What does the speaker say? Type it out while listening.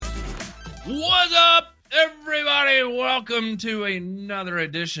What's up, everybody? Welcome to another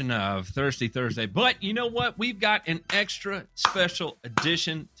edition of Thirsty Thursday. But you know what? We've got an extra special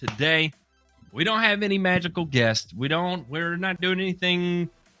edition today. We don't have any magical guests. We're not doing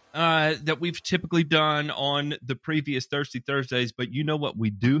anything that we've typically done on the previous Thirsty Thursdays. But you know what we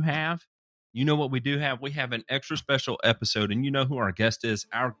do have? We have an extra special episode, and you know who our guest is?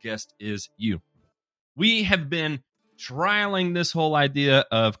 Our guest is you. We have been trialing this whole idea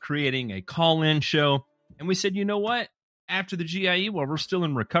of creating a call-in show, and we said, you know what? After the GIE, while we're still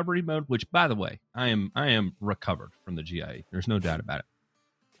in recovery mode, which, by the way, I am recovered from the GIE. There's no doubt about it.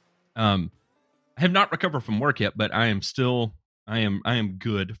 I have not recovered from work yet, but I am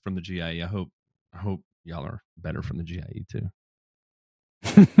good from the GIE. I hope y'all are better from the GIE too.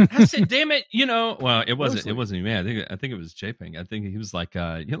 I said, damn it, well, it wasn't me. I think it was J-Ping. I think he was like,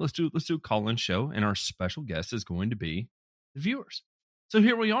 let's do a call-in show, and our special guest is going to be the viewers. So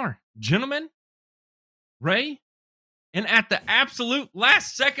here we are, gentlemen, Ray, and at the absolute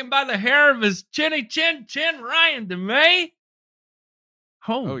last second by the hair of his chinny chin, Ryan DeMay.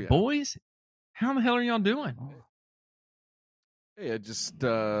 Oh yeah. Boys, how the hell are y'all doing? Hey, I just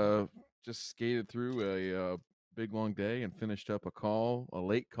skated through a big long day and finished up a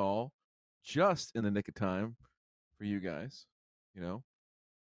late call, just in the nick of time for you guys, and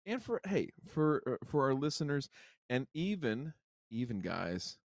for our listeners, and even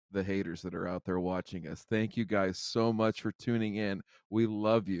guys, the haters that are out there watching us. Thank you guys so much for tuning in. We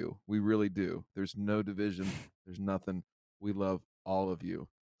love you. We really do. There's no division. There's nothing. We love all of you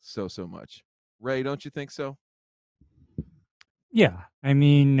so much. Ray, don't you think so? Yeah, I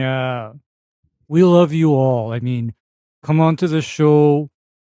mean, we love you all. I mean, come on to the show.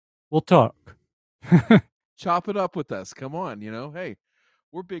 We'll talk. Chop it up with us. Come on, hey,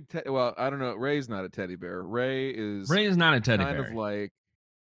 we're big. Well, I don't know. Ray's not a teddy bear. Ray is not a teddy bear. Kind of like,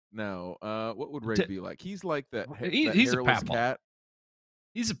 no. What would Ray be like? He's like that. He's a hairless papal. Cat.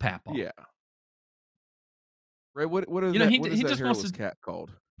 He's a papal. Yeah. Ray, what is that? What is that hairless cat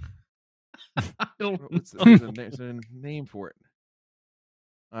called? I don't know. There's a name for it.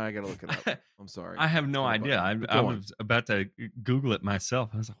 I gotta look it up. I'm sorry. I have no idea. I was about to Google it myself.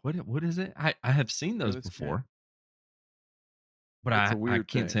 I was like, what is it? I have seen those before. But I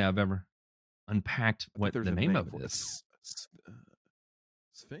can't say I've ever unpacked what the name of it is.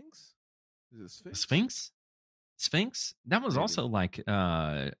 Sphinx? Is it Sphinx? Sphinx? Sphinx? That was also like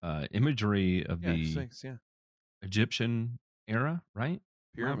imagery of the Sphinx, Egyptian era, right?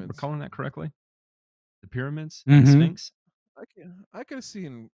 Pyramids. Am I recalling that correctly? The pyramids? Mm-hmm. The Sphinx? I could have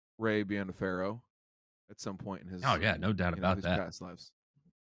seen Ray being a pharaoh at some point in his. Oh yeah, no doubt about that. Past lives.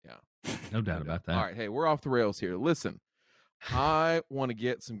 Yeah, no doubt about that. All right, hey, we're off the rails here. Listen, I want to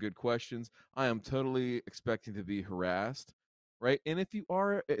get some good questions. I am totally expecting to be harassed, right? And if you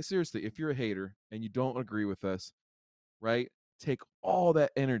are seriously, if you're a hater and you don't agree with us, right? Take all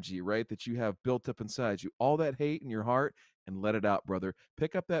that energy, right, that you have built up inside you, all that hate in your heart, and let it out, brother.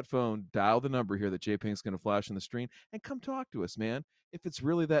 Pick up that phone, dial the number here that J-Pink's going to flash on the screen, and come talk to us, man. If it's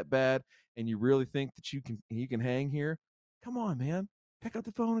really that bad and you really think that you can hang here, come on, man. Pick up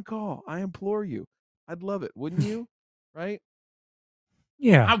the phone and call. I implore you. I'd love it, wouldn't you? Right?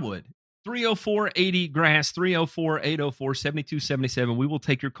 Yeah. I would. 304-80-GRASS, 304-804-7277. We will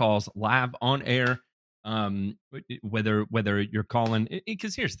take your calls live on air. Whether you're calling,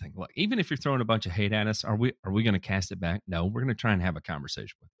 because here's the thing, look, even if you're throwing a bunch of hate at us, are we going to cast it back? No, we're going to try and have a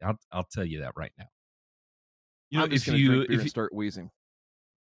conversation with you. I'll tell you that right now. I'm just if you start wheezing.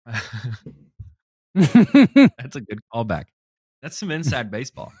 That's a good callback. That's some inside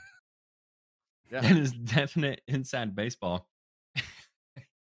baseball. Yeah, that is definite inside baseball.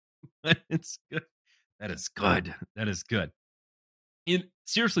 But it's good. That is good. And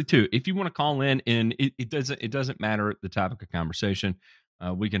seriously, too, if you want to call in, and it doesn't matter the topic of conversation.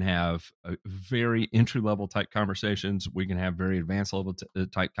 We can have very entry level type conversations. We can have very advanced level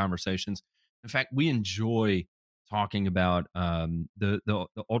type conversations. In fact, we enjoy talking about the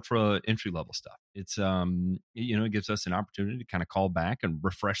ultra entry level stuff. It's it gives us an opportunity to kind of call back and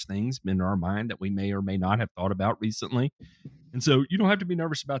refresh things in our mind that we may or may not have thought about recently. And so you don't have to be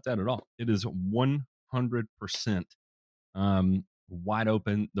nervous about that at all. It is 100% wide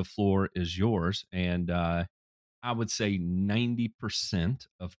open. The floor is yours. And I would say 90%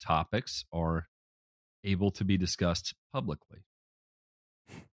 of topics are able to be discussed publicly.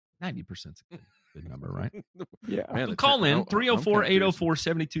 90% is a good number, right? Yeah. Man, so call in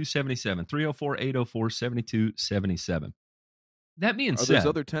 304-804-7277. 304-804-7277. That being said, those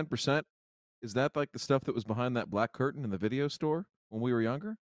other 10%, is that like the stuff that was behind that black curtain in the video store when we were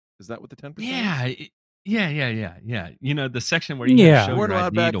younger? Is that what the 10% yeah, is? Yeah. You know, the section where you have Yeah. to show Weren't your allowed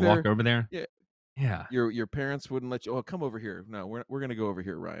ID back to there. walk over there. Yeah. Yeah. Your parents wouldn't let you. Oh, come over here. No, we're gonna go over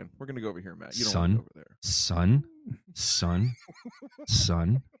here, Ryan. We're gonna go over here, Matt. You don't want to go over there. Son.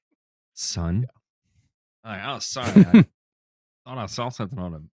 All right, I was sorry. I thought I saw something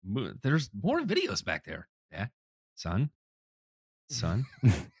on a movie. There's more videos back there. Yeah. Son,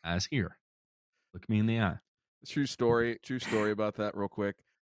 eyes here. Look me in the eye. True story about that real quick.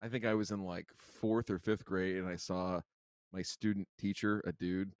 I think I was in like 4th or 5th grade and I saw my student teacher, a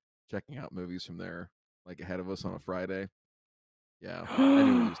dude, checking out movies from there, like ahead of us on a Friday. Yeah. I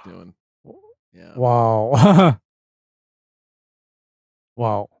knew what he was doing. Yeah. Wow.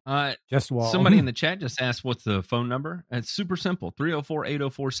 Wow. Just wow. Somebody in the chat just asked what's the phone number. It's super simple.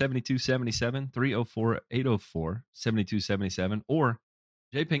 304-804-7277. 304-804-7277. Or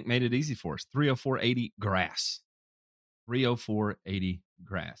J-Pink made it easy for us. 304-80-GRASS.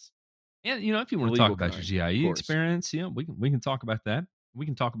 304-80-GRASS. And, you know, if you want to talk about your GIE experience, you know, we can talk about that. We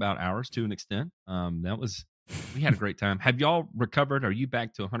can talk about ours to an extent. We had a great time. Have y'all recovered? Are you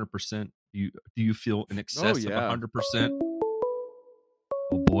back to 100%? Do you feel in excess of 100%?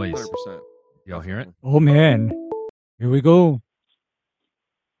 Oh, boys. 100%. Y'all hear it? Oh, man. Here we go.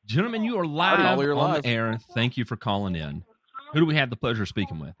 Gentlemen, you are live on the air. Thank you for calling in. Who do we have the pleasure of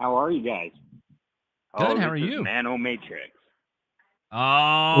speaking with? How are you guys? Good. How are you? Nanomatrix.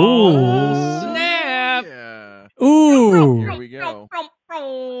 Oh, snap. Yeah. Ooh. Here we go.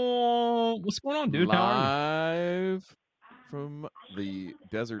 What's going on, dude? How are you? Live from the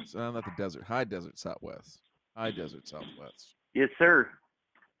deserts, not the desert, high desert Southwest. High desert Southwest. Yes, sir.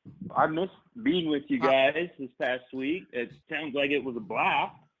 I missed being with you guys this past week. It sounds like it was a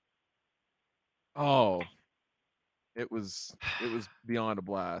blast. Oh, it was beyond a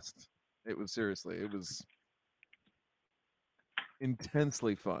blast. It was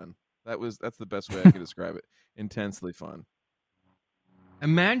intensely fun. That's the best way I could describe it. Intensely fun.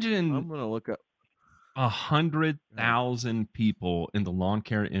 Imagine I'm gonna look up 100,000 people in the lawn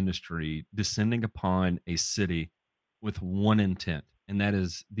care industry descending upon a city with one intent, and that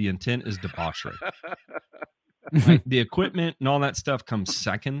is the intent is debauchery. Right? The equipment and all that stuff comes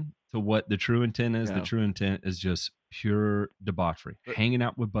second to what the true intent is. Yeah. The true intent is just pure debauchery, hanging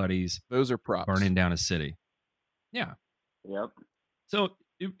out with buddies. Those are props. Burning down a city. Yeah. Yep. So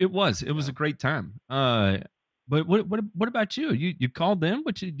it was a great time. But what about you? You called in,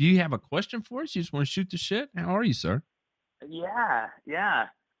 but do you have a question for us? You just want to shoot the shit? How are you, sir? Yeah.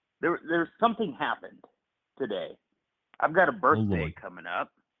 There's something happened today. I've got a birthday coming up,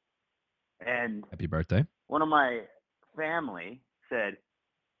 and happy birthday. One of my family said,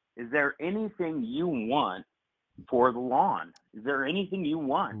 "Is there anything you want for the lawn? Is there anything you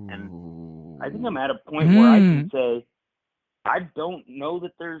want?" And I think I'm at a point where I can say, I don't know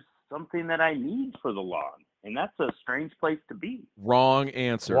that there's something that I need for the lawn. And that's a strange place to be. Wrong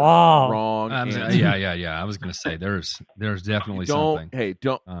answer. Wow. Wrong answer. Yeah. I was going to say there's definitely something. Hey,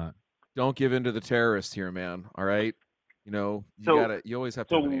 don't give in to the terrorists here, man. All right. You know, you always have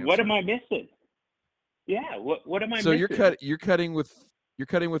to. So have an answer. what am I missing? Yeah. What am I missing? So you're cutting with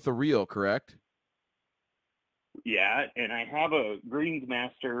the reel, correct? Yeah. And I have a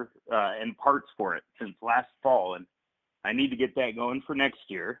Greensmaster and parts for it since last fall. And I need to get that going for next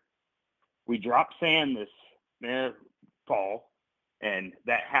year. We dropped sand this fall, and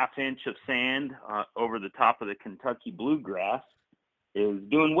that 1/2 inch of sand over the top of the Kentucky bluegrass is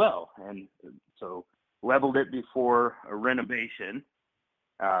doing well. And so leveled it before a renovation,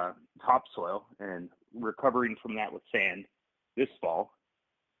 topsoil, and recovering from that with sand this fall.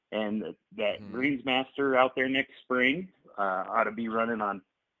 And that Greensmaster out there next spring ought to be running on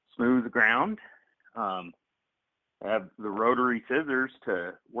smooth ground. I have the rotary scissors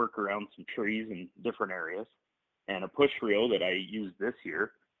to work around some trees in different areas, and a push reel that I used this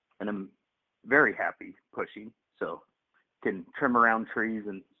year, and I'm very happy pushing. So can trim around trees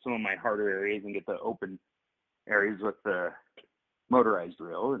in some of my harder areas and get the open areas with the motorized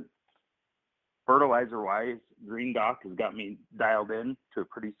reel. And fertilizer-wise, Green Doc has got me dialed in to a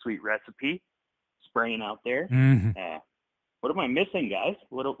pretty sweet recipe, spraying out there. What am I missing, guys?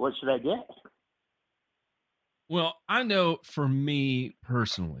 What should I get? Well, I know for me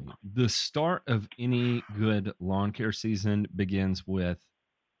personally, the start of any good lawn care season begins with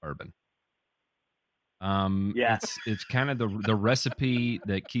bourbon. It's kind of the recipe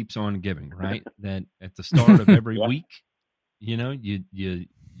that keeps on giving, right? That at the start of every week, you know, you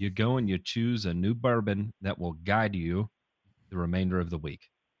go and you choose a new bourbon that will guide you the remainder of the week.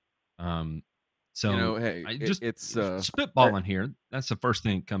 So you know, hey, it's spitballing here. That's the first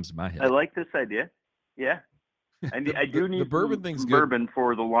thing that comes to my head. I like this idea. Yeah. I do need the bourbon thing's bourbon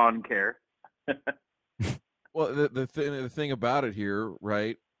for the lawn care. Well, the thing about it here,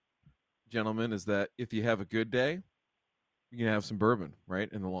 right, gentlemen, is that if you have a good day, you can have some bourbon,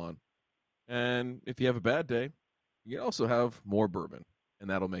 right, in the lawn. And if you have a bad day, you can also have more bourbon, and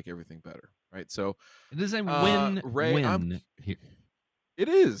that'll make everything better, right? So, It is a Ray, win-win here. it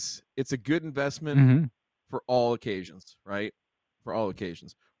is. It's a good investment Mhm. for all occasions, right? For all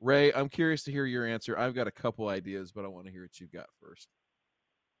occasions. Ray, I'm curious to hear your answer. I've got a couple ideas, but I want to hear what you've got first.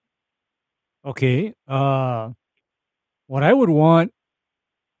 Okay. What I would want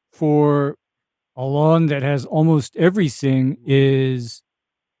for a lawn that has almost everything is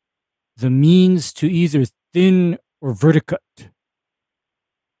the means to either thin or verticut.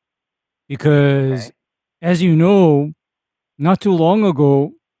 Because, Okay. as you know, not too long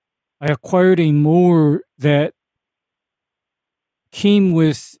ago, I acquired a mower that came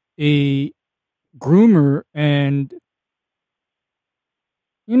with a groomer, and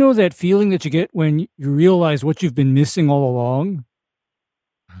you know that feeling that you get when you realize what you've been missing all along?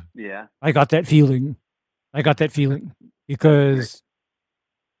 Yeah. I got that feeling. Because,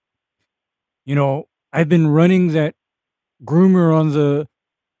 you know, I've been running that groomer on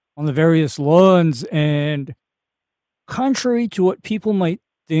the various lawns, and contrary to what people might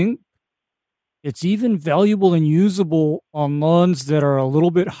think, it's even valuable and usable on lawns that are a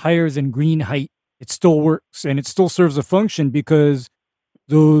little bit higher than green height. It still works and it still serves a function because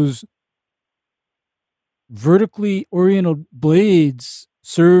those vertically oriented blades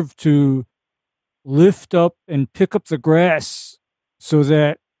serve to lift up and pick up the grass so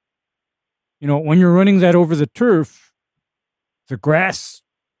that, you know, when you're running that over the turf, the grass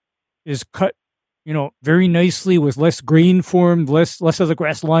is cut, you know, very nicely with less grain formed, less of the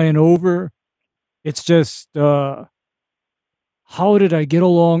grass lying over. It's just, how did I get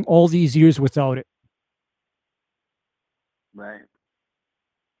along all these years without it? Right.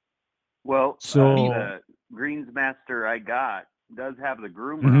 Well, So, the Greensmaster I got does have the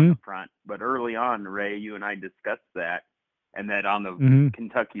groomer on mhm, the front, but early on, Ray, you and I discussed that, and that on the mhm.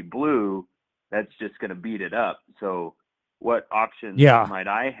 Kentucky Blue, that's just going to beat it up. So, what options Yeah. might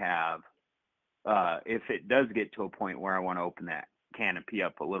I have if it does get to a point where I want to open that canopy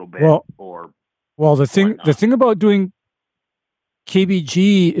up a little bit, Well, or the whatnot? thing about doing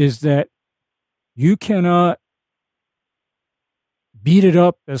KBG is that you cannot beat it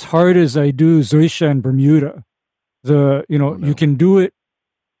up as hard as I do Zoysia and Bermuda. You Oh, no. can do it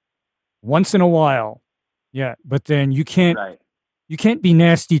once in a while. Yeah, but then you can't Right. be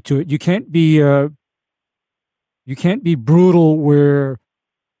nasty to it. You can't be brutal where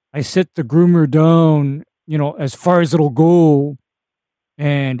I set the groomer down, you know, as far as it'll go Oh,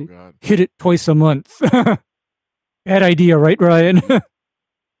 and God. hit it twice a month. Bad idea, right, Ryan?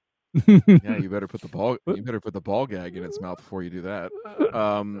 Yeah, you better put the ball gag in its mouth before you do that.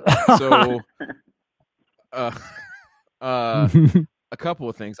 So, a couple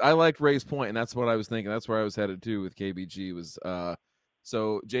of things. I liked Ray's point, and that's what I was thinking. That's where I was headed to with KBG. Was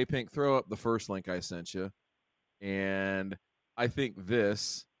so J Pink, throw up the first link I sent you, and I think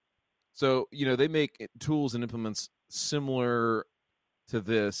this. So they make tools and implements similar to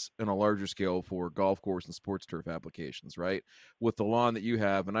this in a larger scale for golf course and sports turf applications, right? With the lawn that you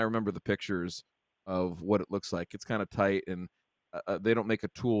have, and I remember the pictures of what it looks like. It's kind of tight, and they don't make a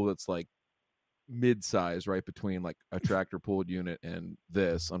tool that's like mid-size, right, between like a tractor pulled unit and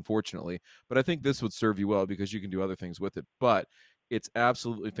this, unfortunately. But I think this would serve you well because you can do other things with it. But it's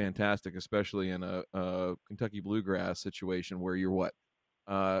absolutely fantastic, especially in a Kentucky bluegrass situation where you're what?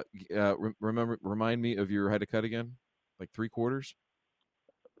 Remind me of your height of cut again, like 3/4.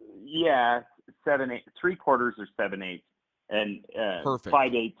 Yeah, 7/8, 3/4 or 7/8, and Perfect.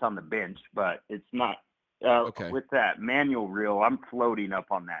 5/8 on the bench, but it's not. Okay. With that manual reel, I'm floating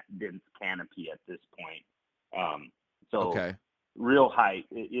up on that dense canopy at this point. So Okay. real height,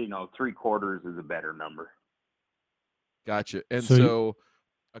 3/4 is a better number. Gotcha. And So-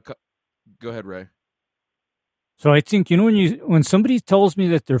 so, go ahead, Ray. So I think, when somebody tells me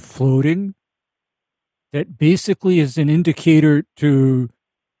that they're floating, that basically is an indicator to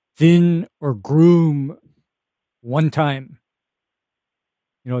thin or groom one time.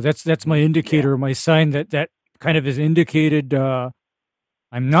 That's my indicator, my sign that kind of is indicated. I'm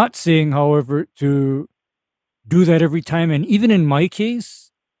not saying, however, to do that every time. And even in my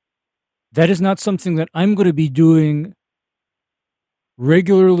case, that is not something that I'm going to be doing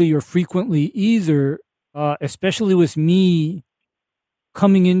regularly or frequently either, especially with me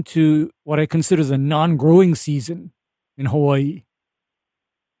coming into what I consider the non-growing season in Hawaii.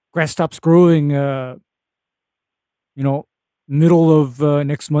 Grass stops growing, middle of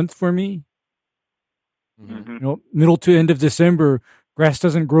next month for me. Mm-hmm. Mhm. Middle to end of December, grass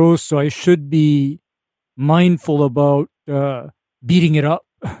doesn't grow, so I should be mindful about beating it up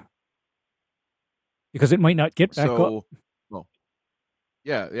because it might not get back up. Well,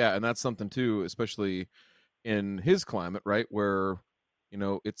 yeah, and that's something too, especially in his climate, right, where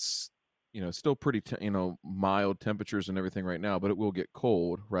it's still pretty mild temperatures and everything right now, but it will get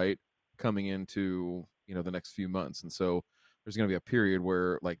cold, right, coming into the next few months. And so there's going to be a period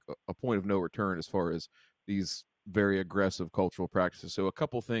where like a point of no return as far as these very aggressive cultural practices. So a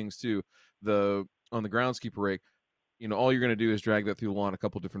couple things too, on the groundskeeper rake, all you're going to do is drag that through the lawn a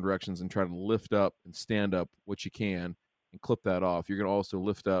couple different directions and try to lift up and stand up what you can and clip that off. You're going to also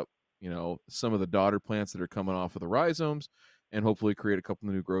lift up some of the daughter plants that are coming off of the rhizomes and hopefully create a couple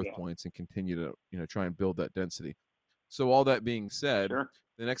of new growth points and continue to try and build that density. So all that being said,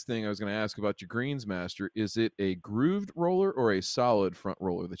 the next thing I was going to ask about your greens master, is it a grooved roller or a solid front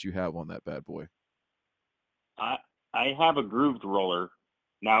roller that you have on that bad boy? I have a grooved roller.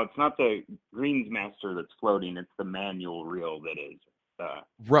 Now it's not the greens master that's floating; it's the manual reel that is.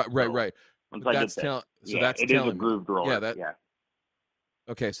 Right. That's telling a grooved roller.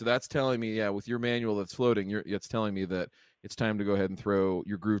 Okay, so that's telling me, with your manual that's floating, it's telling me that it's time to go ahead and throw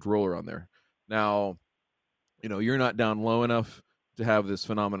your grooved roller on there. Now, you're not down low enough to have this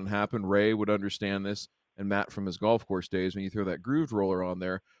phenomenon happen. Ray would understand this, and Matt from his golf course days. When you throw that grooved roller on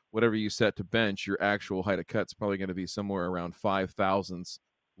there, whatever you set to bench, your actual height of cut's probably going to be somewhere around 5 thousandths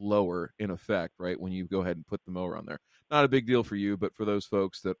lower in effect, right, when you go ahead and put the mower on there. Not a big deal for you, but for those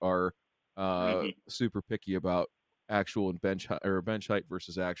folks that are super picky about actual and bench height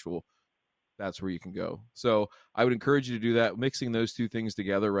versus actual, that's where you can go. So I would encourage you to do that, mixing those two things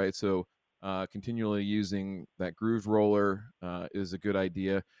together, right? So continually using that grooved roller is a good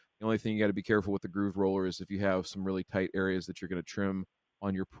idea. The only thing you got to be careful with the grooved roller is if you have some really tight areas that you're going to trim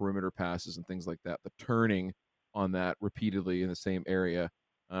on your perimeter passes and things like that, the turning on that repeatedly in the same area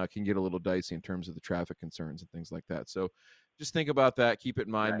can get a little dicey in terms of the traffic concerns and things like that. So just think about that. Keep it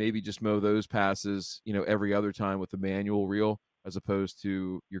in mind. Right. Maybe just mow those passes, every other time with the manual reel as opposed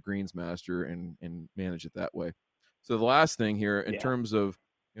to your greens master and manage it that way. So the last thing here in terms of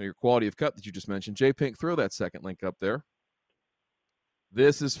your quality of cut that you just mentioned, J Pink, throw that second link up there.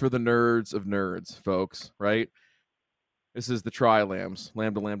 This is for the nerds of nerds, folks, right? This is the tri-lambs,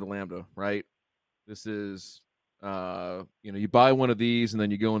 lambda, right? This is, you buy one of these and then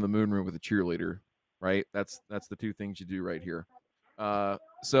you go in the moon room with a cheerleader, right? That's the two things you do right here.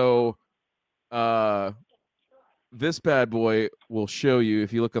 This bad boy will show you,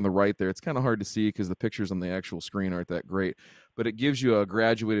 if you look on the right there, it's kind of hard to see because the pictures on the actual screen aren't that great, but it gives you a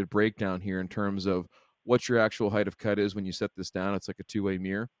graduated breakdown here in terms of what your actual height of cut is when you set this down. It's like a two-way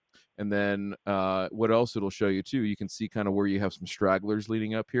mirror. And then what else it'll show you too, you can see kind of where you have some stragglers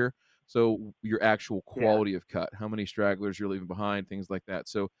leading up here. So your actual quality of cut, how many stragglers you're leaving behind, things like that.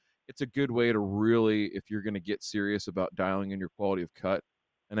 So it's a good way to really, if you're going to get serious about dialing in your quality of cut,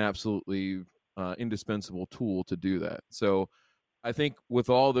 an absolutely indispensable tool to do that. So I think with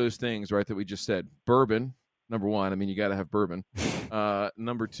all those things, right, that we just said, bourbon, number one, I mean, you got to have bourbon.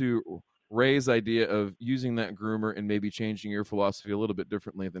 Number two, Ray's idea of using that groomer and maybe changing your philosophy a little bit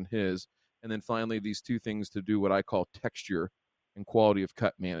differently than his. And then finally, these two things to do what I call texture and quality of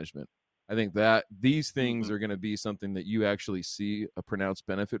cut management. I think that these things are going to be something that you actually see a pronounced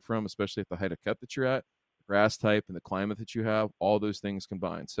benefit from, especially at the height of cut that you're at, the grass type and the climate that you have, all those things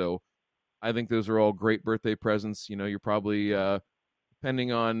combined. So I think those are all great birthday presents. You're probably,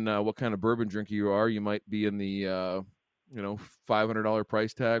 depending on what kind of bourbon drinker you are, you might be in the, $500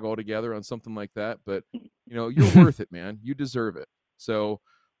 price tag altogether on something like that. But, you're worth it, man. You deserve it. So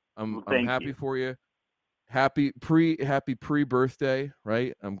I'm happy for you. Happy pre-birthday,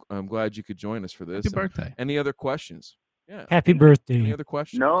 right? I'm glad you could join us for this. Happy birthday. Any other questions? Yeah. Happy birthday. Any other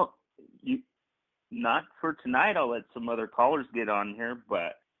questions? No, not for tonight. I'll let some other callers get on here,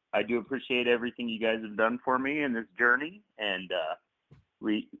 but I do appreciate everything you guys have done for me in this journey, and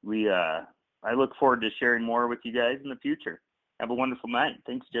I look forward to sharing more with you guys in the future. Have a wonderful night.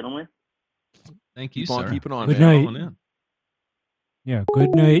 Thanks, gentlemen. Thank you, Keep on sir. keeping on. Good man. night. Yeah,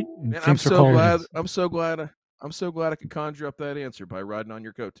 good night. And Man, thanks for calling. I'm so glad I could conjure up that answer by riding on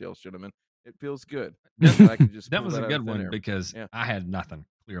your coattails, gentlemen. It feels good. I could just That was a good one because I had nothing,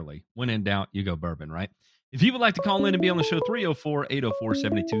 clearly. When in doubt, you go bourbon, right? If you would like to call in and be on the show,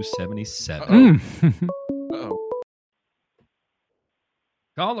 304-804-7277. Uh-oh.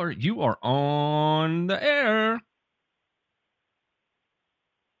 Caller, you are on the air.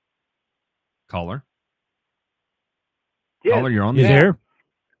 Caller. Yes. Caller, you're on You the air. there?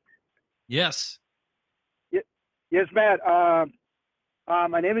 Yes. Yes, Matt.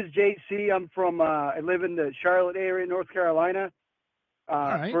 My name is JC. I'm from, I live in the Charlotte area, North Carolina. All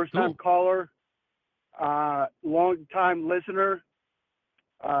right, First time caller. long time listener.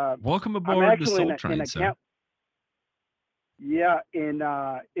 Welcome I'm aboard the actually Soul in Train, sir. Yeah, and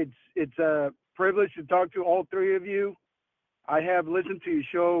it's a privilege to talk to all three of you. I have listened to your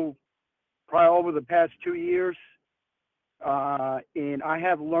show probably over the past 2 years, and I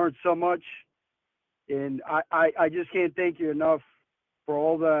have learned so much. And I just can't thank you enough for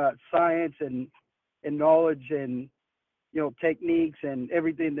all the science and knowledge and techniques and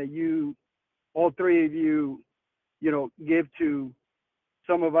everything that you, all three of you, give to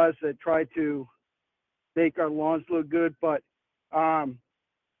some of us that try to make our lawns look good. But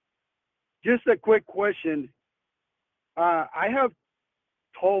just a quick question. I have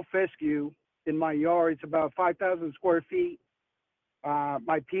tall fescue in my yard. It's about 5,000 square feet.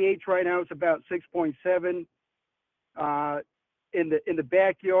 My pH right now is about 6.7. In the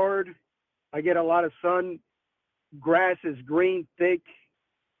backyard, I get a lot of sun. Grass is green, thick,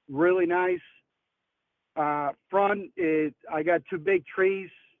 really nice. Front is, I got 2 big trees.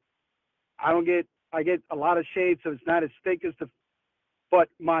 I get a lot of shade, so it's not as thick as but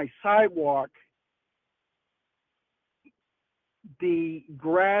my sidewalk, the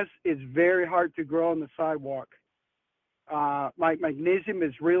grass is very hard to grow on the sidewalk. My magnesium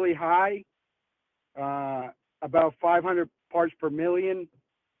is really high, about 500 parts per million.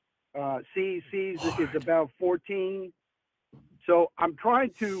 CECs is about 14. So I'm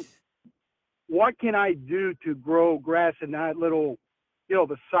trying to, what can I do to grow grass in that little,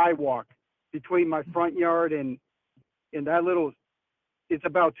 the sidewalk between my front yard and that little, it's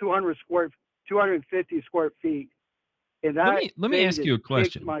about 250 square feet. And that let me ask you a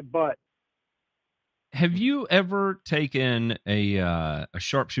question. My butt. Have you ever taken a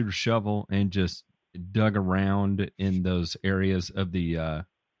sharpshooter shovel and just dug around in those areas of the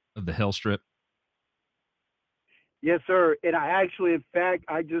hill strip? Yes, sir. And I actually, in fact,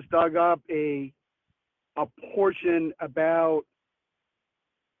 I just dug up a portion about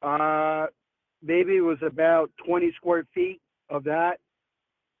maybe it was about 20 square feet of that,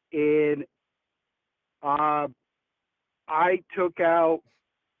 and I took out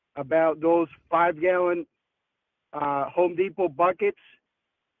about those 5-gallon Home Depot buckets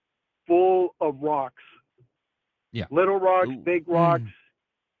full of rocks. Yeah. Little rocks, Ooh. big rocks.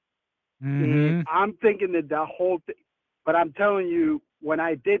 Mm-hmm. And I'm thinking that the whole thing, but I'm telling you, when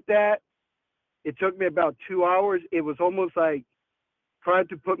I did that, it took me about 2 hours. It was almost like trying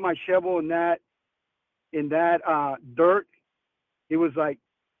to put my shovel in that dirt. It was like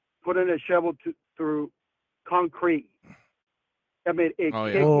putting a shovel through concrete. I mean, it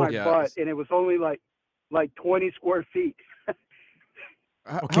kicked my butt, and it was only like 20 square feet.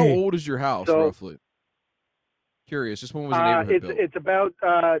 How old is your house, roughly? Curious. Just when was the neighborhood built? It's about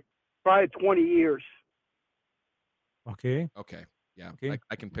probably 20 years. Okay. Yeah. Okay.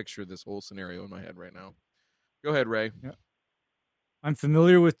 I can picture this whole scenario in my head right now. Go ahead, Ray. Yeah. I'm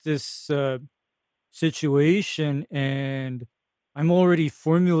familiar with this situation, and I'm already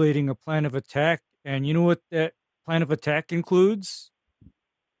formulating a plan of attack. And you know what that plan of attack includes?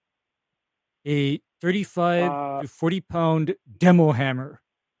 A 35 to 40 pound demo hammer.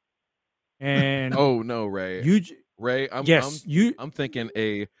 And oh no, Ray. Ray, I'm thinking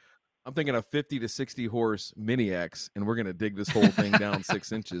a 50 to 60 horse Mini X, and we're gonna dig this whole thing down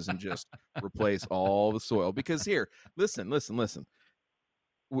 6 inches and just replace all the soil. Because here, listen.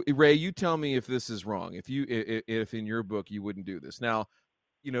 Ray, you tell me if this is wrong. If in your book you wouldn't do this. Now,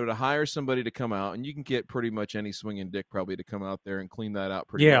 to hire somebody to come out, and you can get pretty much any swinging dick probably to come out there and clean that out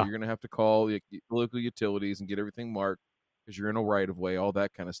pretty well. You're going to have to call the local utilities and get everything marked because you're in a right of way, all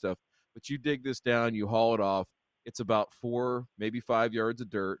that kind of stuff. But you dig this down, you haul it off. It's about 4, maybe 5 yards of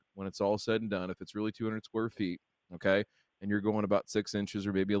dirt when it's all said and done, if it's really 200 square feet, okay? And you're going about 6 inches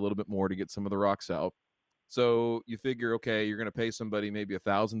or maybe a little bit more to get some of the rocks out. So you figure, okay, you're going to pay somebody maybe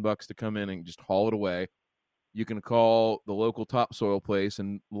 $1,000 to come in and just haul it away. You can call the local topsoil place,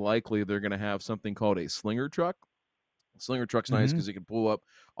 and likely they're going to have something called a slinger truck. Slinger truck's nice because you can pull up,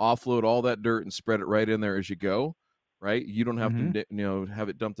 offload all that dirt, and spread it right in there as you go. Right? You don't have to, have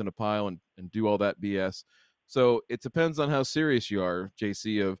it dumped in a pile and do all that BS. So it depends on how serious you are,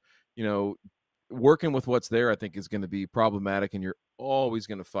 JC. Of working with what's there, I think is going to be problematic, and you're always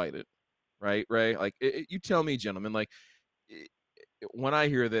going to fight it. Right, Ray? Like, you tell me, gentlemen, like, when I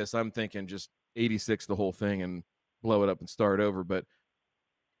hear this, I'm thinking just 86 the whole thing and blow it up and start over. But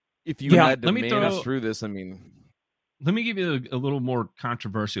if you had to manage through this, I mean... Let me give you a little more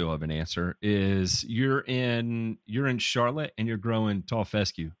controversial of an answer. Is you're in Charlotte and you're growing tall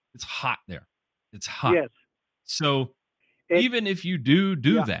fescue. It's hot there. It's hot. Yes. So even if you do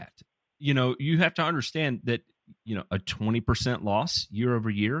that, you have to understand that a 20% loss year over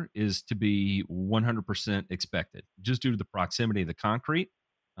year is to be 100% expected, just due to the proximity of the concrete,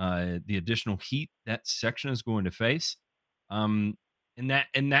 the additional heat that section is going to face, and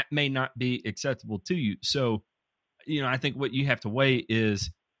that may not be acceptable to you. So, I think what you have to weigh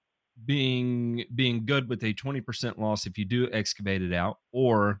is being good with a 20% loss if you do excavate it out,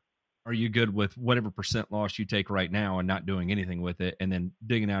 or are you good with whatever percent loss you take right now and not doing anything with it, and then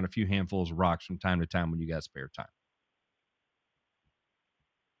digging out a few handfuls of rocks from time to time when you got spare time?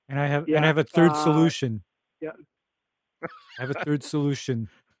 And I have a third solution. Yeah. I have a third solution.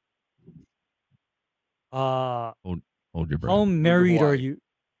 Hold your breath. How married are you?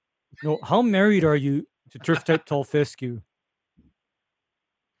 No, how married are you to turf type tall fescue?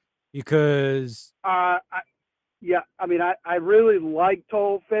 Because I really like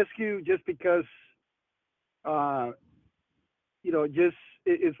tall fescue just because,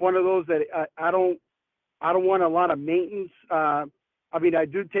 it's one of those that I don't want a lot of maintenance. I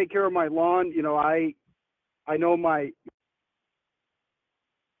do take care of my lawn. I know my.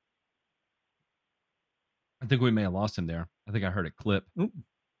 I think we may have lost him there. I think I heard it clip. Oop.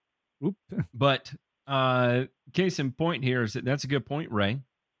 But case in point here is that's a good point, Ray.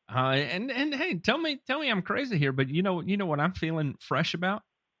 And hey, tell me I'm crazy here, but you know what I'm feeling fresh about?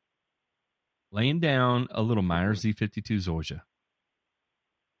 Laying down a little Meyer Z52 Zorja.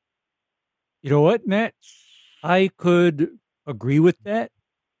 You know what, Matt? I could agree with that.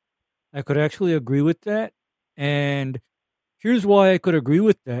 I could actually agree with that. And here's why I could agree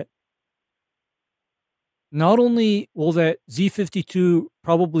with that. Not only will that Z52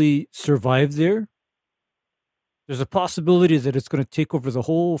 probably survive there, there's a possibility that it's going to take over the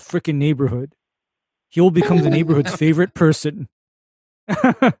whole freaking neighborhood. He'll become the neighborhood's favorite person.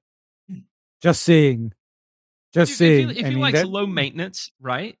 Just saying. Just saying. If he likes low maintenance,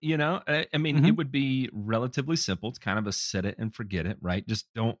 right? It would be relatively simple. It's kind of a set it and forget it, right? Just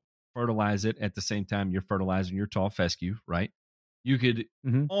don't fertilize it at the same time you're fertilizing your tall fescue, right? You could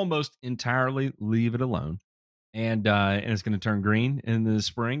almost entirely leave it alone, and it's going to turn green in the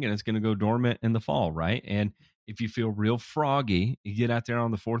spring, and it's going to go dormant in the fall, right? And if you feel real froggy, you get out there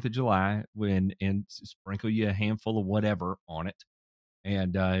on the 4th of July and sprinkle you a handful of whatever on it,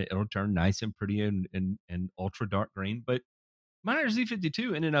 and it'll turn nice and pretty and ultra dark green. But Meyer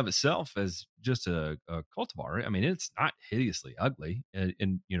Z52 in and of itself as just a cultivar, it's not hideously ugly, and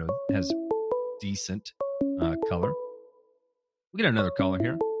has decent color. We got another caller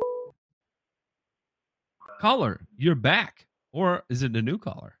here. Caller, you're back. Or is it a new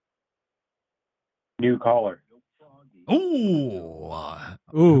caller? New caller. Ooh.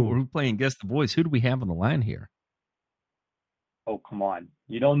 We're playing Guess the Voice. Who do we have on the line here? Oh, come on.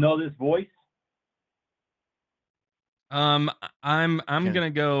 You don't know this voice? I'm gonna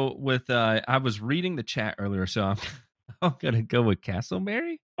go with I was reading the chat earlier, so I'm gonna go with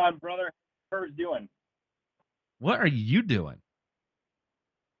Castleberry. Come on, brother. How's doing? What are you doing?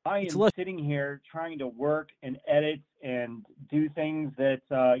 I am sitting here trying to work and edit and do things that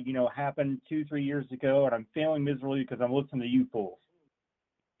happened 2-3 years ago, and I'm failing miserably because I'm listening to you fools.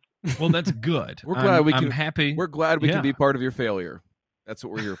 Well, that's good. We're glad I'm happy. We're glad we can be part of your failure. That's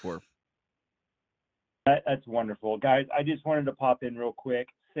what we're here for. That's wonderful, guys. I just wanted to pop in real quick,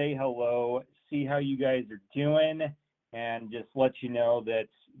 say hello, see how you guys are doing, and just let you know that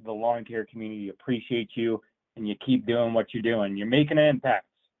the lawn care community appreciates you, and you keep doing what you're doing. You're making an impact.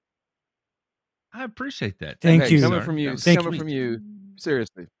 I appreciate that. Thank you. Coming from you, from you.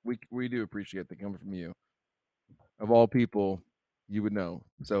 Seriously, we do appreciate that coming from you. Of all people, you would know.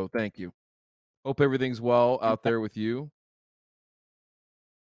 So thank you. Hope everything's well out there with you.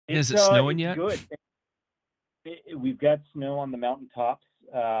 Is it snowing yet? Good. We've got snow on the mountaintops.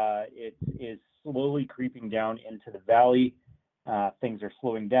 It is slowly creeping down into the valley. Things are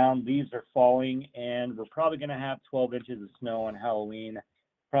slowing down. Leaves are falling, and we're probably going to have 12 inches of snow on Halloween.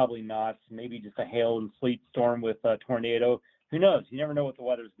 Probably not. Maybe just a hail and sleet storm with a tornado. Who knows? You never know what the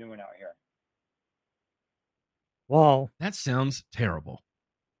weather's doing out here. Wow. That sounds terrible.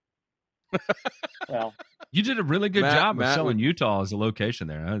 Well, you did a really good job of selling Utah as a location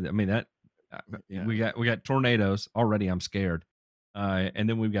there. We got tornadoes already. I'm scared. And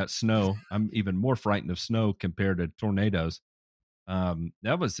then we've got snow. I'm even more frightened of snow compared to tornadoes.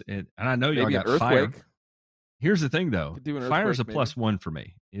 That was it. And I know y'all got fire. Here's the thing, though. Fire is a +1 for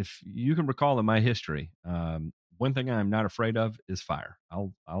me. If you can recall in my history, one thing I'm not afraid of is fire.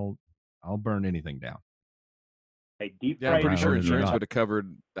 I'll burn anything down. Hey, deep yeah, I'm pretty sure insurance would have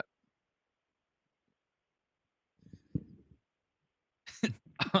covered that.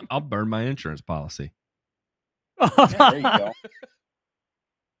 I'll burn my insurance policy. Yeah, there you go.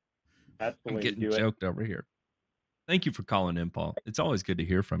 That's the I'm way getting to do choked over here. Thank you for calling in, Paul. It's always good to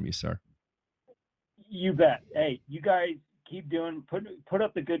hear from you, sir. You bet. Hey, you guys keep putting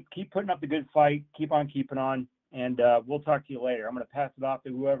up the good fight. Keep on keeping on, and we'll talk to you later. I'm going to pass it off to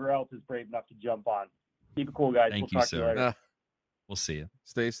whoever else is brave enough to jump on. Keep it cool, guys. Thank we'll you, talk to you sir. later. We'll see you.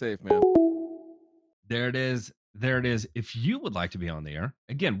 Stay safe, man. There it is. There it is. If you would like to be on the air,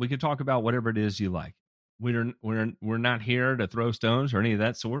 again, we could talk about whatever it is you like. We're not here to throw stones or any of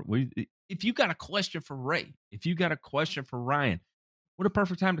that sort. If you got a question for Ray, if you got a question for Ryan, what a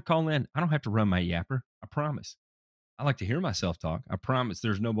perfect time to call in. I don't have to run my yapper. I promise. I like to hear myself talk. I promise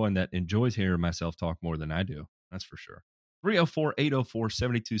there's no one that enjoys hearing myself talk more than I do. That's for sure.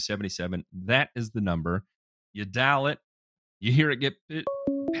 304-804-7277. That is the number. You dial it. You hear it get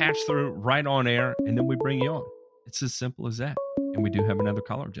patched through right on air, and then we bring you on. It's as simple as that. And we do have another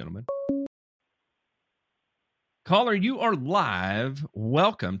caller, gentlemen. Caller, you are live.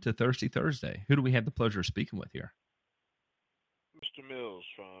 Welcome to Thirsty Thursday. Who do we have the pleasure of speaking with here? Mr. Mills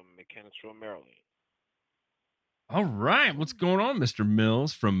from Mechanicsville, Maryland. All right. What's going on, Mr.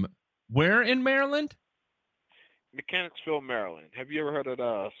 Mills? From where in Maryland? Mechanicsville, Maryland. Have you ever heard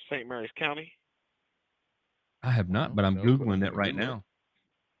of St. Mary's County? I have not, but I'm Googling it right now.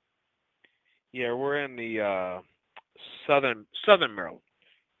 Yeah, we're in the southern Maryland.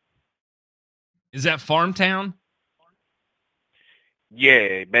 Is that Farmtown?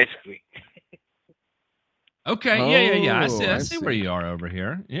 Yeah, basically. Okay, yeah. I I see where you are over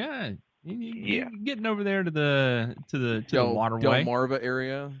here. Yeah. Yeah. Getting over there to the waterway. Delmarva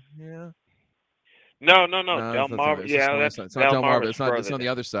area. Yeah. No. Delmarva. Delmarva. Yeah, it's not Delmarva. It's on further the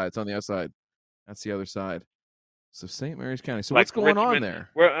other side. It's on the other side. That's the other side. So St. Mary's County. So like what's going on Richmond, there?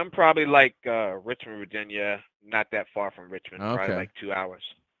 Well, I'm probably like Richmond, Virginia. Not that far from Richmond. Okay. Probably like 2 hours.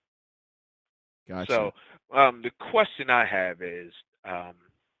 Gotcha. So the question I have is,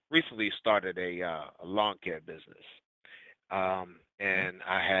 recently started a lawn care business, and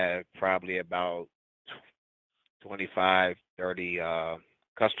I have probably about 25, 30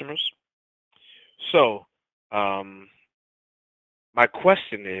 customers. So my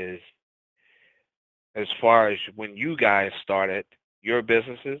question is, as far as when you guys started your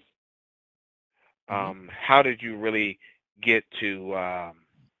businesses, how did you really get to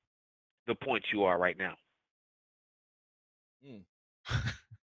the point you are right now?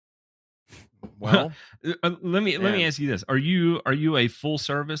 Well, let me ask you this: Are you a full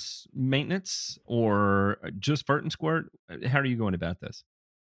service maintenance or just Furt and Squirt? How are you going about this?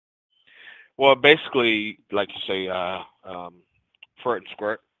 Well, basically, like you say, Furt and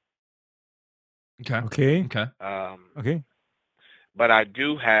Squirt. Okay. Okay. But I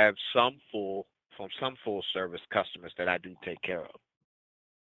do have some full service customers that I do take care of.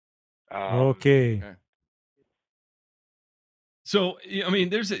 Okay. So, I mean,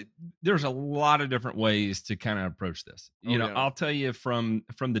 there's a lot of different ways to kind of approach this. Yeah. I'll tell you from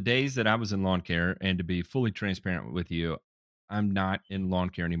the days that I was in lawn care, and to be fully transparent with you, I'm not in lawn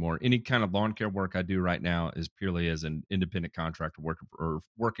care anymore. Any kind of lawn care work I do right now is purely as an independent contractor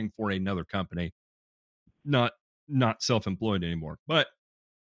working for another company, not self-employed anymore. But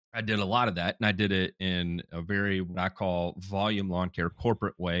I did a lot of that, and I did it in a very, what I call, volume lawn care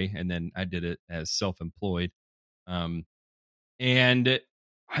corporate way, and then I did it as self-employed. And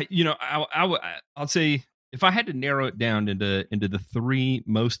I'll say, if I had to narrow it down into the three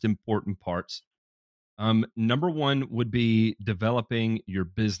most important parts, number one would be developing your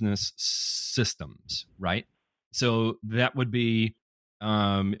business systems, right? So that would be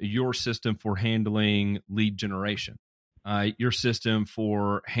your system for handling lead generation, your system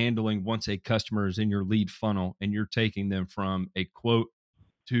for handling once a customer is in your lead funnel and you're taking them from a quote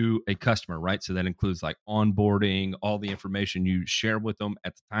to a customer, right? So that includes like onboarding, all the information you share with them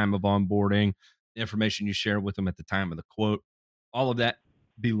at the time of onboarding, the information you share with them at the time of the quote, all of that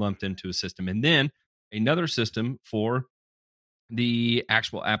be lumped into a system. And then another system for the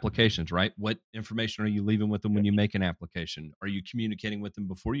actual applications, right? What information are you leaving with them when you make an application? Are you communicating with them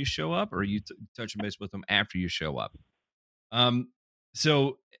before you show up, or are you touching base with them after you show up?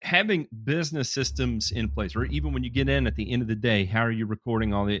 So having business systems in place, or even when you get in at the end of the day, how are you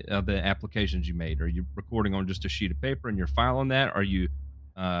recording all the applications you made? Are you recording on just a sheet of paper and you're filing that? Are you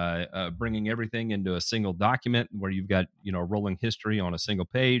bringing everything into a single document where you've got, a rolling history on a single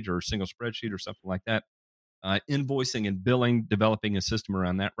page or a single spreadsheet or something like that? Invoicing and billing, developing a system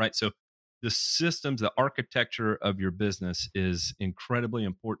around that, right? So the systems, the architecture of your business is incredibly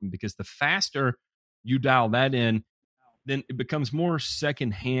important, because the faster you dial that in, then it becomes more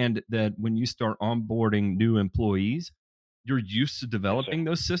secondhand that when you start onboarding new employees, you're used to developing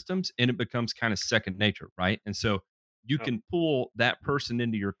those systems, and it becomes kind of second nature, right? And so you can pull that person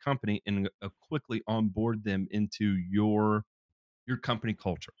into your company and quickly onboard them into your company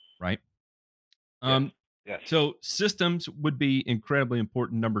culture, right? Yes. So systems would be incredibly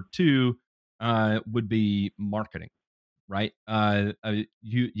important. Number two would be marketing, right?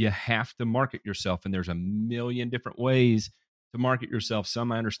 You have to market yourself, and there's a million different ways to market yourself.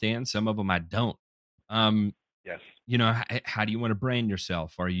 Some I understand, some of them I don't. Yes. How do you want to brand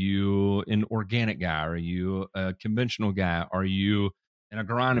yourself? Are you an organic guy? Are you a conventional guy? Are you an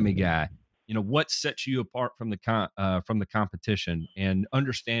agronomy guy? What sets you apart from the competition, and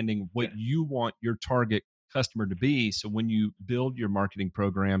understanding what Yes. you want your target customer to be. So when you build your marketing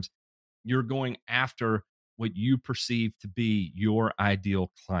programs, you're going after what you perceive to be your ideal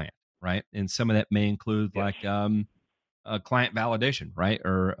client, right? And some of that may include Yes. like a client validation, right?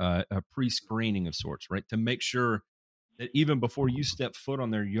 Or a pre-screening of sorts, right? To make sure that even before you step foot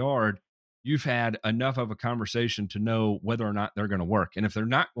on their yard, you've had enough of a conversation to know whether or not they're going to work. And if they're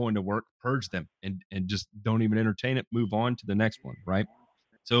not going to work, purge them and just don't even entertain it. Move on to the next one, right?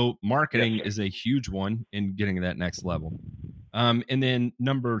 So Yes, marketing sir. is a huge one in getting to that next level. And then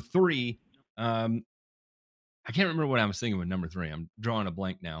number three, I can't remember what I was thinking with number three. I'm drawing a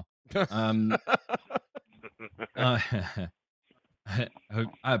blank now. Uh, I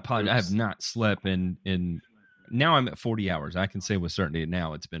apologize. I have Oops. not slept in now I'm at 40 hours. I can say with certainty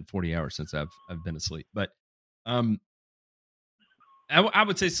now it's been 40 hours since I've been asleep. But um I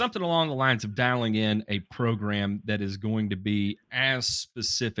would say something along the lines of dialing in a program that is going to be as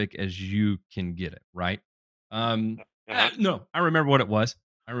specific as you can get it, right? No, I remember what it was.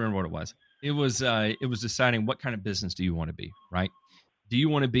 It was deciding what kind of business do you want to be, right? Do you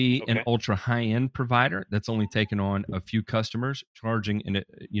want to be an Okay. ultra high end provider that's only taking on a few customers, charging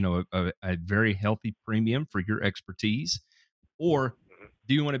a very healthy premium for your expertise, or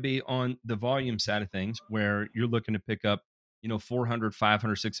do you want to be on the volume side of things where you're looking to pick up 400,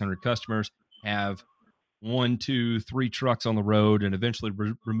 500, 600 customers, have 1, 2, 3 trucks on the road, and eventually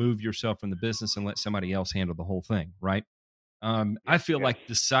remove yourself from the business and let somebody else handle the whole thing, right? I feel Yes. like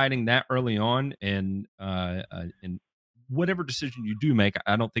deciding that early on, and whatever decision you do make,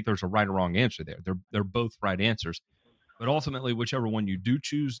 I don't think there's a right or wrong answer there. They're both right answers, but ultimately, whichever one you do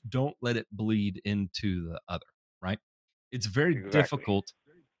choose, don't let it bleed into the other. Right? It's very Exactly. difficult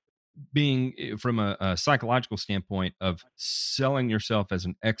being from a psychological standpoint of selling yourself as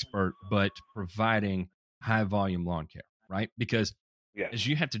an expert, but providing high volume lawn care. Right? Because Yes. as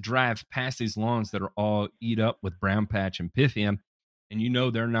you have to drive past these lawns that are all eat up with brown patch and pythium,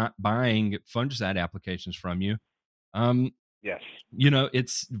 and they're not buying fungicide applications from you, um, Yes.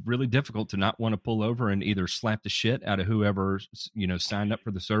 it's really difficult to not want to pull over and either slap the shit out of whoever signed up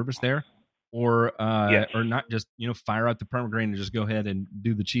for the service there, Yes. or not just fire out the permagreen and just go ahead and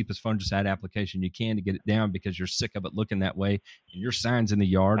do the cheapest fungicide application you can to get it down because you're sick of it looking that way and your signs in the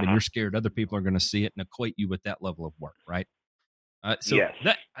yard and you're scared other people are going to see it and equate you with that level of work, right? So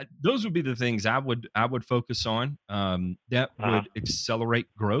Yes. those would be the things I would focus on. That would accelerate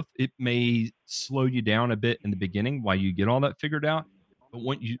growth. It may slow you down a bit in the beginning while you get all that figured out, but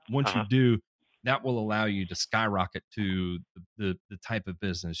once you do, that will allow you to skyrocket to the type of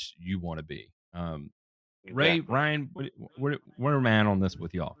business you want to be. Ray, Exactly. Ryan, where am I at on this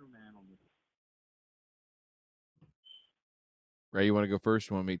with y'all? Ray, you want to go first?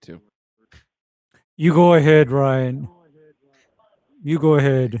 You want me to? You go ahead, Ryan. You go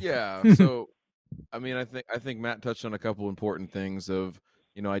ahead. Yeah. So, I mean, I think Matt touched on a couple important things of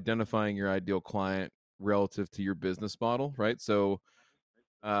identifying your ideal client relative to your business model, right? So,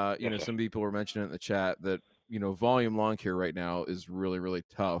 Yes, sir. some people were mentioning in the chat that volume lawn care right now is really really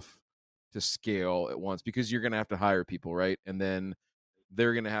tough to scale at once because you're going to have to hire people, right? And then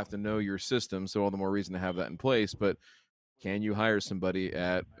they're going to have to know your system, so all the more reason to have that in place. But can you hire somebody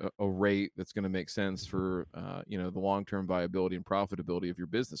at a rate that's going to make sense for the long-term viability and profitability of your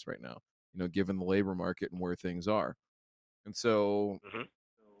business right now, given the labor market and where things are? And so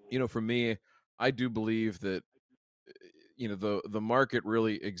for me, I do believe that the market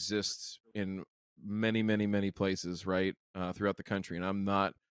really exists in many many many places, right, throughout the country, and I'm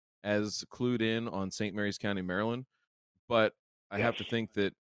not as clued in on St. Mary's County, Maryland, but I Yes. have to think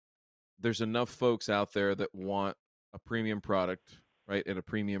that there's enough folks out there that want a premium product, right, at a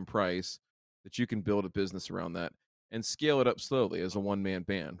premium price, that you can build a business around that and scale it up slowly as a one-man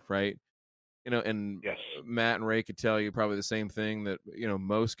band, right? And Yes. Matt and Ray could tell you probably the same thing, that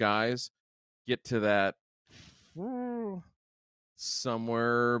most guys get to that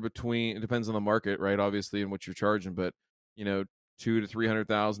somewhere between, it depends on the market, right, obviously, and what you're charging, but $200,000 to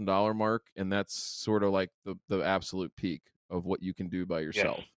 $300,000 mark, and that's sort of like the absolute peak of what you can do by Yes.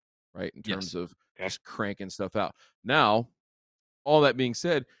 yourself. right? In terms of Okay. just cranking stuff out. Now, all that being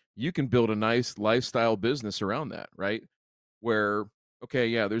said, you can build a nice lifestyle business around that, right? Where, okay,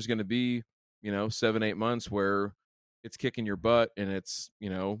 yeah, there's going to be, 7-8 months where it's kicking your butt and it's,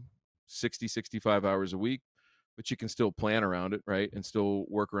 60, 65 hours a week, but you can still plan around it, right? And still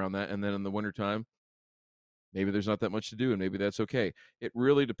work around that. And then in the wintertime, maybe there's not that much to do and maybe that's okay. It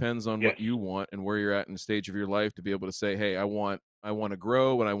really depends on what Yes. you want and where you're at in the stage of your life to be able to say, hey, I want to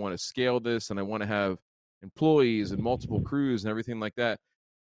grow and I want to scale this and I want to have employees and multiple crews and everything like that.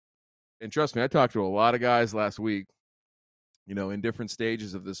 And trust me, I talked to a lot of guys last week, in different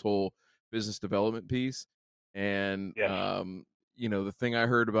stages of this whole business development piece. And, Yes. the thing I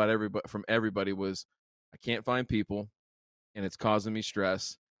heard about from everybody was, I can't find people and it's causing me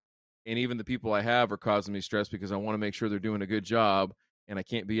stress. And even the people I have are causing me stress because I want to make sure they're doing a good job and I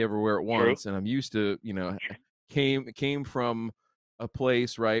can't be everywhere at once. And I'm used to, came from a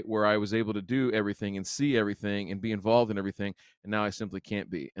place, right, where I was able to do everything and see everything and be involved in everything. And now I simply can't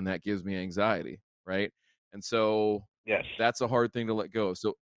be. And that gives me anxiety, right? And so Yes. that's a hard thing to let go.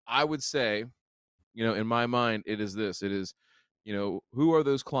 So I would say, in my mind, it is this. It is, who are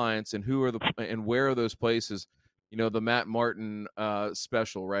those clients and and where are those places? The Matt Martin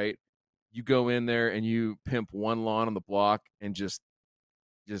special, right? You go in there and you pimp one lawn on the block and just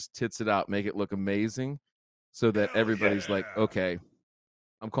tits it out, make it look amazing so that everybody's like, okay,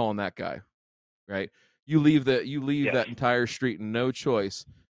 I'm calling that guy, right? You leave that entire street no choice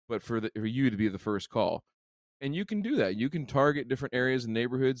but for you to be the first call. And you can do that. You can target different areas and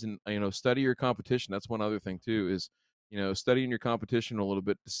neighborhoods and, study your competition. That's one other thing too, is, studying your competition a little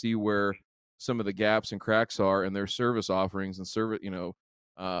bit to see where some of the gaps and cracks are in their service offerings and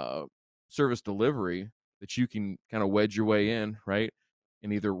service delivery that you can kind of wedge your way in, right?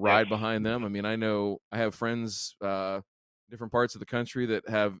 And either ride behind them. I mean, I know I have friends, different parts of the country that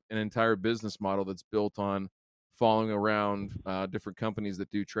have an entire business model that's built on following around different companies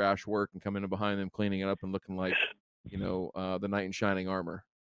that do trash work and coming in behind them, cleaning it up and looking like, the knight in shining armor.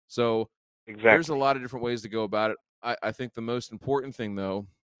 So there's a lot of different ways to go about it. I think the most important thing, though,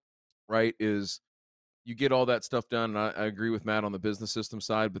 right, is you get all that stuff done. And I agree with Matt on the business system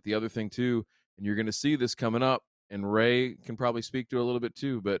side. But the other thing, too, and you're going to see this coming up, and Ray can probably speak to it a little bit,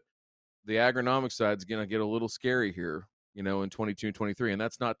 too, but the agronomic side is going to get a little scary here, in 22 and 23. And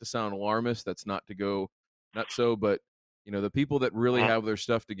that's not to sound alarmist. That's not to go nutso, but, the people that really have their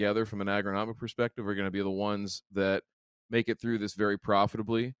stuff together from an agronomic perspective are going to be the ones that make it through this very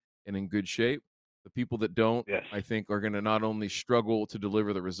profitably and in good shape. The people that don't, I think, are going to not only struggle to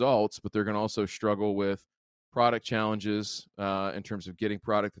deliver the results, but they're going to also struggle with product challenges in terms of getting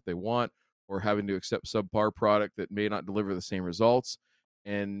product that they want or having to accept subpar product that may not deliver the same results.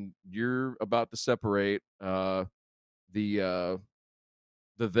 And you're about to separate the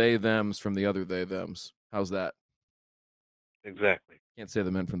they thems from the other they thems. How's that? Exactly. Can't say the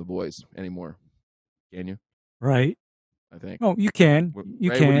men from the boys anymore, can you? Right. I think. No, you can.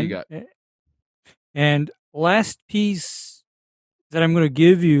 You Ray, can. what do you got? And last piece that I'm going to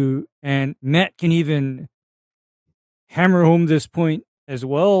give you, and Matt can even hammer home this point as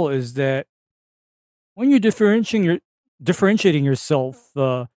well, is that when you're differentiating yourself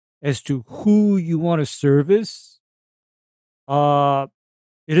as to who you want to service, it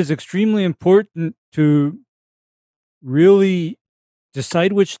is extremely important to really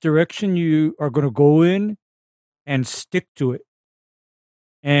decide which direction you are going to go in and stick to it.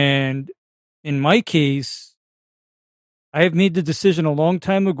 And in my case, I have made the decision a long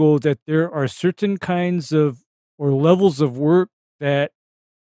time ago that there are certain kinds of or levels of work that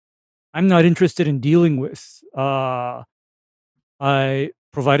I'm not interested in dealing with. I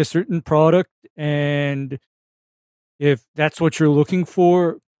provide a certain product, and if that's what you're looking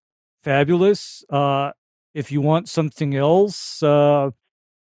for, fabulous. If you want something else, I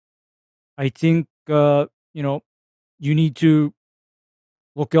think you need to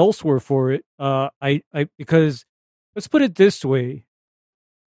look elsewhere for it. Because let's put it this way.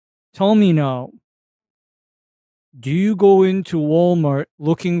 Tell me now, do you go into Walmart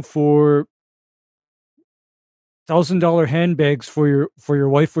looking for $1,000 handbags for your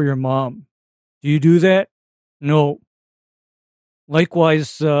wife or your mom? Do you do that? No.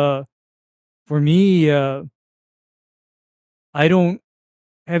 Likewise, for me, I don't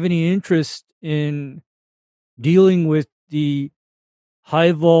have any interest in dealing with the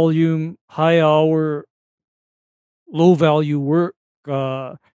high volume, high hour, low value work.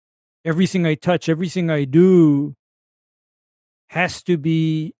 Everything I touch, everything I do has to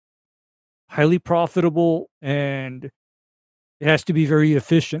be highly profitable, and it has to be very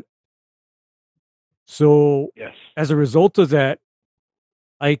efficient. So as a result of that,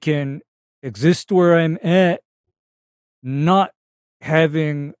 I can exist where I'm at, not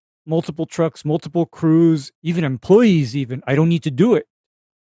having multiple trucks, multiple crews, even employees, even. I don't need to do it.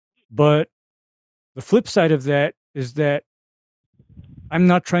 But the flip side of that is that I'm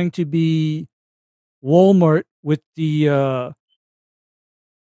not trying to be Walmart with the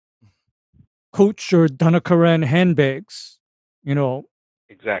Coach or Danakaran handbags. You know,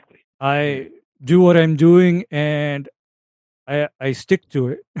 Exactly. I do what I'm doing and I stick to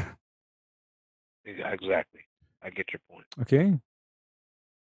it. Exactly. I get your point. Okay.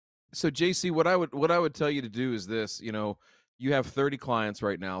 So JC, what I would tell you to do is this, you have 30 clients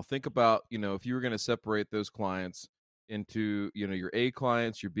right now. Think about, if you were going to separate those clients into, your A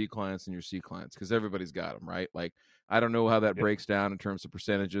clients, your B clients, and your C clients, because everybody's got them, right? Like, I don't know how that breaks down in terms of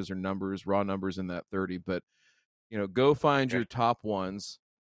percentages or numbers, raw numbers in that 30, but, go find your top ones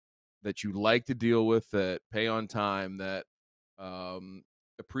that you like to deal with, that pay on time, that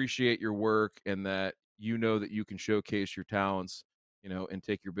appreciate your work, and that that you can showcase your talents, and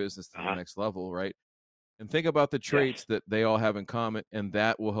take your business to the next level, right? And think about the traits that they all have in common, and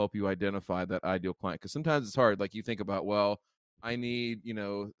that will help you identify that ideal client. Because sometimes it's hard. Like, you think about, well, I need,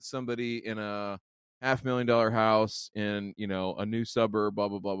 somebody in a $500,000 house in, a new suburb, blah,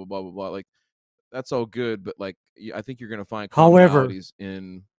 blah, blah, blah, blah, blah, blah. Like, that's all good, but like, I think you're going to find However, commonalities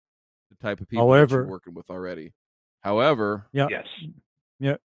in the type of people that you're working with already. However, yeah,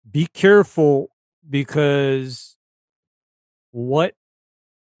 be careful, because what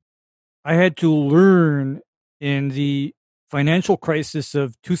I had to learn in the financial crisis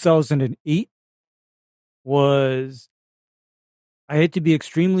of 2008 was I had to be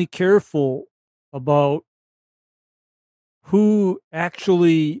extremely careful about who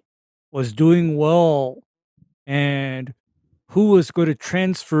actually was doing well and who was going to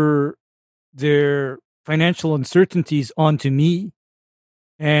transfer their financial uncertainties onto me.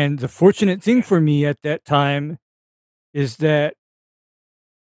 And the fortunate thing for me at that time is that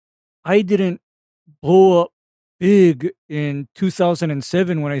I didn't blow up big in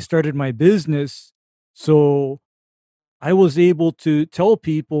 2007 when I started my business. So I was able to tell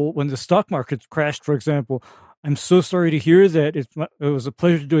people when the stock market crashed, for example, I'm so sorry to hear that. It was a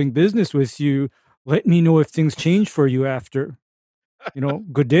pleasure doing business with you. Let me know if things change for you after.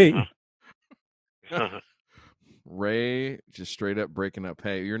 Good day. Ray just straight up breaking up.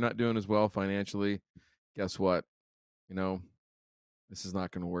 Hey, you're not doing as well financially. Guess what? This is not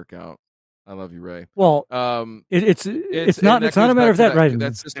going to work out. I love you, Ray. Well, it's not a matter of that, right?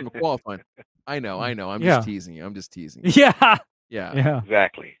 That system of qualifying. I know. I'm just teasing you. Yeah. Yeah.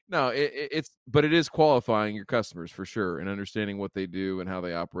 Exactly. No, but it is qualifying your customers for sure, and understanding what they do and how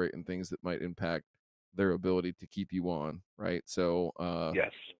they operate and things that might impact their ability to keep you on, right? So,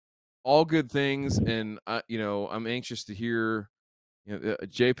 yes, all good things, and I'm anxious to hear.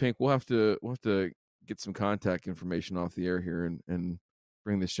 J Pink, we'll have to get some contact information off the air here and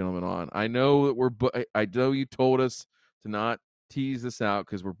bring this gentleman on. I know that I know you told us to not tease this out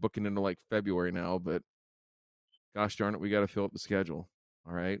because we're booking into like February now, but gosh darn it, we got to fill up the schedule.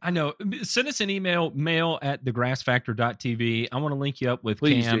 All right. I know. Send us an email, mail@thegrassfactor.tv. I want to link you up with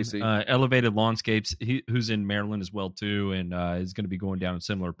Please, Cam, JC. Elevated Lawnscapes, who's in Maryland as well too, and is going to be going down a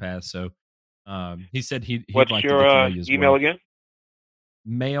similar path. So he said he'd like to get to know you as well. What's your email again?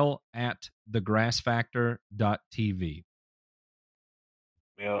 mail@thegrassfactor.tv.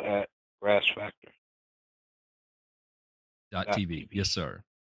 mail@grassfactor.tv. Yes, sir.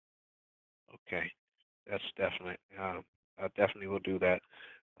 Okay, that's definitely. I definitely will do that.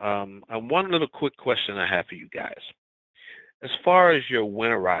 And one little quick question I have for you guys: as far as your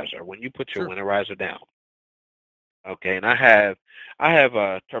winterizer, when you put your winterizer down, okay, and I have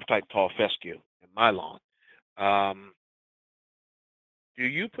a turf type tall fescue in my lawn. Do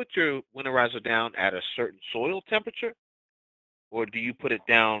you put your winterizer down at a certain soil temperature, or do you put it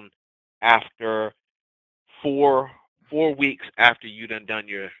down after 4 weeks after you done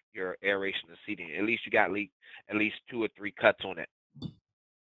your aeration and seeding? At least you got at least 2 or 3 cuts on it.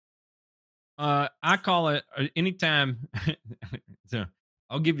 I call it anytime. So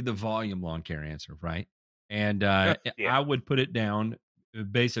I'll give you the volume lawn care answer, right? And I would put it down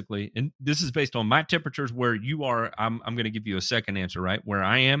basically, and this is based on my temperatures where you are. I'm going to give you a second answer, right? Where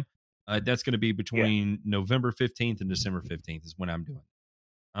I am, that's going to be between November 15th and December 15th is when I'm doing.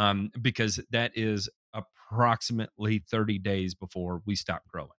 Because that is approximately 30 days before we stop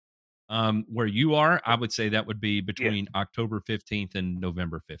growing. Where you are, I would say that would be between October 15th and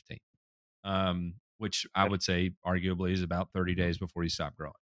November 15th. Which I would say arguably is about 30 days before you stop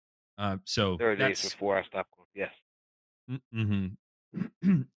growing. So 30 days before I stop growing. Yes. Mm-hmm.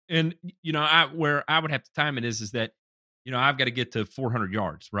 And where I would have to time it is that I've got to get to 400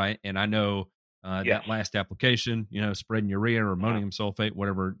 yards, right? And I know that last application, spreading urea or ammonium sulfate,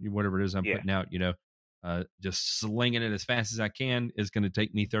 whatever it is I'm putting out, just slinging it as fast as I can is going to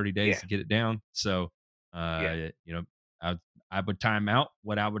take me 30 days to get it down. So, I would time out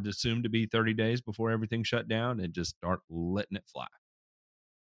what I would assume to be 30 days before everything shut down and just start letting it fly.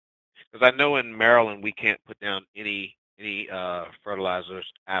 Because I know in Maryland we can't put down any fertilizers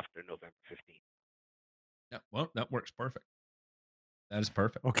after November 15th. Yeah, well, that works perfect. That is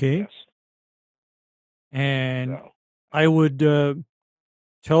perfect. Okay. Yes. And I would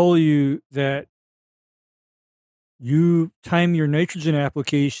tell you that you time your nitrogen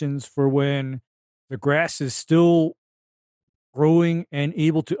applications for when the grass is still growing and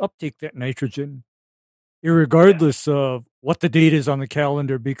able to uptake that nitrogen, irregardless of what the date is on the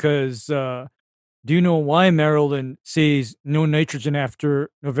calendar. Because do you know why Maryland says no nitrogen after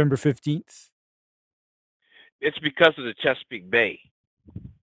November 15th? It's because of the Chesapeake Bay.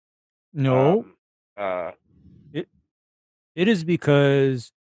 No. It is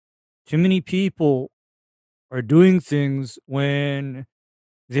because too many people are doing things when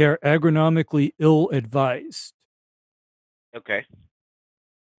they are agronomically ill-advised. Okay.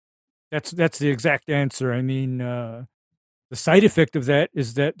 That's the exact answer. I mean, the side effect of that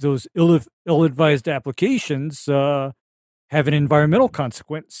is that those ill-advised applications have an environmental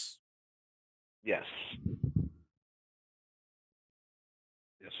consequence. Yes.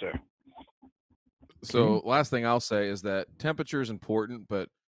 Yes, sir. So last thing I'll say is that temperature is important, but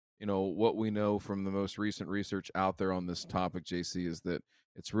what we know from the most recent research out there on this topic, JC, is that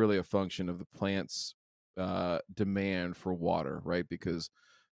it's really a function of the plant's demand for water, right? Because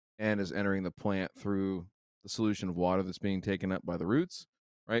N is entering the plant through the solution of water that's being taken up by the roots,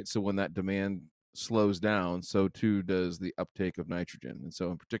 right? So when that demand slows down, so too does the uptake of nitrogen. And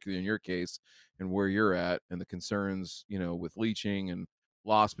so in particular in your case and where you're at and the concerns, with leaching and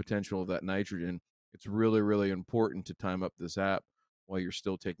loss potential of that nitrogen, it's really, really important to time up this app while you're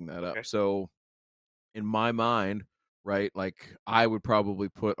still taking that up. So in my mind, right, like I would probably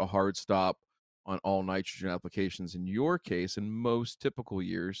put a hard stop on all nitrogen applications in your case in most typical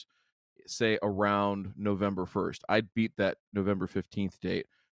years, say around November 1st. I'd beat that November 15th date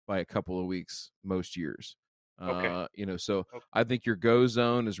by a couple of weeks most years. So I think your go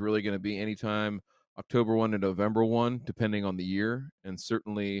zone is really going to be anytime October 1 to November 1, depending on the year. And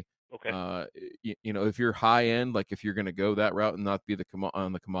certainly, if you're high end, like if you're going to go that route and not be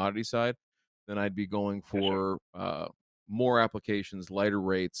on the commodity side, then I'd be going for more applications, lighter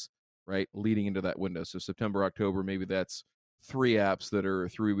rates, right, leading into that window. So September, October, maybe that's 3 apps that are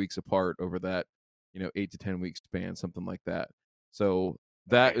 3 weeks apart over that, 8 to 10 week span, something like that. So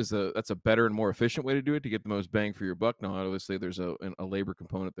that's a better and more efficient way to do it to get the most bang for your buck. Now, obviously, there's a labor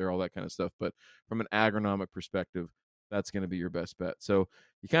component there, all that kind of stuff. But from an agronomic perspective, that's going to be your best bet. So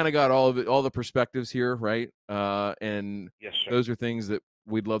you kind of got all the perspectives here, right? And those are things that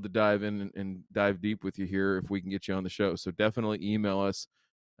we'd love to dive in and dive deep with you here if we can get you on the show. So definitely email us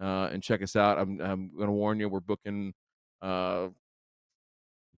and check us out. I'm going to warn you, we're booking 4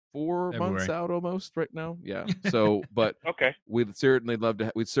 months out almost right now. Yeah. So, but we'd certainly love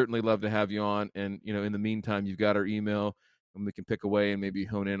to have you on. And, in the meantime, you've got our email and we can pick away and maybe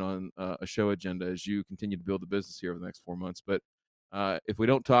hone in on a show agenda as you continue to build the business here over the next 4 months. But if we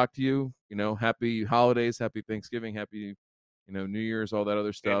don't talk to you, happy holidays, happy Thanksgiving, happy, New Year's, all that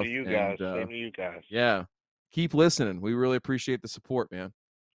other stuff. Same to you guys. Yeah. Keep listening. We really appreciate the support, man.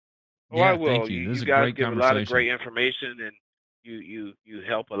 I will. Thank you. This is a guys great give conversation. a lot of great information, and you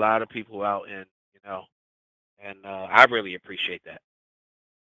help a lot of people out, and I really appreciate that.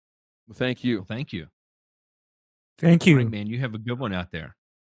 Well, thank you. Well, thank you. Thank you. All right, man. You have a good one out there.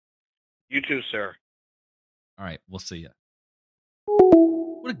 You too, sir. All right, we'll see you.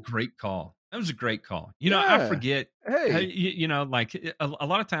 What a great call. That was a great call. I forget. Hey, like a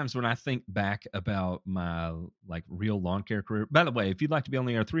lot of times when I think back about my real lawn care career. By the way, if you'd like to be on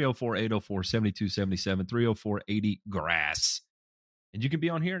the air, 304-804-7277, 304-80-GRASS. And you can be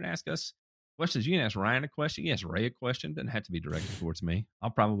on here and ask us questions. You can ask Ryan a question. You can ask Ray a question. Doesn't have to be directed towards me. I'll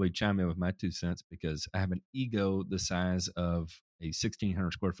probably chime in with my 2 cents because I have an ego the size of a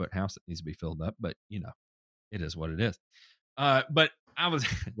 1,600 square foot house that needs to be filled up. But, it is what it is. But I was.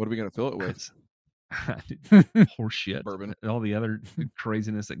 What are we going to fill it with? Horse shit, bourbon, all the other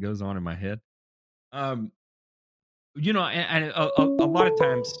craziness that goes on in my head. And a lot of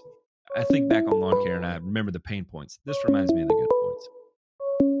times I think back on lawn care and I remember the pain points. This reminds me of the good points.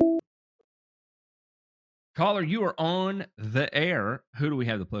 Caller, you are on the air. Who do we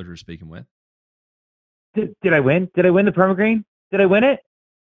have the pleasure of speaking with? Did I win? Did I win the permagreen? Did I win it?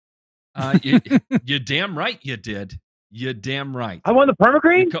 You're damn right you did. You damn right. I won the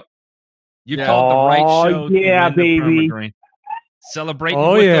permagreen. You Yeah. called the right Oh, show. yeah, to win the baby. Permagreen. Celebrating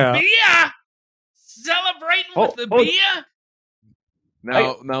Oh, with yeah. the beer. Celebrating with the beer.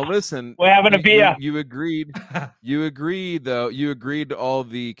 Now listen. We're having a beer. You agreed. You agreed, though. You agreed to all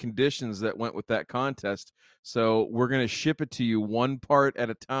the conditions that went with that contest. So we're going to ship it to you one part at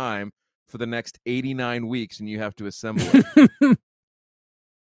a time for the next 89 weeks, and you have to assemble it.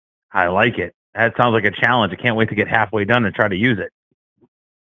 I like it. That sounds like a challenge. I can't wait to get halfway done and try to use it.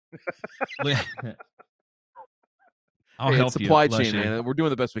 I'll Hey, help it's supply you, chain, Lushy. man. We're doing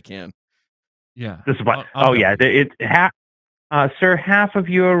the best we can. Yeah. The supply. I'll help yeah. you. It's half. Sir, half of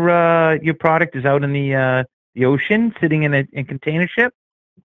your product is out in the ocean, sitting in a container ship.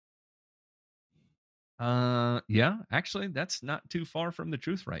 Yeah, actually, that's not too far from the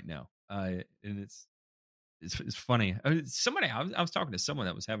truth right now. And it's funny. I was talking to someone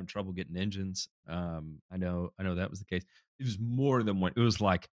that was having trouble getting engines. I know that was the case. It was more than one. It was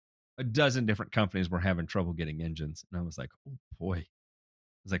like a dozen different companies were having trouble getting engines, and I was like, oh boy.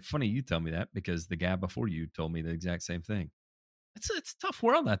 I was like, funny you tell me that, because the guy before you told me the exact same thing. It's a tough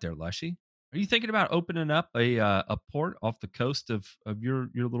world out there, Lushy. Are you thinking about opening up a port off the coast of your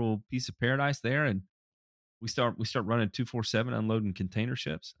little piece of paradise there, and we start running 247 unloading container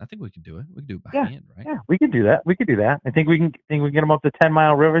ships? I think we could do it. We could do it by hand, right? Yeah, we could do that. I think we can get them up the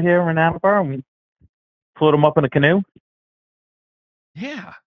 10-mile river here in Anabar, and we float them up in a canoe.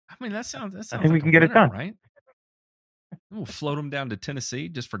 Yeah, I mean that sounds. I think we can get it done, right? We'll float them down to Tennessee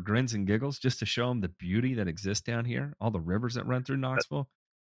just for grins and giggles, just to show them the beauty that exists down here, all the rivers that run through Knoxville.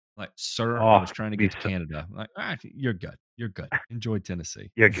 Like, sir, I was trying to get to Canada. I'm like, you're good. You're good. Enjoy Tennessee.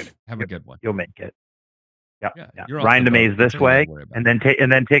 You're good. Have a good one. You'll make it. Yep. Yeah. Yeah. You're off Ryan the boat. DeMay's That's this all you way, gotta worry about.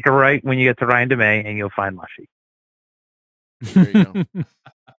 and then take a right when you get to Ryan DeMay, and you'll find Lushy. There you go.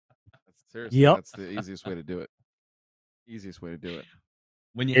 Seriously, Yep. that's the easiest way to do it. Easiest way to do it.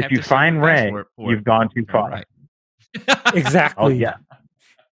 When you If have you to show find your Ray, passport for you've it. gone too far. Right. Exactly. Oh yeah.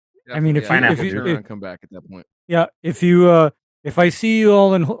 I mean, if Definitely you- turn if- around and come back at that point. Yeah, if I see you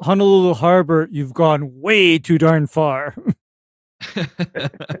all in Honolulu Harbor, you've gone way too darn far.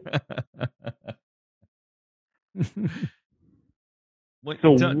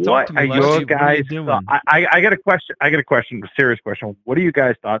 So Talk what to me, are Lushy. your What are you guys' doing? thoughts? I got a question. A serious question. What are you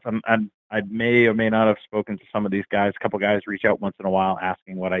guys' thoughts? I may or may not have spoken to some of these guys. A couple guys reach out once in a while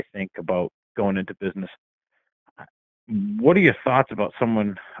asking what I think about going into business. What are your thoughts about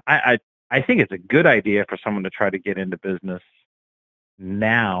someone? I think it's a good idea for someone to try to get into business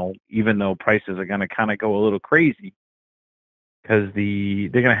now, even though prices are going to kind of go a little crazy, because they're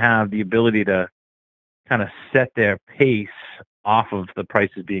going to have the ability to kind of set their pace off of the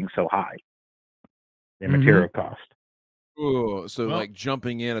prices being so high, their material cost. Ooh, so Well- like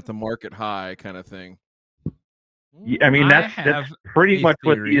jumping in at the market high kind of thing. I mean, that's have pretty a much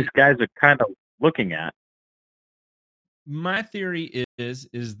what theory. these guys are kind of looking at. My theory is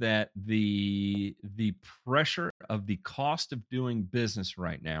that the pressure of the cost of doing business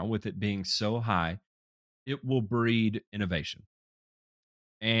right now, with it being so high, it will breed innovation.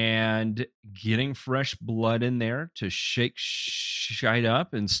 And getting fresh blood in there to shake shite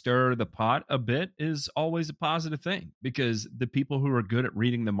up and stir the pot a bit is always a positive thing, because the people who are good at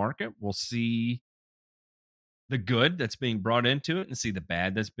reading the market will see the good that's being brought into it and see the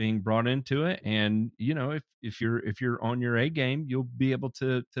bad that's being brought into it. And if you're on your A game, you'll be able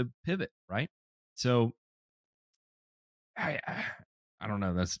to pivot, right? So I don't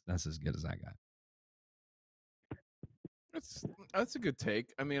know. That's as good as I got. That's a good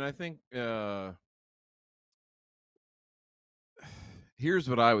take. I mean, I think here's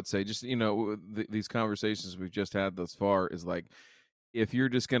what I would say. Just these conversations we've just had thus far is like, if you're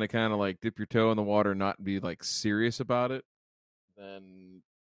just gonna kind of like dip your toe in the water and not be like serious about it, then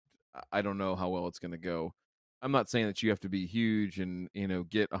I don't know how well it's gonna go. I'm not saying that you have to be huge and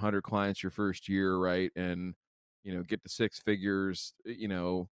get 100 clients your first year, right, and get to six figures,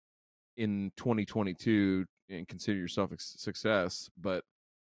 in 2022 and consider yourself a success, but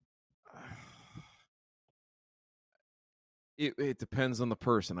it depends on the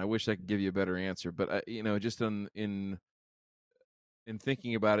person. I wish I could give you a better answer, but just in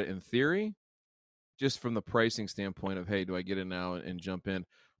thinking about it in theory, just from the pricing standpoint of, hey, do I get in now and jump in?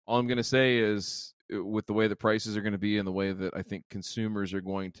 All I'm going to say is, with the way the prices are going to be and the way that I think consumers are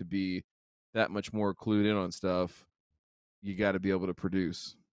going to be that much more clued in on stuff, you got to be able to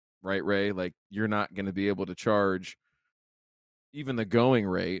produce, right, Ray? Like, you're not going to be able to charge even the going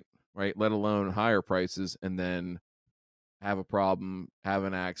rate, right, let alone higher prices, and then have a problem, have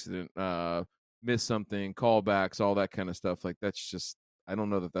an accident, miss something, callbacks, all that kind of stuff. Like, that's just, I don't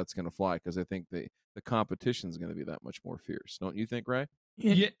know that that's going to fly, because I think the competition is going to be that much more fierce. Don't you think, Ray?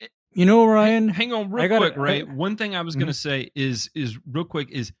 Yeah. You know, Ryan. Hang on, real quick, Ray. One thing I was going to say is real quick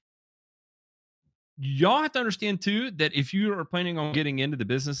is y'all have to understand too that if you are planning on getting into the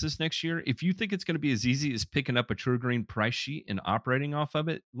business this next year, if you think it's going to be as easy as picking up a True Green price sheet and operating off of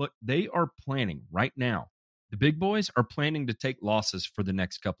it, look, they are planning right now. The big boys are planning to take losses for the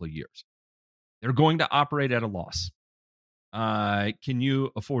next couple of years. They're going to operate at a loss. Can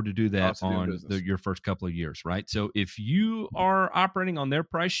you afford to do that on your first couple of years, right? So if you are operating on their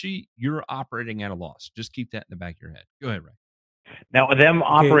price sheet, you're operating at a loss. Just keep that in the back of your head. Go ahead, Ray. Now, them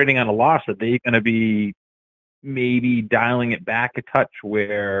operating on a loss, are they going to be maybe dialing it back a touch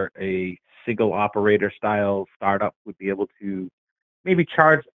where a single operator style startup would be able to maybe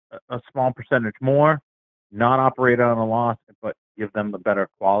charge a small percentage more, not operate on a loss, but give them a better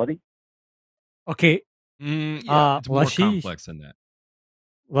quality? Okay. It's more complex than that.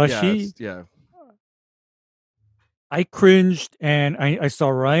 Yeah. I cringed, and I saw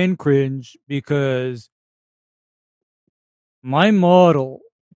Ryan cringe because my model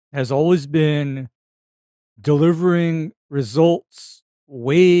has always been delivering results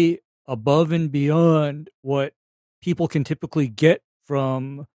way above and beyond what people can typically get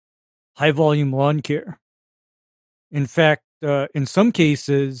from high volume lawn care. In fact, in some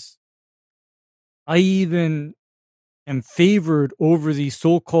cases, I even am favored over the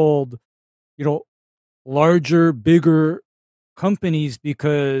so-called, larger, bigger companies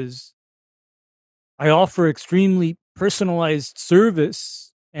because I offer extremely personalized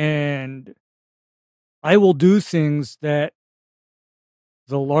service, and I will do things that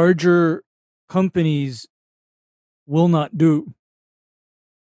the larger companies will not do.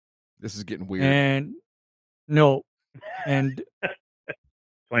 This is getting weird. And no, and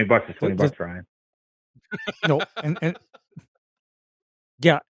 $20 is $20, Ryan. No, and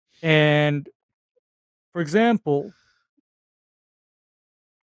yeah, and for example,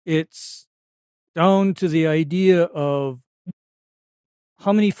 it's down to the idea of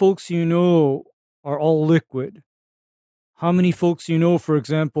how many folks you know are all liquid. How many folks you know, for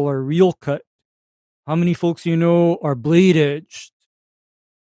example, are real cut. How many folks you know are blade edged.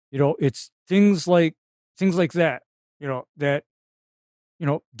 It's things like that. That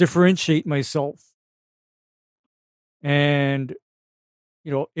differentiate myself. And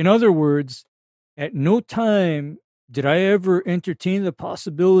in other words, at no time did I ever entertain the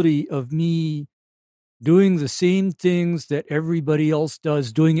possibility of me doing the same things that everybody else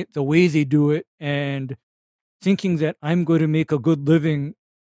does, doing it the way they do it, and thinking that I'm going to make a good living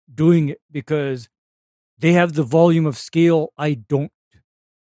doing it because they have the volume of scale I don't.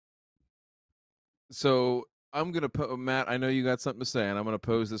 So I'm going to, Matt, I know you got something to say, and I'm going to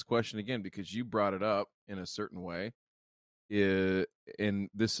pose this question again because you brought it up in a certain way. And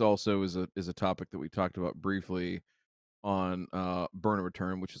this also is a topic that we talked about briefly on Burn and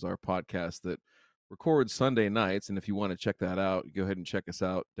Return, which is our podcast that records Sunday nights. And if you want to check that out, go ahead and check us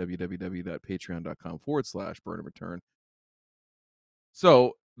out, www.patreon.com/Burn and Return.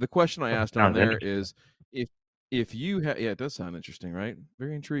 So the question I asked on there is if you had, it does sound interesting, right?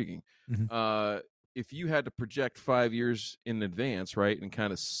 Very intriguing. Mm-hmm. If you had to project 5 years in advance, right, and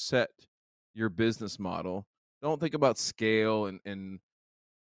kind of set your business model, don't think about scale and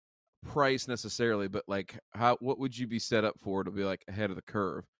price necessarily, but like what would you be set up for to be like ahead of the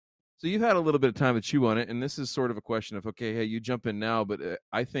curve? So you've had a little bit of time to chew on it, and this is sort of a question of, okay, hey, you jump in now, but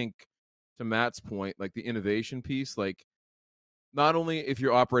I think to Matt's point, like the innovation piece, like not only if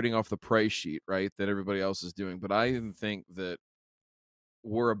you're operating off the price sheet, right, that everybody else is doing, but I even think that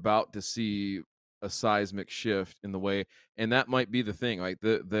we're about to see a seismic shift in the way, and that might be the thing. Like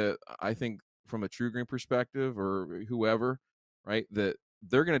I think from a True Green perspective or whoever, right, that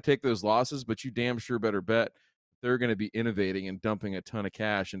they're going to take those losses, but you damn sure better bet they're going to be innovating and dumping a ton of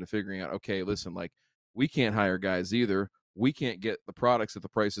cash into figuring out, okay, listen, like we can't hire guys either. We can't get the products at the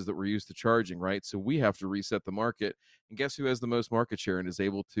prices that we're used to charging, right? So we have to reset the market. And guess who has the most market share and is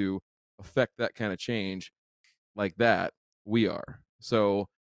able to affect that kind of change like that? We are. So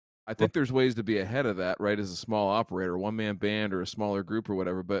I think there's ways to be ahead of that, right, as a small operator, one-man band or a smaller group or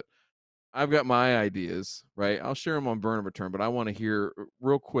whatever. But I've got my ideas, right? I'll share them on Burn and Return, but I want to hear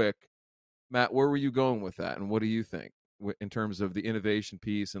real quick, Matt, where were you going with that? And what do you think in terms of the innovation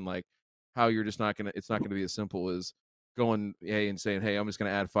piece and like how you're just it's not going to be as simple as going, hey, and saying, hey, I'm just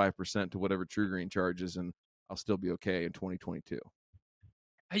going to add 5% to whatever True Green charges and I'll still be okay in 2022.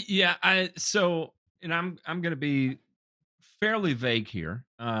 Yeah. And I'm going to be fairly vague here.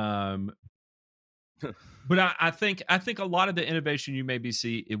 But I think a lot of the innovation you maybe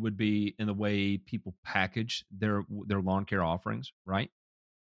see, it would be in the way people package their lawn care offerings, right?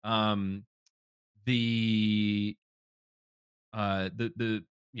 the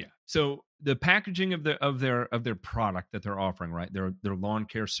yeah. So the packaging of their product that they're offering, right? Their lawn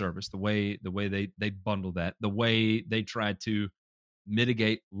care service, the way they bundle that, the way they try to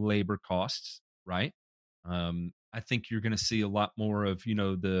mitigate labor costs, right? I think you're going to see a lot more of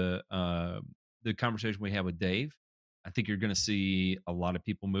the conversation we had with Dave. I think you're going to see a lot of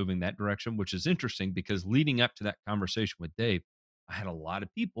people moving that direction, which is interesting because leading up to that conversation with Dave, I had a lot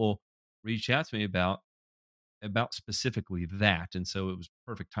of people reach out to me about specifically that, and so it was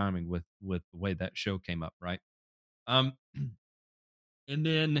perfect timing with the way that show came up, right? Um, and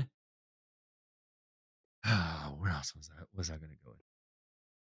then where else was I going to go with?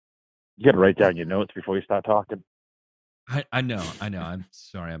 You got to write down your notes before you start talking. I know. I'm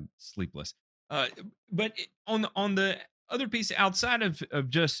sorry, I'm sleepless. But on the other piece, outside of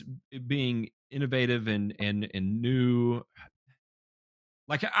just being innovative and new,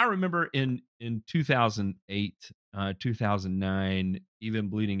 like I remember in 2008, 2009, even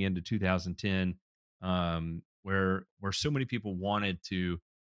bleeding into 2010, where so many people wanted to.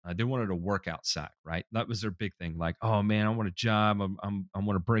 They wanted to work outside, right? That was their big thing. Like, oh man, I want a job. I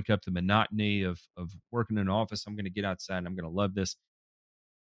want to break up the monotony of working in an office. I'm going to get outside and I'm going to love this.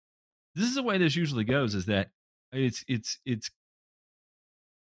 This is the way this usually goes. Is that it's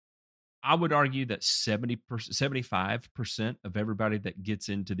I would argue that 70%, 75% of everybody that gets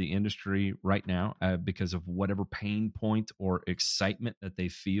into the industry right now, because of whatever pain point or excitement that they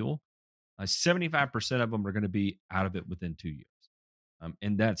feel, 75% of them are going to be out of it within 2 years.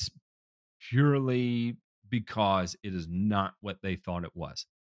 And that's purely because it is not what they thought it was.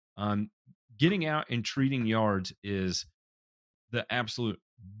 Getting out and treating yards is the absolute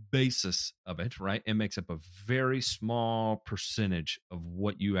basis of it, right? It makes up a very small percentage of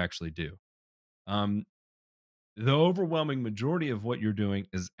what you actually do. The overwhelming majority of what you're doing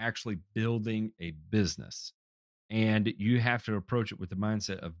is actually building a business. And you have to approach it with the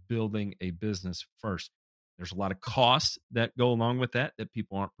mindset of building a business first. There's a lot of costs that go along with that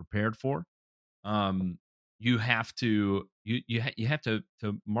people aren't prepared for. You have to you have to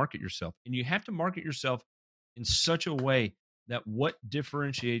market yourself, and you have to market yourself in such a way that what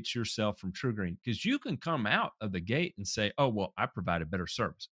differentiates yourself from True Green, because you can come out of the gate and say, oh well, I provide a better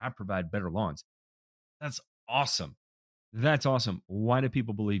service, I provide better lawns. That's awesome. That's awesome. Why do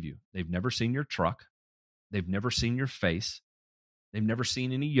people believe you? They've never seen your truck, they've never seen your face, they've never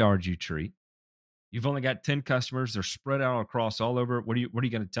seen any yards you treat. You've only got 10 customers. They're spread out across all over. What are you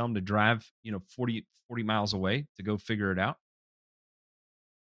going to tell them to drive, 40 miles away to go figure it out?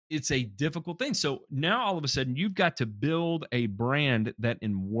 It's a difficult thing. So now all of a sudden you've got to build a brand that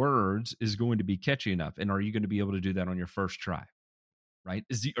in words is going to be catchy enough. And are you going to be able to do that on your first try? Right?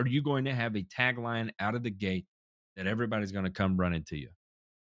 Are you going to have a tagline out of the gate that everybody's going to come running to you?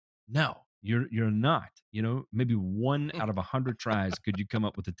 No, you're not. Maybe 1 out of 100 tries could you come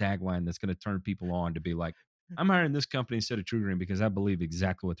up with a tagline that's going to turn people on to be like, I'm hiring this company instead of True Green because I believe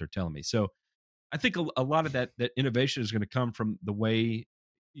exactly what they're telling me. So I think a lot of that innovation is going to come from the way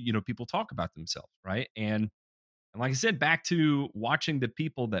people talk about themselves, right? And like I said, back to watching the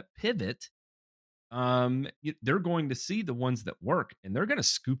people that pivot, they're going to see the ones that work and they're going to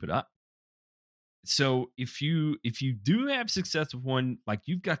scoop it up. So if you do have success with one, like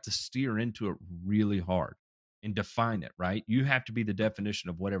you've got to steer into it really hard and define it, right? You have to be the definition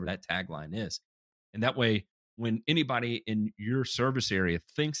of whatever that tagline is. And that way, when anybody in your service area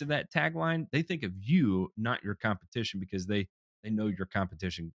thinks of that tagline, they think of you, not your competition, because they know your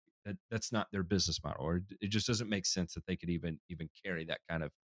competition, that's not their business model, or it just doesn't make sense that they could even carry that kind of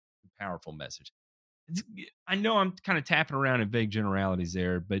powerful message. I know I'm kind of tapping around in vague generalities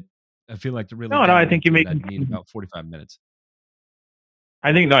there, but I feel like to really I think you're making need about 45 minutes.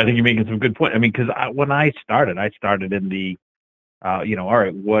 I think you're making some good point. I mean, because when I started in the, all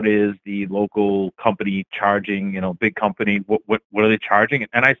right, what is the local company charging? Big company, what are they charging?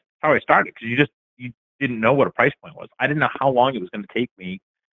 And that's how I started, because you didn't know what a price point was. I didn't know how long it was going to take me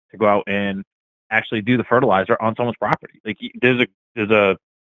to go out and actually do the fertilizer on someone's property. Like there's a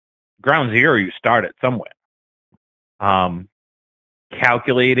ground zero. You start at somewhere.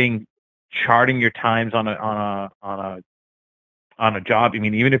 Calculating, charting your times on a job. I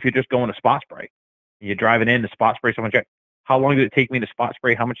mean, even if you're just going to spot spray, you're driving in to spot spray someone's yard. How long did it take me to spot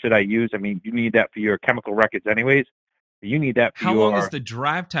spray? How much did I use? I mean, you need that for your chemical records anyways. You need that for How long is the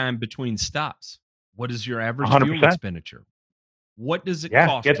drive time between stops? What is your average 100%. fuel expenditure? What does it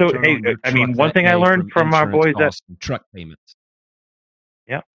cost? Get those, one thing I learned from our boys at truck payments.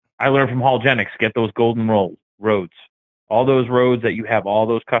 Yeah, I learned from Hallgenics. Get those golden roads. All those roads that you have all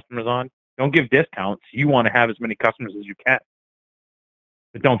those customers on. Don't give discounts. You want to have as many customers as you can.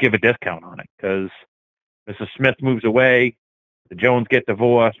 but don't give a discount on it because Mrs. Smith moves away, the Jones get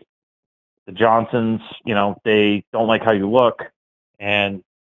divorced, the Johnsons, they don't like how you look, and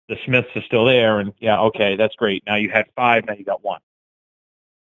the Smiths are still there. And yeah, okay, that's great. Now you had 5, now you got 1.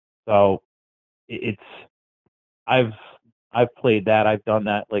 So it's I've played that. I've done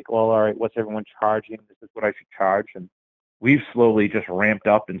that. Like, well, all right, what's everyone charging? This is what I should charge. And we've slowly just ramped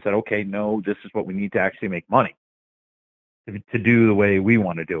up and said, okay, no, this is what we need to actually make money to do the way we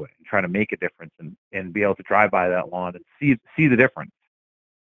want to do it and try to make a difference and be able to drive by that lawn and see the difference.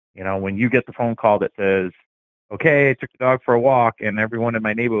 When you get the phone call that says, okay, I took the dog for a walk and everyone in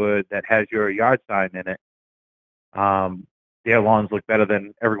my neighborhood that has your yard sign in it, their lawns look better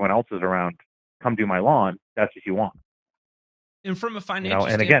than everyone else's around. Come do my lawn. That's what you want. And from a financial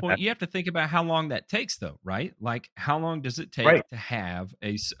and standpoint, again, you have to think about how long that takes, though, right? Like, how long does it take Right. to have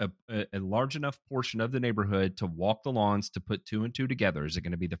a large enough portion of the neighborhood to walk the lawns to put 2 and 2 together? Is it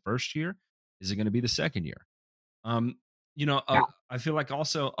going to be the first year? Is it going to be the second year? I feel like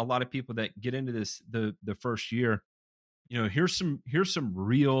also a lot of people that get into this the first year, here's some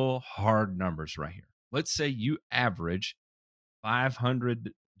real hard numbers right here. Let's say you average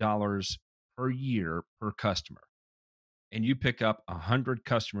 $500 per year per customer, and you pick up 100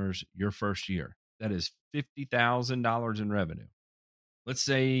 customers your first year. That is $50,000 in revenue. Let's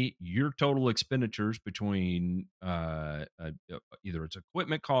say your total expenditures between either it's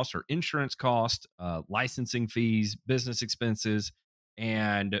equipment cost or insurance cost, licensing fees, business expenses,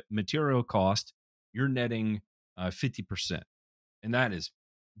 and material cost, you're netting 50%. And that is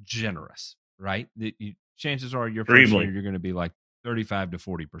generous, right? Chances are your first Extremely. year, you're going to be like 35 to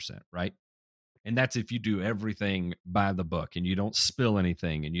 40%, right? And that's if you do everything by the book and you don't spill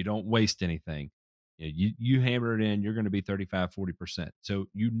anything and you don't waste anything. You hammer it in, you're going to be 35, 40%. So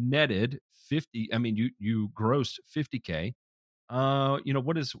you netted 50. I mean, you grossed 50K.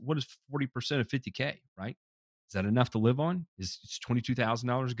 What is 40% of 50K, right? Is that enough to live on? Is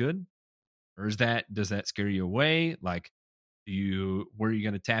 $22,000 good? Or does that scare you away? Like, where are you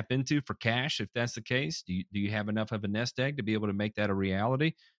going to tap into for cash if that's the case? Do you have enough of a nest egg to be able to make that a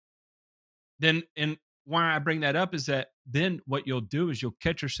reality? Then, and why I bring that up is that then what you'll do is you'll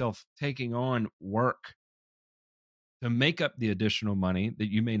catch yourself taking on work to make up the additional money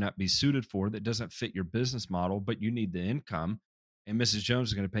that you may not be suited for, that doesn't fit your business model, but you need the income. And Mrs. Jones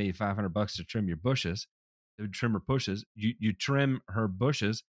is going to pay you $500 to trim your bushes, to trim her bushes. You trim her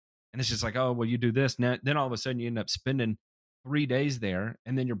bushes, and it's just like, oh, well, you do this. Now, then all of a sudden you end up spending 3 days there,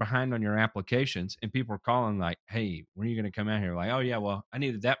 and then you're behind on your applications, and people are calling like, hey, when are you going to come out here? Like, oh yeah, well, I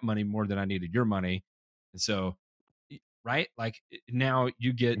needed that money more than I needed your money. And so, right, like now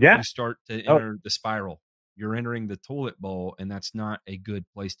you start to enter the spiral. You're entering the toilet bowl, and that's not a good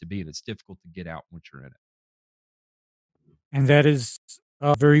place to be. That's difficult to get out once you're in it. And that is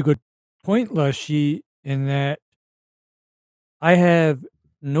a very good point, Lushy, in that I have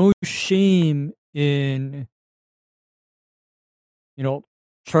no shame in,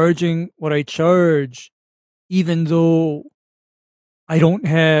 charging what I charge, even though I don't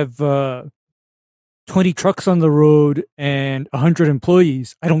have 20 trucks on the road and 100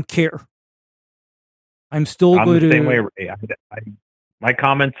 employees. I don't care. I'm still I'm going the to... same way, Ray. My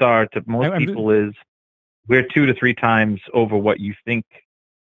comments are to most people is we're 2 to 3 times over what you think,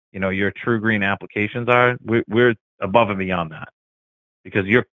 your True Green applications are. We're above and beyond that because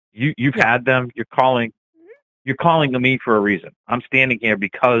you've had them. You're calling me for a reason. I'm standing here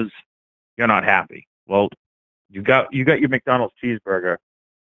because you're not happy. Well, you got your McDonald's cheeseburger.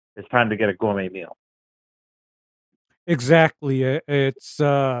 It's time to get a gourmet meal. Exactly. It's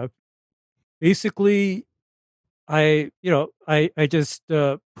basically, I just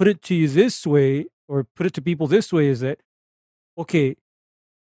put it to you this way, or put it to people this way, is that, okay,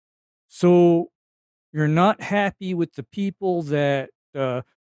 so you're not happy with the people that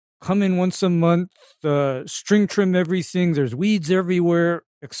come in once a month, string trim everything, there's weeds everywhere,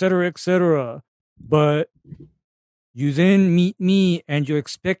 etc., but you then meet me and you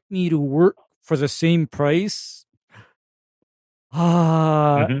expect me to work for the same price?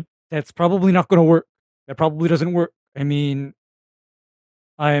 That's probably not going to work. That probably doesn't work. I mean,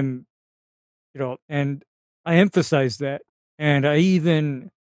 and I emphasize that, and I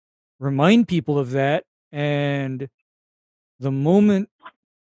even remind people of that. And the moment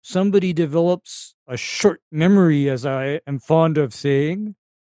somebody develops a short memory, as I am fond of saying,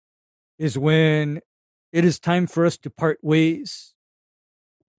 is when it is time for us to part ways.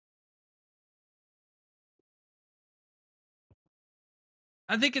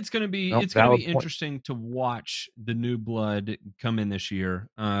 I think it's going to be interesting to watch the new blood come in this year.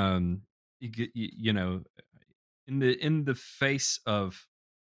 In the face of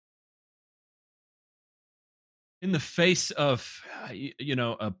in the face of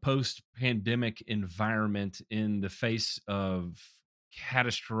a post-pandemic environment, in the face of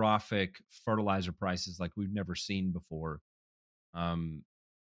catastrophic fertilizer prices like we've never seen before,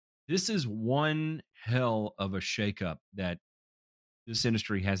 this is one hell of a shakeup that this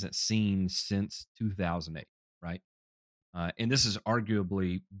industry hasn't seen since 2008, right? And this is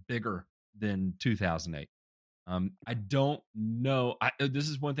arguably bigger than 2008. I don't know. This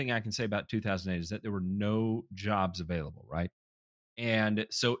is one thing I can say about 2008 is that there were no jobs available, right? And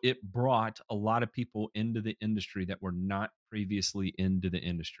so it brought a lot of people into the industry that were not previously into the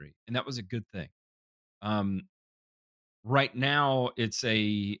industry, and that was a good thing. Right now, it's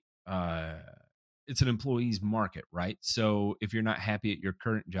an employee's market, right? So if you're not happy at your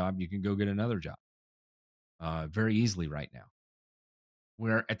current job, you can go get another job very easily right now.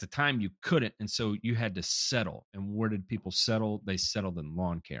 Where at the time you couldn't, and so you had to settle. And where did people settle? They settled in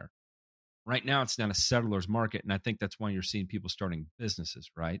lawn care. Right now, it's not a settler's market, and I think that's why you're seeing people starting businesses,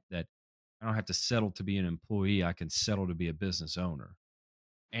 right? That I don't have to settle to be an employee; I can settle to be a business owner,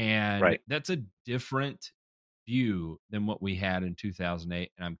 and Right. that's a different view than what we had in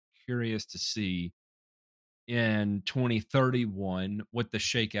 2008. And I'm curious to see in 2031 what the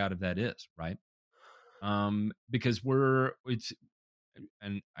shakeout of that is, right? Because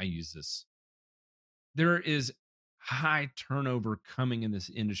and I use this, there is high turnover coming in this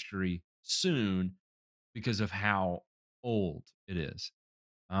industry soon because of how old it is.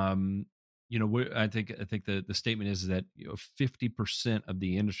 I think the statement is that 50% of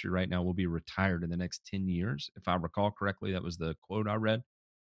the industry right now will be retired in the next 10 years, if I recall correctly. That was the quote I read,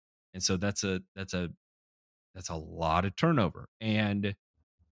 and so that's a lot of turnover. And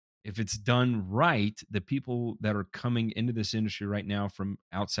if it's done right, the people that are coming into this industry right now from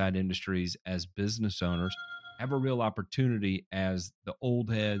outside industries as business owners have a real opportunity as the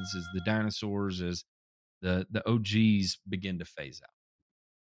old heads, as the dinosaurs, as the OGs begin to phase out.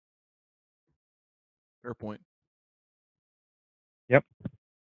 Fair point. Yep.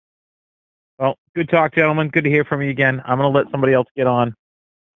 Well, good talk, gentlemen. Good to hear from you again. I'm gonna let somebody else get on,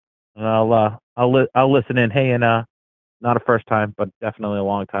 and I'll listen in. Hey, and not a first time, but definitely a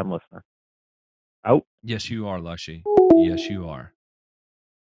long time listener. Out. Yes, you are, Lushy. Yes, you are.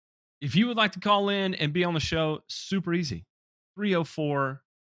 If you would like to call in and be on the show, super easy. 304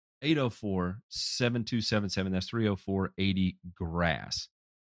 804 7277. That's 304 80 grass.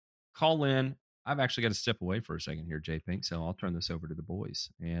 Call in. I've actually got to step away for a second here, J Pink, so I'll turn this over to the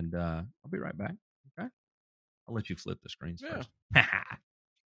boys, and I'll be right back. Okay, I'll let you flip the screens first.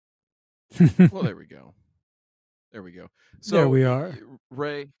 Well, there we go. There we go. So There we are.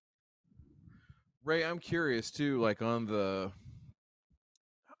 Ray, I'm curious too, like on the,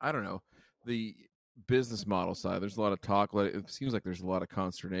 I don't know, the business model side. There's a lot of talk. It seems like there's a lot of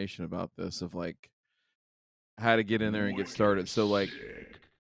consternation about this, of like how to get in there and get started. So like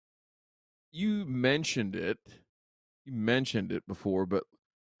you mentioned it before, but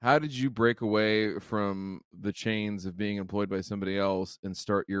how did you break away from the chains of being employed by somebody else and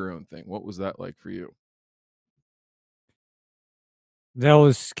start your own thing? What was that like for you? That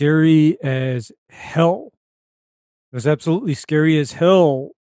was scary as hell. It was absolutely scary as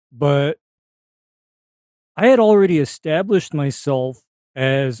hell, but I had already established myself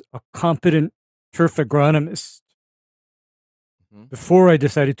as a competent turf agronomist before I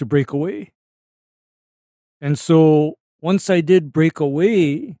decided to break away. And so once I did break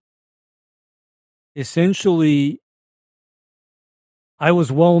away, essentially I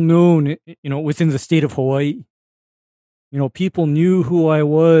was well known, within the state of Hawaii. People knew who I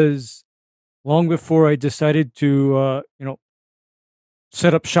was long before I decided to,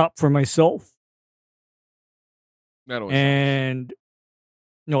 set up shop for myself. That always And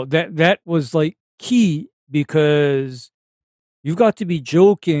that was like key, because you've got to be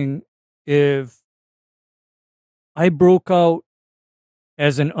joking if I broke out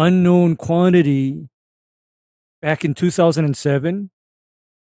as an unknown quantity back in 2007,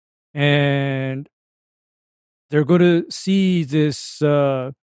 and they're going to see this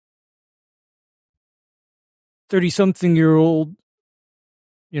 30-something-year-old,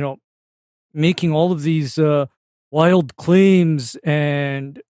 making all of these wild claims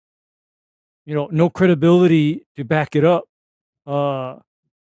and, no credibility to back it up. On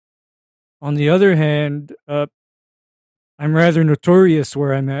the other hand, I'm rather notorious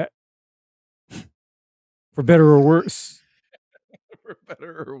where I'm at, for better or worse. For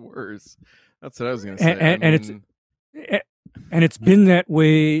better or worse. That's what I was going to say. And it's been that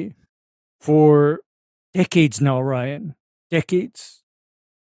way for decades now, Ryan. Decades.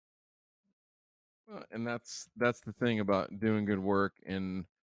 And that's the thing about doing good work and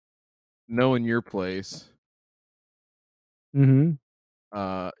knowing your place Mm-hmm.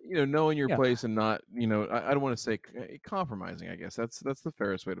 Knowing your Yeah. place and not, I don't want to say compromising. I guess that's the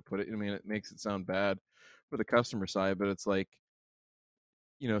fairest way to put it. I mean, it makes it sound bad for the customer side, but it's like,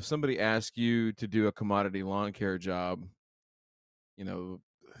 if somebody asks you to do a commodity lawn care job, you know,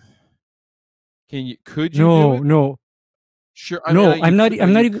 could you do it? No. Sure. No, I'm not even.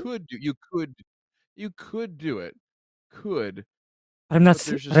 You could do it. Could. I'm not. But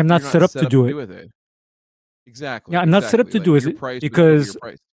there's I'm not you're set not up set to up do to it. do with it. Exactly. Yeah, I'm not set up to Like, do your it price would still be your because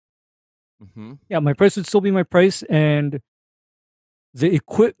price. Mm-hmm. yeah, my price would still be my price, and the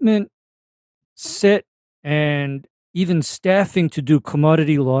equipment set and even staffing to do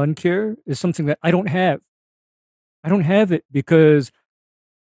commodity lawn care is something that I don't have. I don't have it because,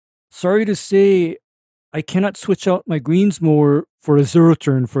 sorry to say, I cannot switch out my greens mower for a zero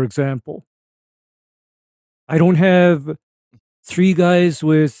turn, for example. I don't have 3 guys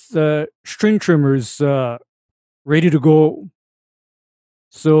with string trimmers ready to go.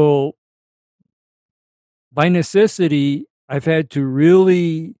 So, by necessity, I've had to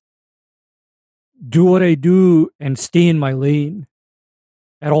really do what I do and stay in my lane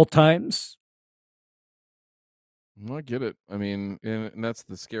at all times. Well, I get it. I mean, and that's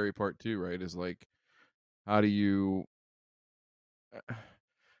the scary part too, right? Is like, how do you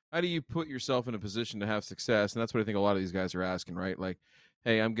put yourself in a position to have success? And that's what I think a lot of these guys are asking, right? Like,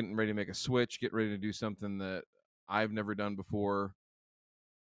 hey, I'm getting ready to make a switch, get ready to do something that I've never done before.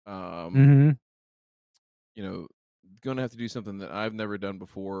 Mm-hmm. Going to have to do something that I've never done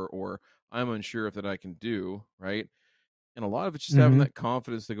before, or I'm unsure if that I can do, right? And a lot of it's just having Mm-hmm. that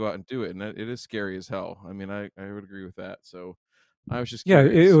confidence to go out and do it, and it is scary as hell. I mean, I would agree with that. So I was just Yeah,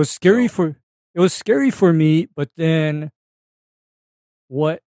 curious. it was scary So, for me, but then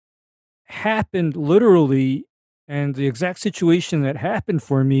what happened literally, and the exact situation that happened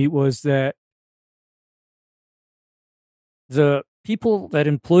for me was that the people that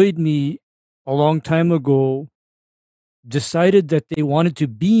employed me a long time ago decided that they wanted to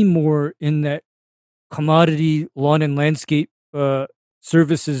be more in that commodity lawn and landscape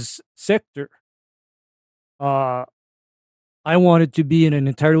services sector. I wanted to be in an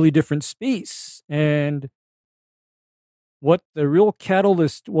entirely different space. And what the real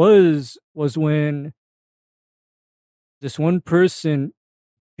catalyst was when this one person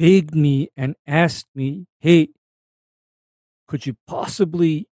begged me and asked me, hey, could you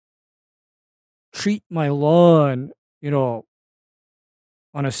possibly treat my lawn,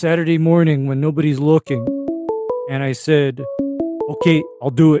 on a Saturday morning when nobody's looking? And I said, okay, I'll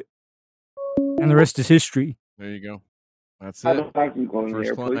do it. And the rest is history. there you go. That's How it. about I can go in First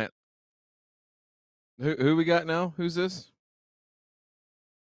there, please? client. Who we got now? Who's this?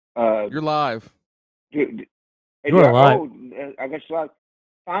 You're live. Dude, You are live. I guess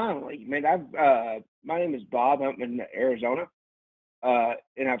finally, man. My name is Bob. I'm in Arizona,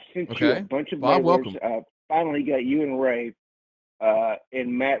 and I've sent you a Okay. bunch of Bob, mailers. welcome. Finally got you and Ray,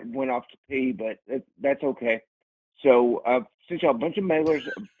 and Matt went off to pee, but that's okay. So I've sent you a bunch of mailers,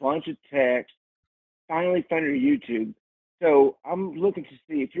 a bunch of texts. Finally found your YouTube. So I'm looking to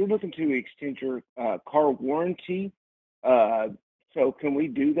see if you're looking to extend your car warranty. So can we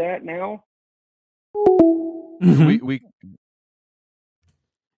do that now? Mhm. We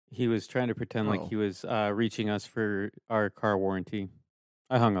He was trying to pretend like Oh. he was reaching us for our car warranty.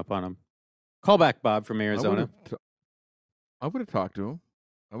 I hung up on him. Call back, Bob from Arizona. I would have talked to him.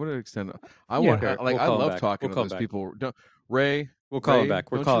 I would have extended. I Yeah, want sure. like We'll I call him love back. talking We'll to call those back. people. Ray, We'll call him Ray,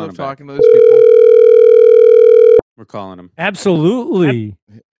 back. We're don't calling you love him back. talking to those people? We're calling him. Absolutely.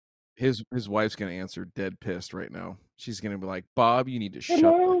 His wife's gonna answer dead pissed right now. She's gonna be like, Bob, you need to shut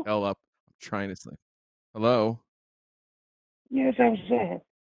Hello? the hell up. I'm trying to sleep. Hello. Yes, I was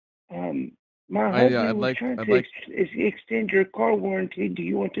my husband was trying to extend your car warranty. Do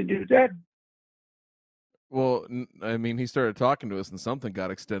you want to do that? Well, I mean, he started talking to us, and something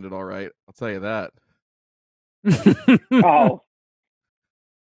got extended. All right, I'll tell you that. Oh.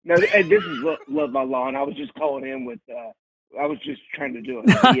 No, and this is Love My Lawn. I was just calling in with I was just trying to do a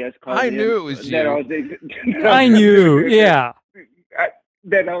BS call. I knew it was you. I knew, yeah.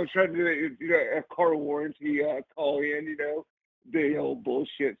 That I was trying to do a car warranty call in, the old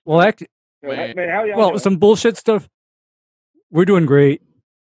bullshit. Well, actually, so, man, how y'all doing? Some bullshit stuff. We're doing great.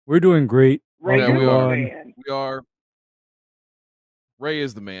 Ray, yeah, we are. Man. We are. Ray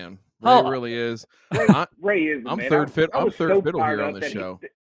is the man. Ray really is. Ray is the I'm man. third fiddle. I'm third so fiddle here on this show.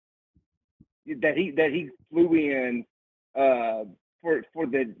 That he flew in for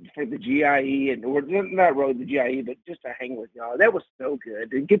the GIE and or not really the GIE, but just to hang with y'all. That was so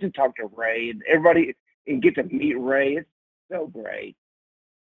good. And get to talk to Ray and everybody and get to meet Ray. It's so great.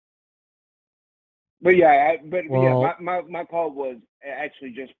 But yeah, Well, my call was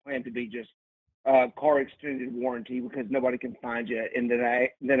actually just planned to be just car extended warranty because nobody can find you, and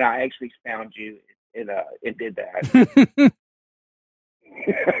then I actually found you and it did that.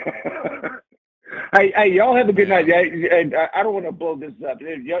 Hey, y'all have a good night. Yeah, and I don't want to blow this up.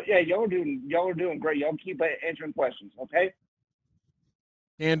 Y'all are doing great. Y'all keep answering questions, okay?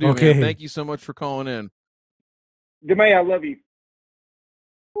 Can do, man. okay. Thank you so much for calling in. Good man, I love you.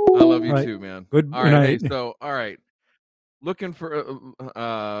 I love you Right. too, man. Good All right. Hey, night. so all right. Looking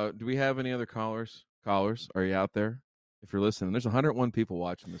for do we have any other callers? Callers, are you out there? If you're listening, there's 101 people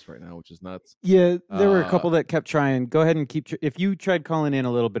watching this right now, which is nuts. Yeah, there were a couple that kept trying. Go ahead and keep. If you tried calling in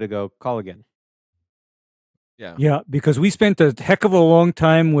a little bit ago, call again. Yeah. Yeah, because we spent a heck of a long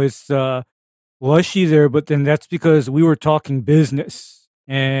time with Lushy there, but then that's because we were talking business,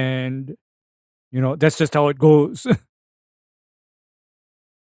 and that's just how it goes.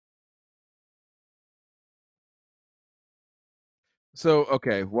 So,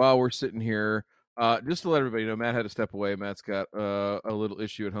 okay, while we're sitting here, just to let everybody know, Matt had to step away. Matt's got a little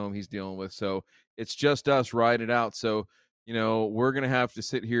issue at home he's dealing with, so it's just us riding it out. So, we're gonna have to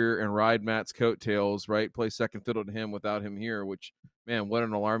sit here and ride Matt's coattails, right? Play second fiddle to him without him here. Which, man, what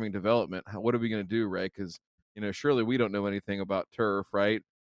an alarming development. What are we gonna do, Ray? Because surely we don't know anything about turf, right?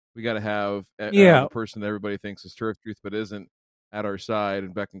 We got to have Yeah. the person that everybody thinks is turf truth, but isn't at our side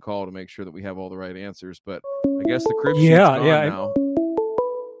and beck and call to make sure that we have all the right answers. But I guess the crib sheet's gone now.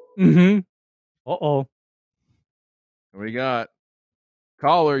 Mm-hmm. Uh-oh. What do you got?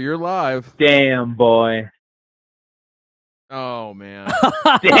 Caller, you're live. Damn, boy. Oh, man.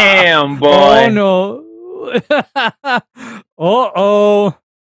 Damn, boy. Oh, no. Uh-oh.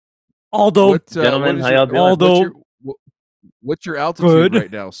 Aldo. Gentlemen, how y'all doing? Aldo. What's your altitude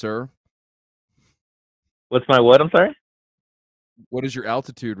right now, sir? What's my what? I'm sorry? What is your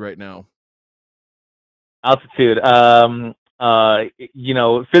altitude right now? Altitude.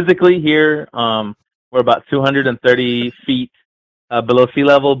 Physically here, we're about 230 feet below sea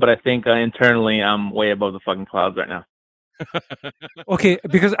level, but I think internally I'm way above the fucking clouds right now. Okay,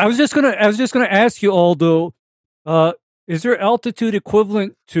 because I was just gonna ask you, Aldo, is your altitude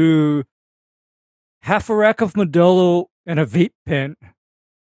equivalent to half a rack of Modelo and a vape pen?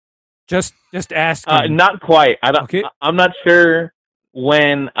 Just asking. Not quite. I don't. Okay. I'm not sure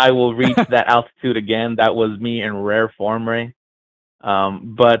when I will reach that altitude again. That was me in rare form, Ray.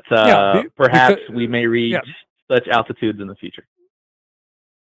 But perhaps we may reach such altitudes in the future.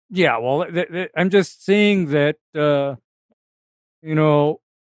 Yeah, well, I'm just saying that,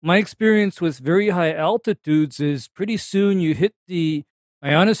 my experience with very high altitudes is pretty soon you hit the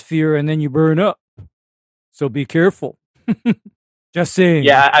ionosphere and then you burn up. So be careful. Just saying.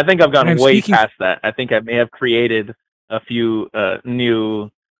 Yeah, I think I've gone way past that. I think I may have created a few new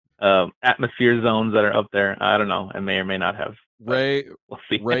atmosphere zones that are up there. I don't know. I may or may not have. Ray, we'll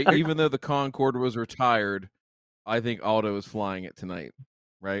see. Ray, even though the Concorde was retired, I think Aldo is flying it tonight,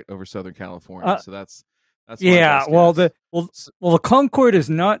 right, over Southern California. So that's yeah. Well, the Concorde is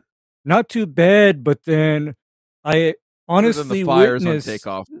not too bad, but then I honestly the fires witnessed on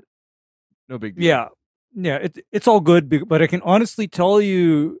takeoff. No big deal. Yeah. It's all good, but I can honestly tell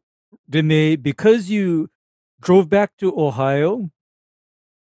you, Deme, because you drove back to Ohio,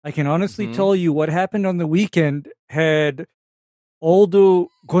 I can honestly tell you what happened on the weekend had Aldo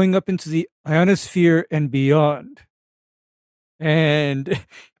going up into the ionosphere and beyond. And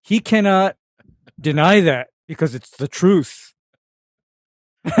he cannot deny that because it's the truth.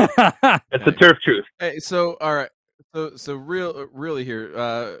 It's the turf truth. Hey, so all right. So really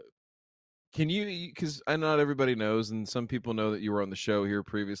here, can you, because I know not everybody knows, and some people know that you were on the show here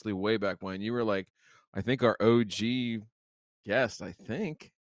previously, way back when. You were like, I think our OG guest, I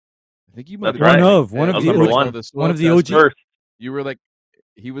think you might have one of the OG. First. You were like,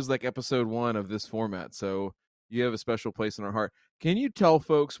 he was like episode 1 of this format, so you have a special place in our heart. Can you tell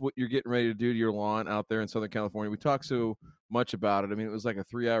folks what you're getting ready to do to your lawn out there in Southern California? We talked so much about it. I mean, it was like a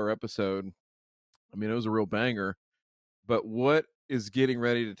 3-hour episode. I mean, it was a real banger. But what is getting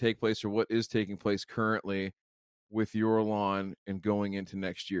ready to take place, or what is taking place currently with your lawn and going into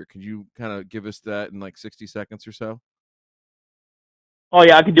next year? Can you kind of give us that in like 60 seconds or so? Oh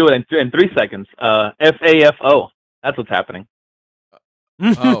yeah, I can do it in 3 seconds. FAFO. That's what's happening.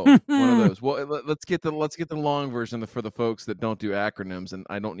 Oh, one of those. Well, let's get the long version for the folks that don't do acronyms, and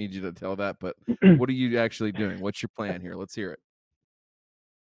I don't need you to tell that, but what are you actually doing? What's your plan here? Let's hear it.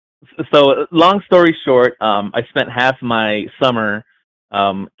 So, long story short, I spent half my summer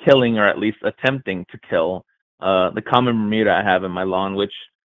killing, or at least attempting to kill, the common Bermuda I have in my lawn, which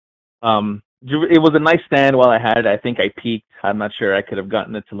it was a nice stand while I had it. I think I peaked. I'm not sure I could have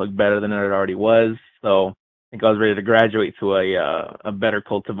gotten it to look better than it already was. so I think I was ready to graduate to a better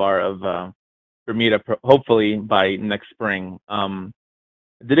cultivar of Bermuda, hopefully by next spring.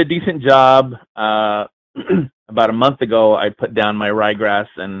 Did a decent job. About a month ago, I put down my ryegrass,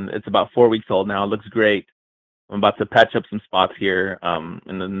 and it's about 4 weeks old now. It looks great. I'm about to patch up some spots here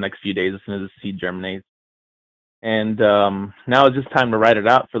in the next few days as soon as the seed germinates. And now it's just time to ride it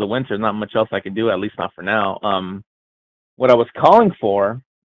out for the winter. Not much else I can do, at least not for now. What I was calling for,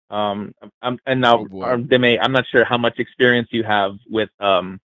 I'm not sure how much experience you have with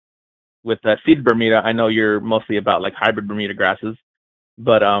seed Bermuda. I know you're mostly about like hybrid Bermuda grasses,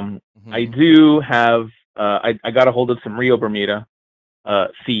 but I do have I got a hold of some Rio Bermuda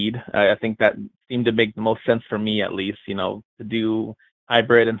seed. I think that seemed to make the most sense for me, at least, to do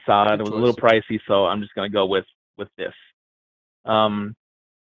hybrid and sod. It was a little pricey, so I'm just going to go with this. I'm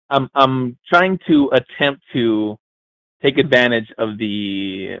trying to attempt to take advantage of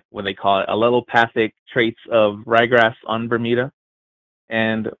the, what they call it, allelopathic traits of ryegrass on Bermuda.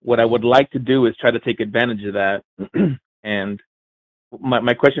 And what I would like to do is try to take advantage of that. And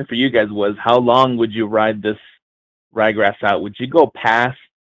my question for you guys was, how long would you ride this ryegrass out? Would you go out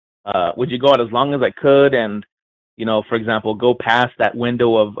as long as I could and, for example, go past that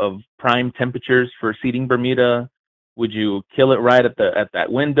window of prime temperatures for seeding Bermuda? Would you kill it right at that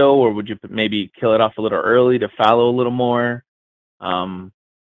window, or would you maybe kill it off a little early to fallow a little more?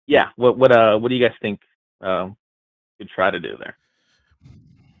 Yeah. What do you guys think could try to do there?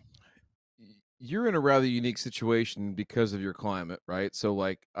 You're in a rather unique situation because of your climate, right? So,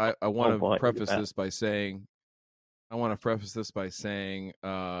 like, I want to preface this by saying,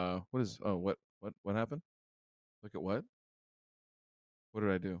 what happened? Look at what? What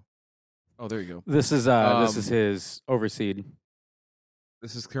did I do? Oh, there you go. This is his overseed.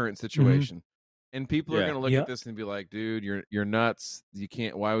 This is current situation. And people are going to look at this and be like, dude, you're nuts. You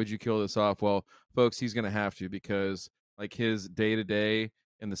can't, why would you kill this off? Well, folks, he's going to have to, because like his day to day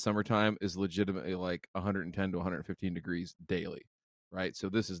in the summertime is legitimately like 110 to 115 degrees daily, right? So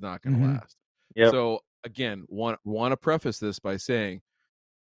this is not going to last. Yep. So again, want to preface this by saying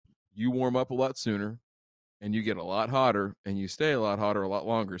you warm up a lot sooner and you get a lot hotter and you stay a lot hotter a lot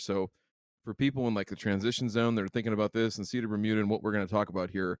longer. So for people in like the transition zone that are thinking about this and Cedar Bermuda and what we're going to talk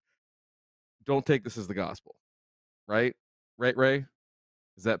about here, don't take this as the gospel, right? Right, Ray?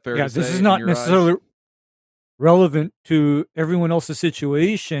 Is that fair to say? Yeah, this is not necessarily relevant to everyone else's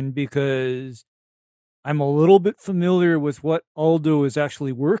situation, because I'm a little bit familiar with what Aldo is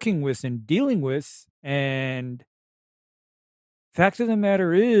actually working with and dealing with. And fact of the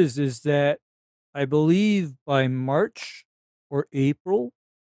matter is that I believe by March or April,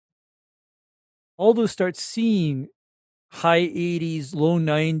 Aldo starts seeing high 80s, low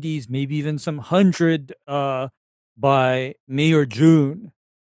 90s, maybe even some 100 by May or June.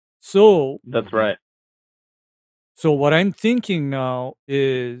 So that's right. So what I'm thinking now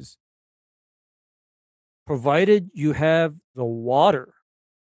is, provided you have the water,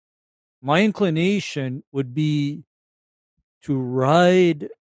 my inclination would be to ride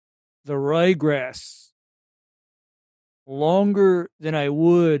the ryegrass longer than I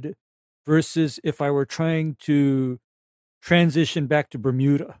would versus if I were trying to transition back to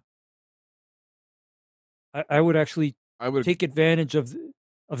Bermuda. I would actually take advantage of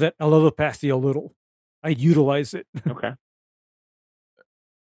that allelopathy a little. I'd utilize it. Okay.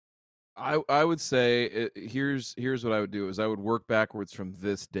 I would say here's what I would do is I would work backwards from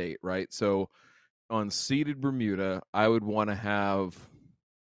this date, right? So on seeded Bermuda, I would want to have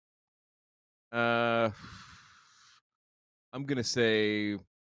I'm going to say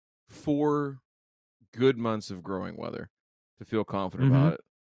 4 good months of growing weather to feel confident about it,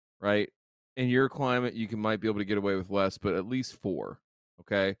 right? In your climate, you might be able to get away with less, but at least 4,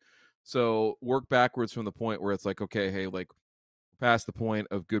 okay? So work backwards from the point where it's like, okay, hey, like past the point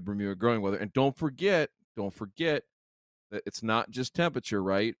of good Bermuda growing weather. And don't forget that it's not just temperature,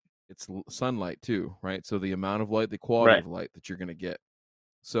 right? It's sunlight too, right? So the amount of light, the quality of light that you're going to get.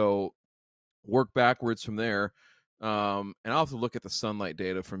 So work backwards from there. And I'll have to look at the sunlight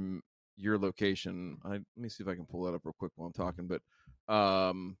data from your location. Let me see if I can pull that up real quick while I'm talking, but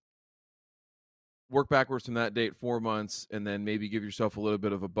work backwards from that date, 4 months, and then maybe give yourself a little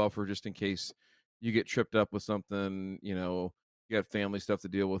bit of a buffer just in case you get tripped up with something, you got family stuff to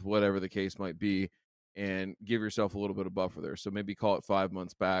deal with, whatever the case might be, and give yourself a little bit of buffer there. So maybe call it 5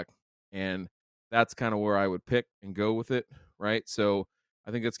 months back, and that's kind of where I would pick and go with it, right? So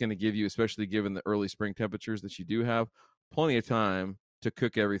I think that's going to give you, especially given the early spring temperatures that you do have, plenty of time to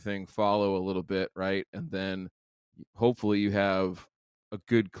cook everything, follow a little bit, right? And then hopefully you have a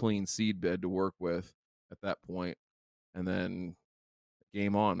good clean seed bed to work with at that point, and then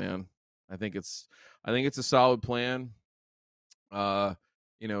game on, man. I think it's a solid plan.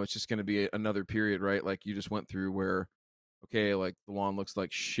 It's just going to be another period, right? Like you just went through where, okay, like the lawn looks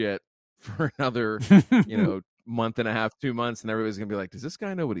like shit for another, month and a half, 2 months, and everybody's going to be like, does this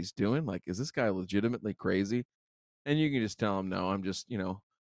guy know what he's doing? Like, is this guy legitimately crazy? And you can just tell him, no, I'm just,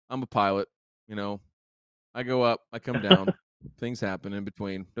 I'm a pilot, I go up, I come down, things happen in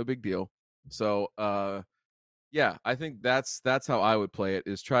between, no big deal. So, yeah, I think that's how I would play it,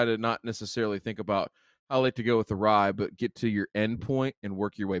 is try to not necessarily think about how I like to go with the rye, but get to your end point and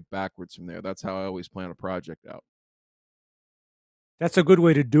work your way backwards from there. That's how I always plan a project out. That's a good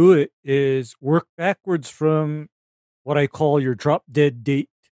way to do it, is work backwards from what I call your drop dead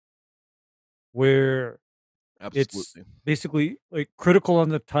date, where it's Absolutely. basically like critical on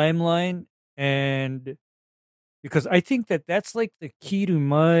the timeline. And because I think that's like the key to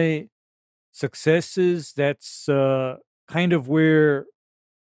my successes, that's kind of where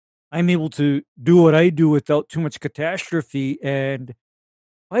I'm able to do what I do without too much catastrophe. And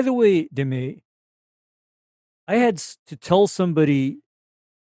by the way, Deme, I had to tell somebody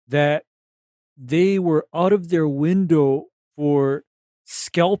that they were out of their window for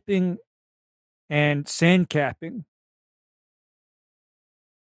scalping and sand capping,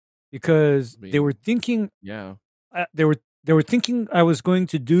 because they were thinking, yeah, they were thinking I was going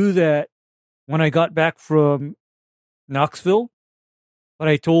to do that when I got back from Knoxville, but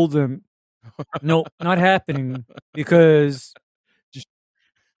I told them, no, not happening, because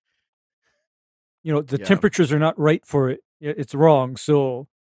the temperatures are not right for it. It's wrong. So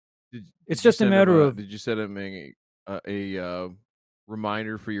it's just a matter of. Did you send him a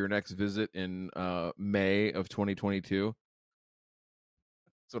reminder for your next visit in May of 2022?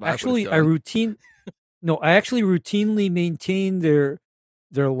 Actually, I actually routinely maintain their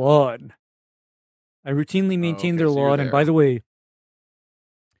lawn. I routinely maintain their lawn, and by the way,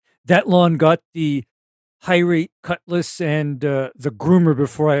 that lawn got the high rate cutlass and the groomer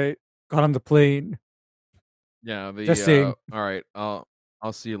before I got on the plane. Yeah, just saying. All right, I'll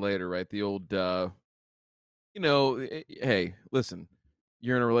see you later. Right, the old. Hey, listen.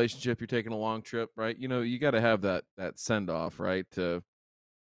 You're in a relationship. You're taking a long trip, right? You got to have that send off, right? To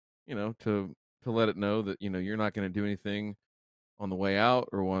let it know that you're not going to do anything on the way out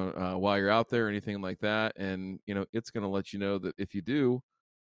or while you're out there or anything like that, and it's going to let you know that if you do,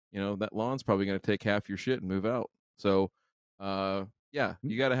 that lawn's probably going to take half your shit and move out. So, yeah,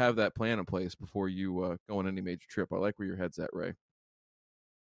 you got to have that plan in place before you go on any major trip. I like where your head's at, Ray.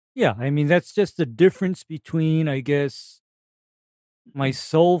 Yeah, I mean, that's just the difference between, I guess,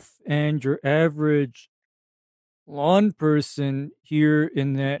 myself and your average lawn person here,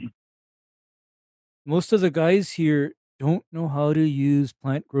 in that most of the guys here don't know how to use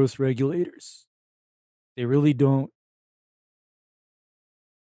plant growth regulators. They really don't.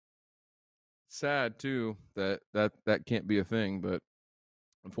 Sad too that can't be a thing, but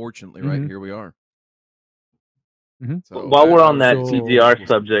unfortunately, right, here we are. So while we're on that PGR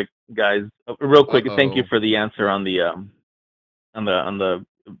subject, guys, real quick, thank you for the answer on the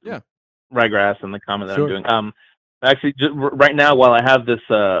ryegrass and the comment that I'm doing. Actually, just right now, while I have this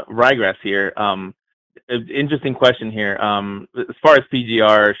ryegrass here, interesting question here. As far as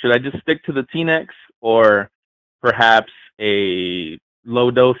PGR, should I just stick to the T-Nex or perhaps a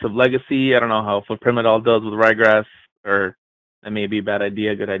low dose of Legacy? I don't know how Fliprimidol does with ryegrass, or that may be a bad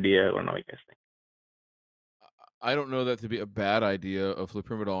idea, good idea. I don't know what you guys think. I don't know that to be a bad idea of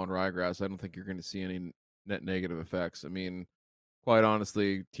Fliprimidol and ryegrass. I don't think you're going to see any net negative effects. I mean, quite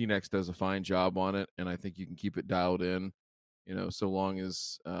honestly, T-Nex does a fine job on it, and I think you can keep it dialed in, so long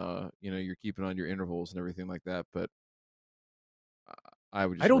as you're keeping on your intervals and everything like that. But I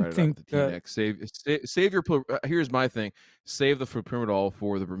would just write it out the T-Nex. Save your. Here's my thing: save the Fliprimidol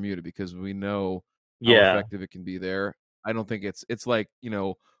for the Bermuda, because we know how effective it can be there. I don't think it's like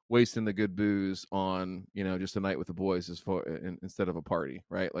wasting the good booze on just a night with the boys instead of a party,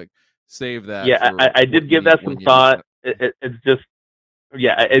 right? Like save that. Yeah, I did give that some thought. It's just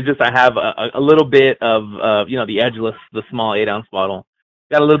I have a little bit of the edgeless, the small 8-ounce bottle.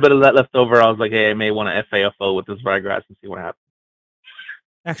 Got a little bit of that left over. I was like, hey, I may want to FAFO with this ryegrass and see what happens.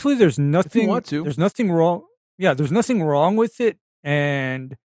 Actually, there's nothing. There's nothing wrong. Yeah, there's nothing wrong with it,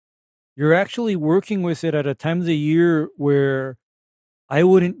 and you're actually working with it at a time of the year where I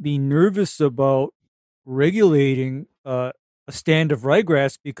wouldn't be nervous about regulating a stand of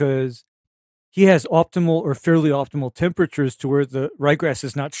ryegrass, because he has optimal or fairly optimal temperatures to where the ryegrass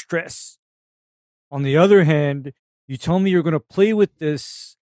is not stressed. On the other hand, you tell me you're going to play with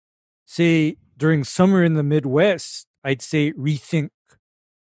this, say, during summer in the Midwest, I'd say rethink.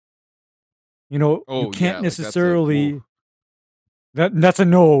 You can't necessarily. That's a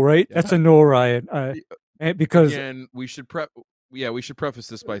no, right? Yeah. That's a no, Ryan. Because again, we should preface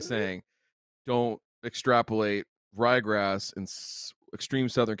this by saying, don't extrapolate ryegrass in extreme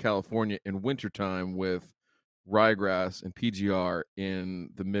Southern California in wintertime with ryegrass and PGR in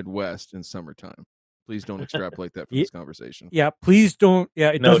the Midwest in summertime. Please don't extrapolate that for this conversation. Yeah, please don't. Yeah,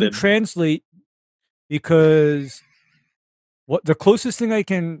 it doesn't translate, because what the closest thing I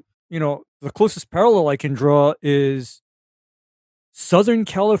can, the closest parallel I can draw is Southern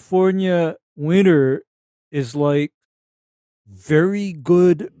California winter is like very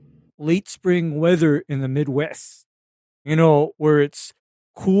good late spring weather in the Midwest, where it's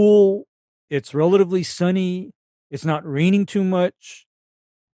cool, it's relatively sunny, it's not raining too much,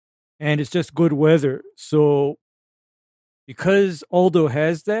 and it's just good weather. So because Aldo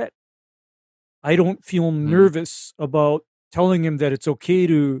has that, I don't feel nervous about telling him that it's okay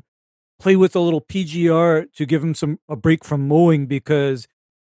to play with a little PGR to give him a break from mowing, because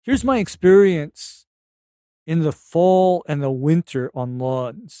here's my experience in the fall and the winter on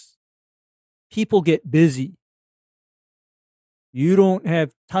lawns. People get busy. You don't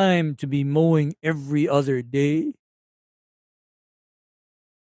have time to be mowing every other day.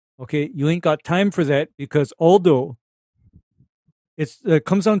 Okay, you ain't got time for that, because Aldo, it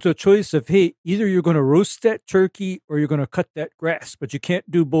comes down to a choice of, hey, either you're going to roast that turkey or you're going to cut that grass, but you can't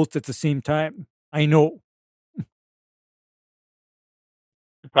do both at the same time. I know. I'd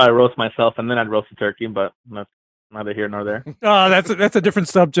probably roast myself and then I'd roast the turkey, but that's neither here nor there. That's a different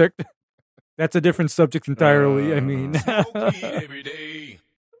subject. That's a different subject entirely. I mean, every day.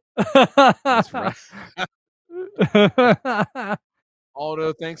 That's right.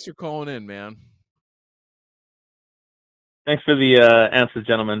 Aldo, thanks for calling in, man. Thanks for the answers,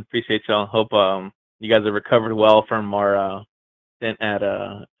 gentlemen. Appreciate y'all. Hope you guys have recovered well from our stint at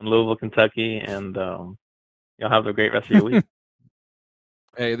Louisville, Kentucky, and y'all have a great rest of your week.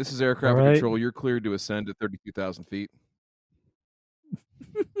 Hey, this is air traffic control. You're cleared to ascend to 32,000 feet.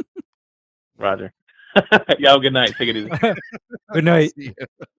 Roger. Y'all, good night. Take it easy. Good night.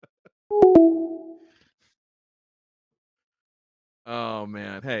 Oh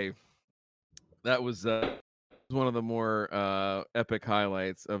man, hey, that was one of the more epic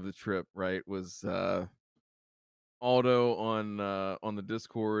highlights of the trip. Right, was Aldo on the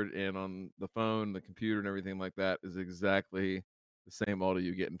Discord and on the phone, the computer, and everything like that is exactly the same Aldo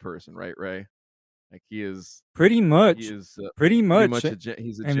you get in person, right, Ray? Like he is pretty much. He is pretty much.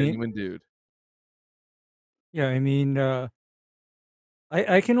 He's a genuine dude. Yeah, I mean,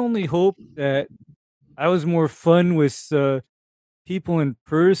 I can only hope that I was more fun with people in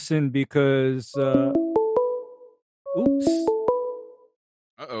person, because oops.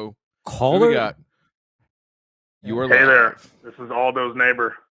 Uh-oh. Caller? Who we got? You are Hey live. there. This is Aldo's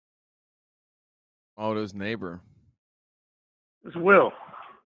neighbor. Aldo's neighbor. It's Will.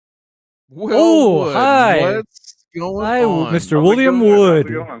 Will Wood. Hi. What's going Hi, on? Mr. William Wood.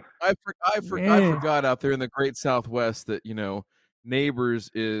 I forgot out there in the great Southwest that,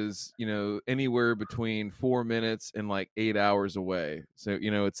 Neighbors is, anywhere between 4 minutes and like 8 hours away. So,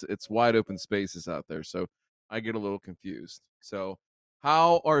 it's wide open spaces out there. So I get a little confused. So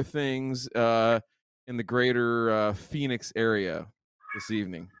how are things in the greater Phoenix area this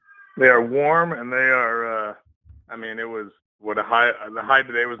evening? They are warm, and they are, it was, the high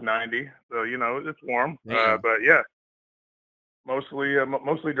today was 90. So, it's warm. But yeah,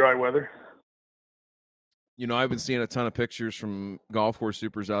 mostly dry weather. I've been seeing a ton of pictures from golf course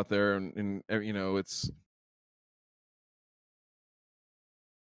supers out there, and it's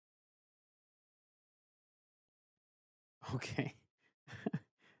okay.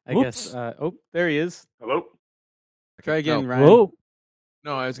 I guess. There he is. Hello. Try again, no. Ryan. Whoa.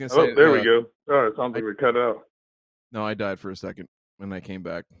 No, I was gonna say. There we go. Sorry, it sounds like we cut out. No, I died for a second when I came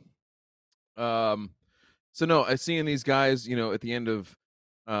back. So no, I seeing these guys, at the end of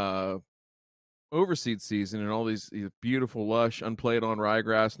overseed season, and all these beautiful, lush, unplayed on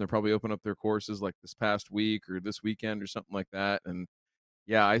ryegrass, and they're probably open up their courses like this past week or this weekend or something like that. And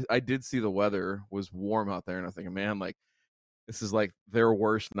yeah, I did see the weather was warm out there, and I'm thinking, man, like this is like their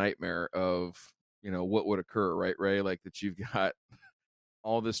worst nightmare of what would occur, right, Ray? Like that you've got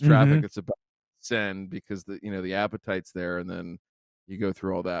all this traffic that's about to send because the appetite's there, and then you go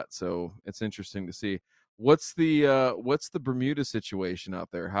through all that. So it's interesting to see. What's the Bermuda situation out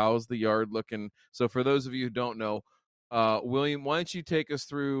there? How's the yard looking? So for those of you who don't know, William, why don't you take us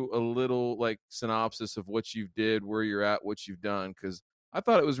through a little like synopsis of what you did, where you're at, what you've done? Because I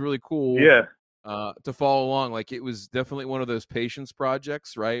thought it was really cool. Yeah. To follow along. Like it was definitely one of those patience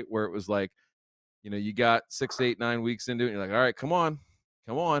projects, right? Where it was like, you got 6, 8, 9 weeks into it, and you're like, all right, come on.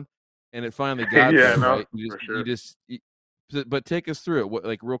 And it finally got Yeah, there, no, right? for sure. You just but take us through it. What,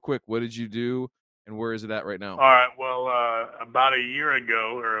 like, real quick, what did you do, and where is it at right now? All right. Well, about a year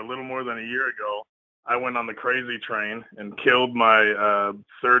ago, or a little more than a year ago, I went on the crazy train and killed my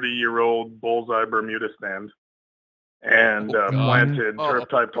 30-year-old bullseye Bermuda stand and planted turf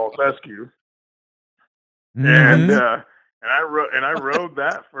type tall fescue. And I rode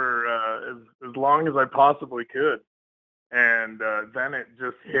that for as long as I possibly could. And then it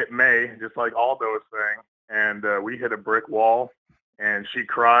just hit May, just like Aldo was saying, and we hit a brick wall. And she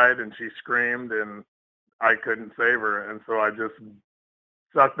cried and she screamed, and I couldn't save her. And so I just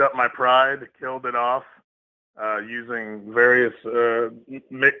sucked up my pride, killed it off using various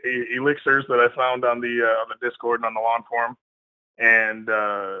elixirs that I found on the Discord and on the lawn forum. And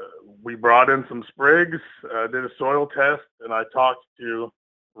we brought in some sprigs, did a soil test, and I talked to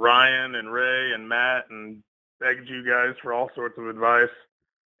Ryan and Ray and Matt and begged you guys for all sorts of advice,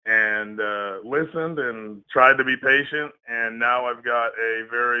 and listened and tried to be patient. And now I've got a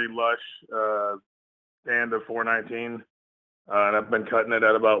very lush stand of 419, and I've been cutting it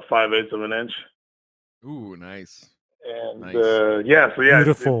at about 5/8 of an inch. Ooh, nice. And nice.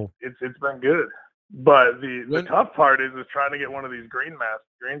 Beautiful. It's been good. But the tough part is trying to get one of these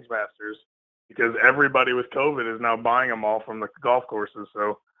greensmasters, because everybody with COVID is now buying them all from the golf courses.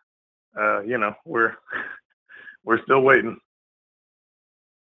 So we're still waiting.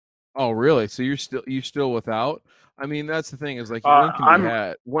 Oh, really? So you're still without? I mean, that's the thing, is like, one can be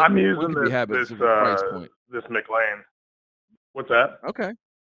had. I'm using can be had, but it's a price point. This McLean. What's that? Okay.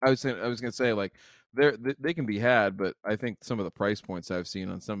 I was gonna say, like, they can be had, but I think some of the price points I've seen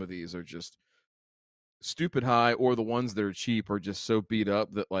on some of these are just stupid high, or the ones that are cheap are just so beat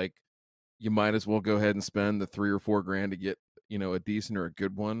up that, like, you might as well go ahead and spend the $3 or $4 grand to get, a decent or a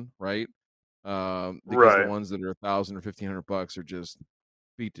good one, right? Because the ones that are $1,000 or $1,500 are just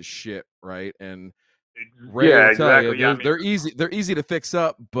beat to shit, right? And Ray will tell you, they're easy. They're easy to fix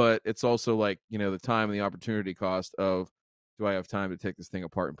up, but it's also like, the time and the opportunity cost of, do I have time to take this thing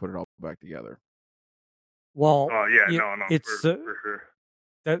apart and put it all back together? Well, it's for sure.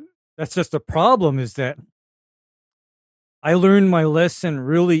 That's just the problem, is that I learned my lesson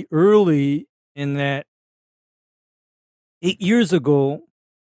really early, in that 8 years ago,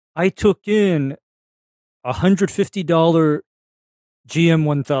 I took in $150 GM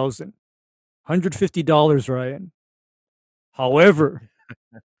 1000. $150, Ryan. However,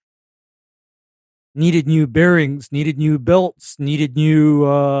 needed new bearings, needed new belts, needed new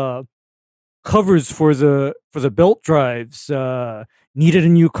covers for the belt drives, needed a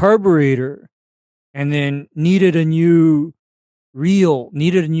new carburetor, and then needed a new reel,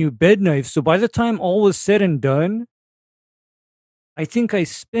 needed a new bed knife. So by the time all was said and done, I think I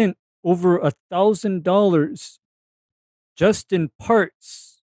spent over $1,000 just in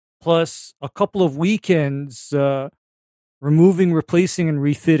parts, plus a couple of weekends removing, replacing, and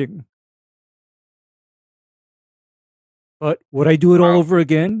refitting. But would I do it all over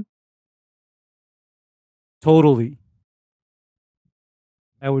again? Totally.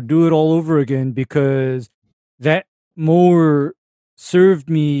 I would do it all over again, because that mower served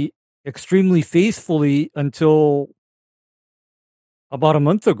me extremely faithfully until about a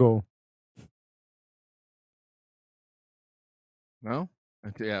month ago. No?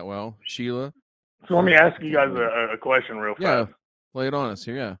 Yeah, well, Sheila. So let me ask you guys a question real fast. Yeah, lay it on us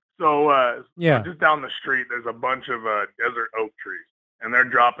here, yeah. So just down the street, there's a bunch of desert oak trees, and they're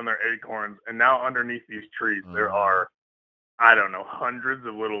dropping their acorns. And now underneath these trees, there are, I don't know, hundreds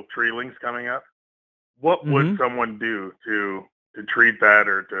of little treelings coming up. What would someone do to treat that,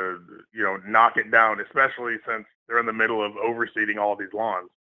 or to, knock it down, especially since they're in the middle of overseeding all these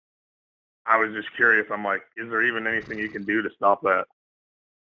lawns? I was just curious. I'm like, is there even anything you can do to stop that?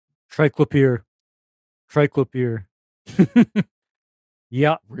 Triclopyr.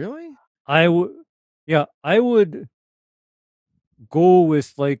 Yeah. Really? I would go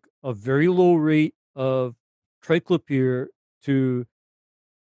with like a very low rate of triclopyr to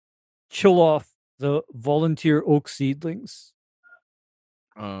chill off the volunteer oak seedlings.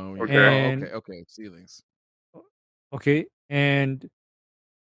 Oh, okay, seedlings. Okay, and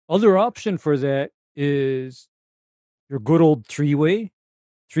other option for that is your good old three-way.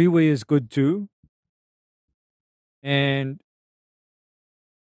 Three-way is good too. And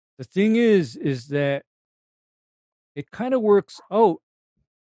the thing is that it kind of works out,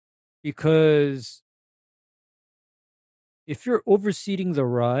 because if you're overseeding the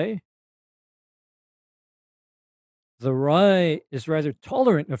rye is rather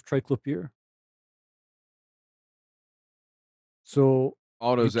tolerant of triclopyr. So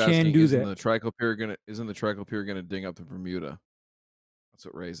Aldo's you asking, can do isn't that. the triclopyr gonna ding up the Bermuda? That's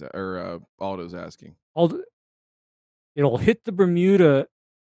what Ray's Aldo's asking. it'll hit the Bermuda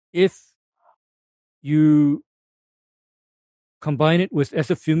if you combine it with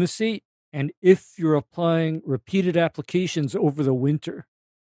ethofumicate and if you're applying repeated applications over the winter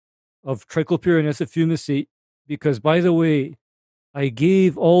of triclopyr and ethofumicate. Because, by the way, I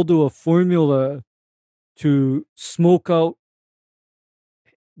gave Aldo a formula to smoke out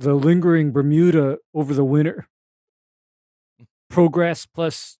the lingering Bermuda over the winter. Progress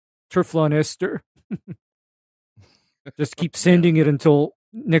plus Turflon ester. Just keep sending it until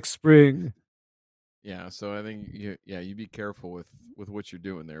next spring. Yeah, so I think you be careful with what you're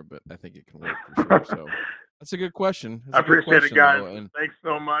doing there, but I think it can work for sure. So that's a good question. I appreciate it, guys. And thanks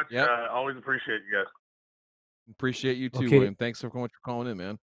so much. Yep. Always appreciate you guys. Appreciate you too, Okay. William. Thanks so much for calling in,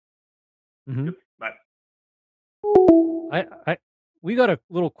 man. Mm-hmm. Bye. We got a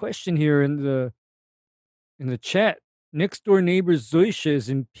little question here in the chat. Next door neighbor Zoisha is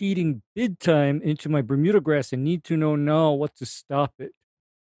impeding bid time into my Bermuda grass and need to know now what to stop it.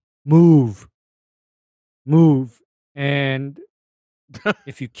 Move. And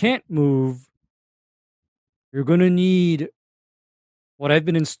if you can't move, you're going to need what I've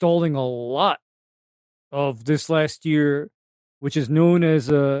been installing a lot of this last year, which is known as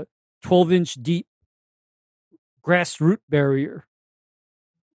a 12-inch deep grass root barrier.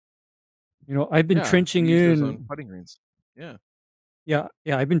 You know, I've been trenching we use those in on putting greens. Yeah. Yeah,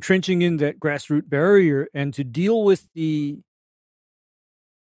 I've been trenching in that grassroot barrier, and to deal with the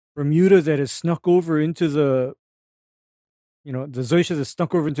Bermuda that has snuck over into the Zoysia that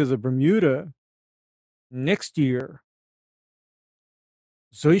snuck over into the Bermuda next year,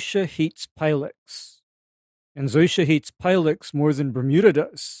 Zoysia hates Pilex, and Zoysia hates Pilex more than Bermuda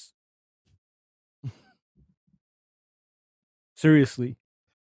does. Seriously.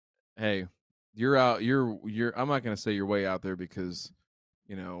 Hey, you're out. You're. I'm not going to say you're way out there because,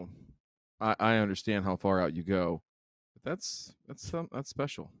 I understand how far out you go, but that's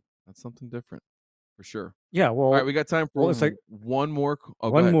special. That's something different, for sure. Yeah. Well, all right, we got time for it's like one more.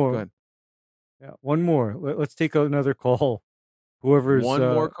 One more. Go ahead. Yeah, one more. Let's take another call. Whoever's one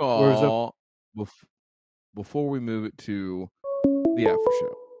more call up. before we move it to the after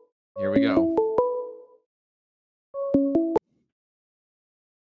show. Here we go.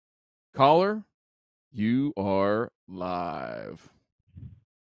 Caller, you are live.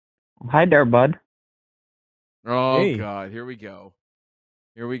 Hi there, bud. Oh, Hey. God, here we go.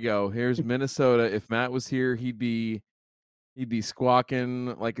 Here's Minnesota. If Matt was here, he'd be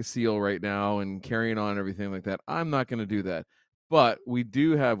squawking like a seal right now and carrying on and everything like that. I'm not going to do that. But we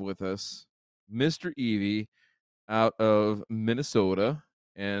do have with us Mr. Evie out of Minnesota.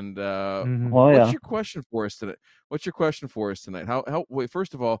 And what's your question for us tonight? Wait,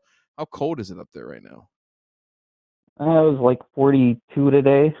 first of all, how cold is it up there right now? It was like 42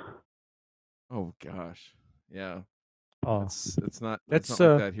 today. Oh gosh. Yeah. Oh, it's not like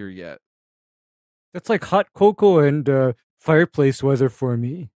that here yet. That's like hot cocoa and fireplace weather for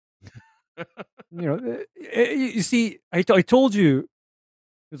me. You see, I told you,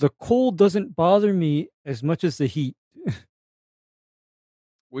 the cold doesn't bother me as much as the heat.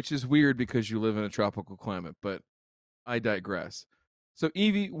 Which is weird because you live in a tropical climate, but I digress. So,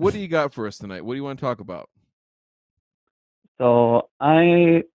 Evie, what do you got for us tonight? What do you want to talk about? So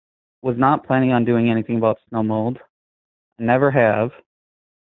I was not planning on doing anything about snow mold. I never have.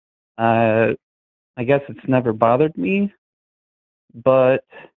 I guess it's never bothered me. But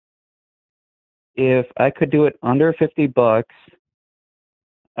if I could do it under $50,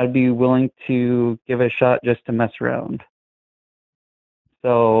 I'd be willing to give it a shot just to mess around.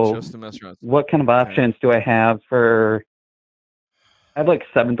 So just to mess around. What kind of options do I have for... I have like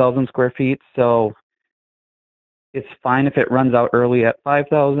 7,000 square feet, so it's fine if it runs out early at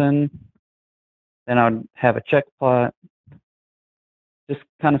 5,000. Then I'd have a check plot. Just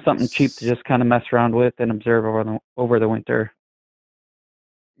kind of something cheap to just kind of mess around with and observe over the winter.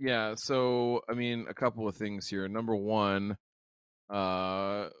 Yeah, so, I mean, a couple of things here. Number one,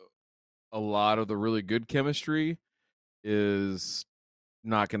 a lot of the really good chemistry is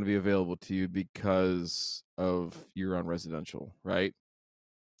not going to be available to you because of you're on residential, right?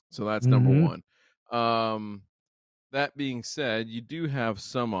 So that's number one. That being said, you do have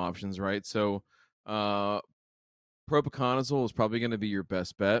some options, right? So propiconazole is probably going to be your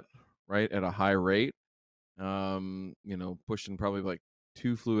best bet, right, at a high rate. Pushing probably like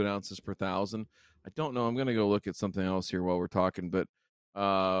 2 fluid ounces per 1,000. I don't know. I'm going to go look at something else here while we're talking, but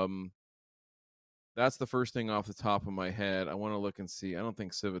that's the first thing off the top of my head. I want to look and see. I don't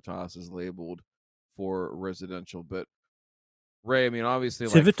think Civitas is labeled for residential, but Ray, I mean, obviously,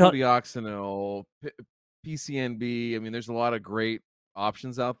 like fludeoxonil, PCNB. I mean, there's a lot of great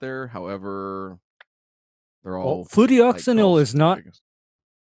options out there. However, They're Well, all like fludioxonil golf is not specific.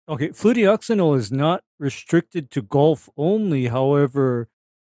 okay. Fludioxonil is not restricted to golf only. However,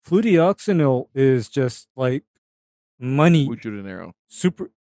 fludioxonil is just like money, Mucho dinero. super,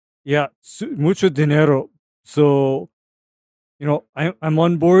 yeah, mucho dinero. So I'm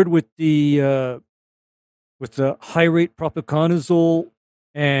on board with the high rate propiconazole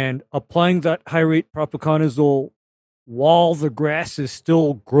and applying that high rate propiconazole while the grass is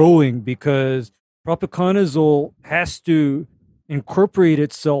still growing, because propiconazole has to incorporate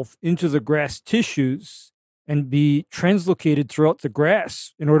itself into the grass tissues and be translocated throughout the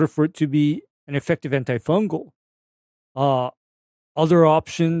grass in order for it to be an effective antifungal. Other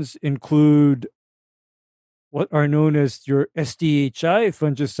options include what are known as your SDHI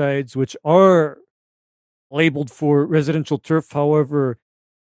fungicides, which are labeled for residential turf. However,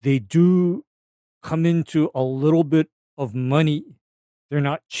 they do come into a little bit of money. They're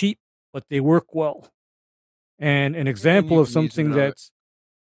not cheap, but they work well. And an example you of can use them something in other- that's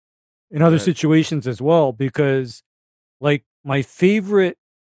in other ahead. situations as well, because like one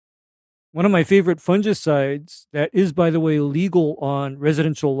of my favorite fungicides that is, by the way, legal on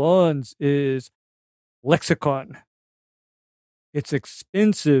residential lawns is Lexicon. It's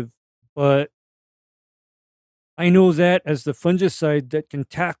expensive, but I know that as the fungicide that can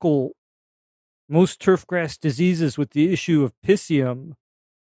tackle most turfgrass diseases with the issue of Pisium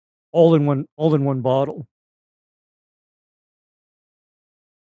all in one bottle.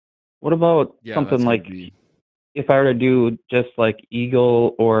 What about Yeah, something that's gonna like be if I were to do just like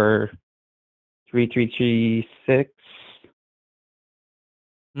Eagle or 3336?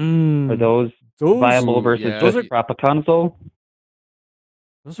 Are those viable Those versus yeah. those just are propiconazole?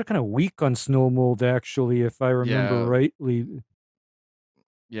 those are kind of weak on snow mold, actually, if I remember Yeah, rightly.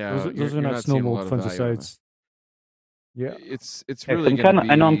 yeah. Those are You're not not snow seeing a mold lot of value on that. fungicides. Yeah. It's Okay, really I'm going to kind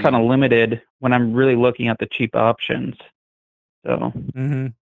of I know I'm kind of be limited when I'm really looking at the cheap options. So Mm-hmm.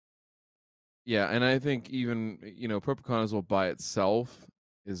 yeah, and I think even propiconazole by itself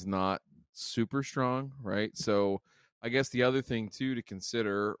is not super strong, right? So I guess the other thing too to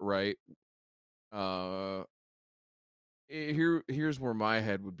consider, right? Uh, here's where my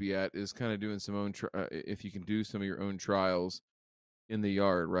head would be at is kind of doing some own if you can do some of your own trials in the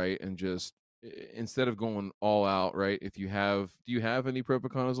yard, right? And just instead of going all out, right? If you have, do you have any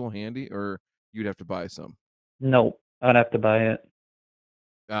propiconazole handy, or you'd have to buy some? no, I'd have to buy it.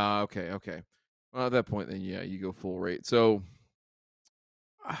 Okay. Well, at that point, then yeah, you go full rate. So,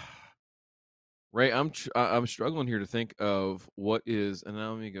 right, I'm struggling here to think of what is, and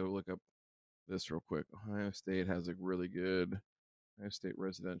now let me go look up this real quick. Ohio State has a really good Ohio State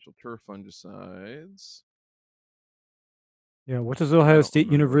residential turf fungicides. Yeah. What does I Ohio don't State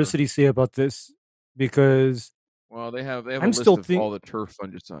remember. University say about this? Because Well, they have a I'm list still of all the turf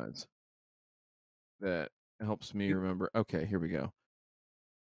fungicides that helps me remember. Okay, here we go.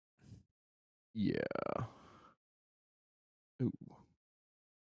 Yeah. Ooh.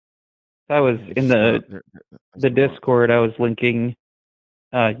 I was Yeah, in it's not- the there's not. Discord. I was linking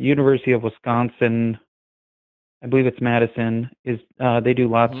University of Wisconsin. I believe it's Madison. Is they do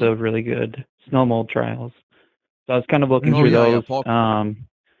lots Mhm. of really good snow mold trials. So I was kind of looking Oh through yeah, those. Paul.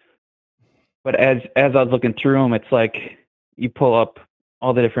 But as I was looking through them, it's like you pull up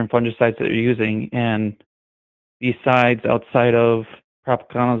all the different fungicides that they're using, and besides outside of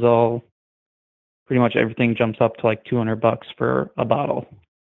propiconazole, pretty much everything jumps up to like $200 for a bottle.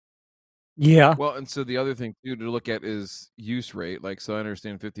 yeah, Well, and so the other thing too to look at is use rate. Like, so I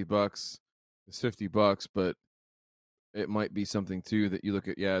understand $50 is $50, but it might be something too that you look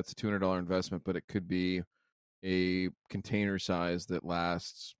at. Yeah, it's a $200 investment, but it could be a container size that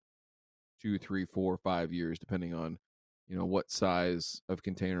lasts 2, 3, 4, 5 years, depending on what size of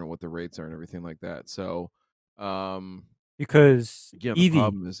container and what the rates are and everything like that. So, because again, the Evie,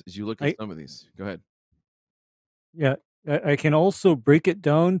 problem is you look at some of these. Go ahead. yeah, I can also break it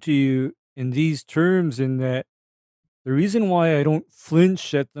down to you in these terms, in that the reason why I don't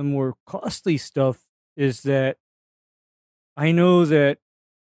flinch at the more costly stuff is that I know that,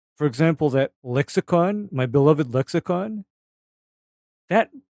 for example, that Lexicon, my beloved Lexicon,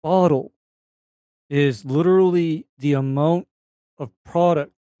 that bottle is literally the amount of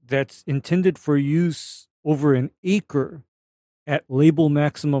product that's intended for use over an acre at label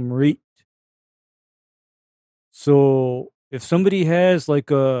maximum rate. So if somebody has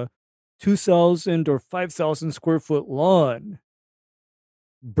like a 2,000 or 5,000 square foot lawn,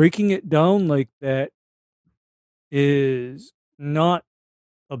 breaking it down like that is not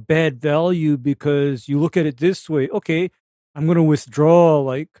a bad value, because you look at it this way. Okay, I'm going to withdraw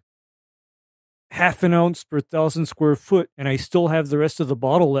like half an ounce per 1,000 square foot, and I still have the rest of the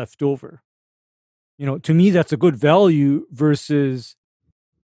bottle left over. to me, that's a good value versus,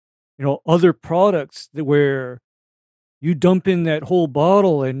 other products where you dump in that whole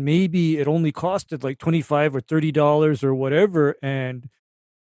bottle and maybe it only costed like $25 or $30 or whatever, and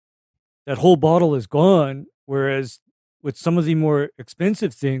that whole bottle is gone. Whereas with some of the more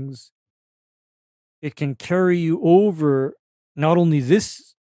expensive things, it can carry you over not only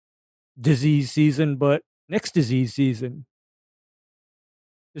this disease season, but next disease season.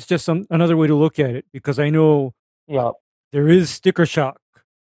 It's just another way to look at it, because I know there is sticker shock.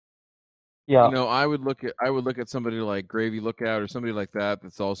 Yeah. I would look at somebody like Gravy Lookout or somebody like that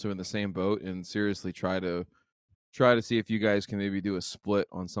that's also in the same boat, and seriously try to see if you guys can maybe do a split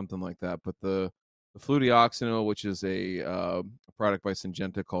on something like that. But the fludioxonil, which is a product by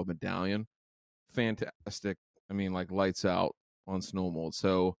Syngenta called Medallion, fantastic. I mean, like lights out on snow mold.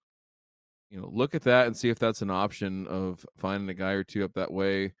 So, look at that and see if that's an option of finding a guy or two up that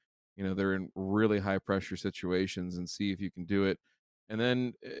way. They're in really high pressure situations, and see if you can do it. And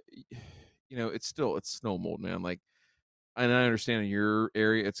then, it's snow mold, man. Like, and I understand in your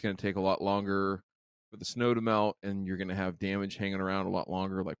area, it's going to take a lot longer for the snow to melt, and you're going to have damage hanging around a lot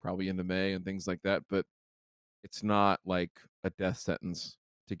longer, like probably into May and things like that. But it's not like a death sentence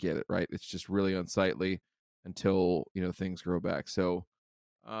to get it, right? It's just really unsightly until, things grow back. So,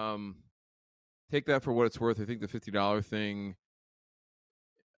 take that for what it's worth. I think the $50 thing,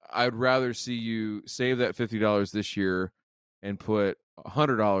 I'd rather see you save that $50 this year and put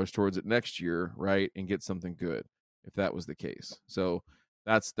 $100 towards it next year, right? And get something good, if that was the case. So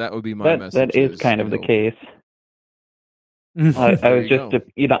that would be my message. That is kind of the case. I was just,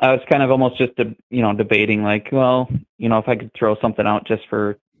 I was kind of almost just, debating like, well, if I could throw something out just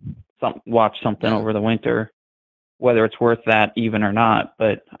for watch something over the winter, whether it's worth that even or not.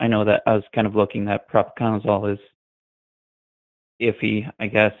 But I know that I was kind of looking that propiconazole is iffy, I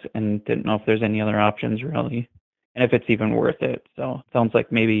guess, and didn't know if there's any other options really, and if it's even worth it. So it sounds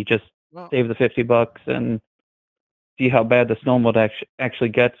like maybe just save the $50 and see how bad the snow mold actually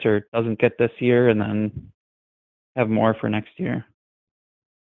gets or doesn't get this year, and then have more for next year.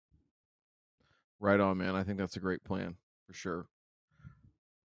 Right on, man. I think that's a great plan for sure.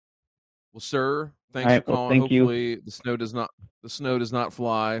 Well, sir, thanks for calling. Thank Hopefully you. the snow does not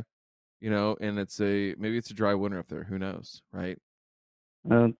fly, and maybe it's a dry winter up there. Who knows, right?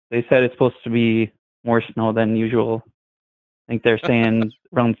 They said it's supposed to be more snow than usual. I think they're saying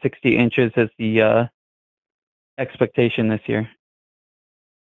around 60 inches is the expectation this year.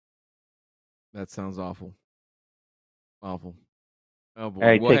 That sounds awful. Awful. Oh boy. All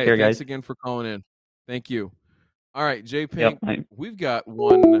right, well, take hey, care, thanks guys. again for calling in. Thank you. All right, Jay Pink, Yep. we've got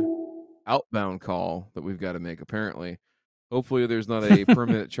one outbound call that we've got to make, apparently. Hopefully there's not a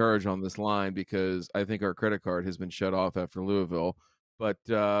permanent charge on this line, because I think our credit card has been shut off after Louisville. But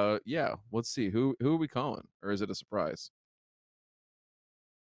yeah, let's see. Who are we calling? Or is it a surprise?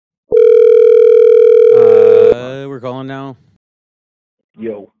 We're calling now.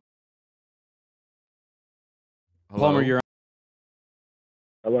 Yo. Hello? Palmer, you're on.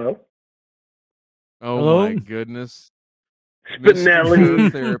 Hello? Oh Hello? my goodness. Spinelli.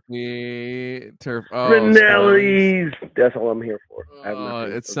 Mr. Therapy. Spinelli's. That's all I'm here for. I have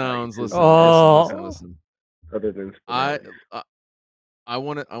nothing It sounds. Listen. Listen. Other than Spinelli. I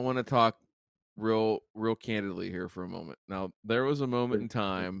want to talk real candidly here for a moment. Now, there was a moment in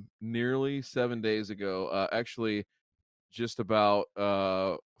time nearly 7 days ago, actually just about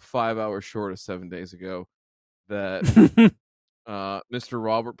 5 hours short of 7 days ago, that Mr.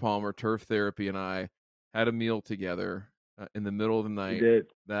 Robert Palmer, Turf Therapy, and I had a meal together in the middle of the night.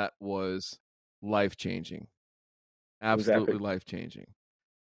 That was life-changing. Absolutely life-changing.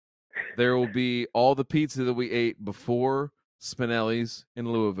 There will be all the pizza that we ate before Spinelli's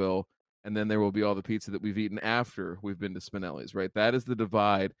in Louisville, and then there will be all the pizza that we've eaten after we've been to Spinelli's, right? That is the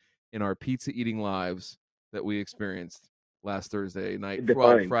divide in our pizza eating lives that we experienced last Thursday night,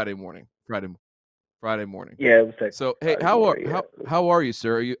 Friday morning. Yeah, it was that. So, hey, how are you,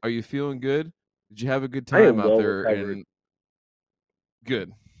 sir? Are you feeling good? Did you have a good I am time out well there? recovered. And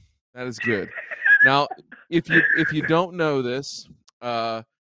good. That is good. Now, if you don't know this, Mr.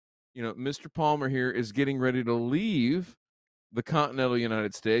 Palmer here is getting ready to leave the continental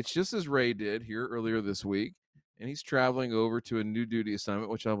United States, just as Ray did here earlier this week, and he's traveling over to a new duty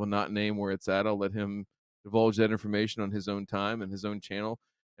assignment, which I will not name where it's at. I'll let him divulge that information on his own time and his own channel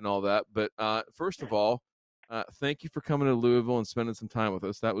and all that. But first of all, thank you for coming to Louisville and spending some time with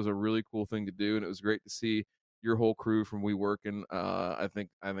us. That was a really cool thing to do, and it was great to see your whole crew from WeWorkin'. I think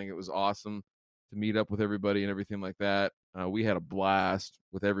it was awesome to meet up with everybody and everything like that. We had a blast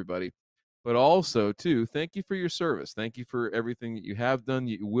with everybody. But also, too, thank you for your service. Thank you for everything that you have done,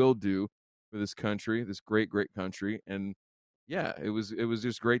 that you will do. for this country, this great, great country. And yeah, it was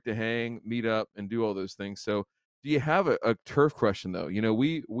just great to hang, meet up, and do all those things. So, do you have a turf question though? You know,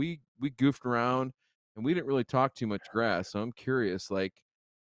 we goofed around and we didn't really talk too much grass. So I'm curious, like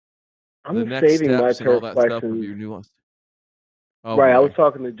the I'm next saving my steps and all turf that stuff of questions. your new. Oh Right, I was boy.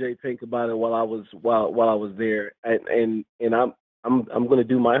 talking to Jay Pink about it while I was there, and I'm going to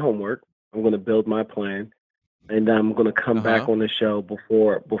do my homework. I'm going to build my plan, and I'm going to come back on the show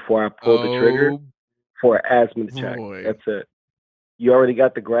before I pull the trigger Oh for an asthma check. boy. That's it. You already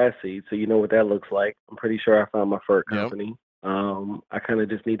got the grass seed, so you know what that looks like. I'm pretty sure I found my fur Yep. company. I kind of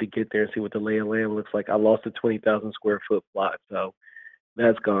just need to get there and see what the lay of land looks like. I lost a 20,000 square foot plot, so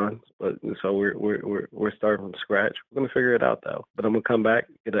that's gone. But so we're starting from scratch. We're gonna figure it out though. But I'm gonna come back,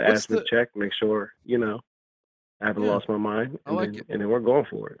 get an What's asthma the check, make sure I haven't Yeah, lost my mind, I and like it. then we're going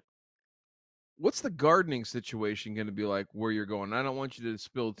for it. What's the gardening situation going to be like where you're going? I don't want you to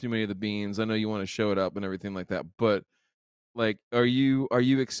spill too many of the beans. I know you want to show it up and everything like that, but like, are you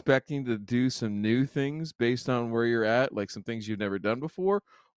expecting to do some new things based on where you're at, like some things you've never done before,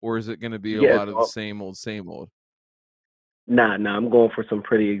 or is it going to be a Yeah, lot of the same old, same old? nah. I'm going for some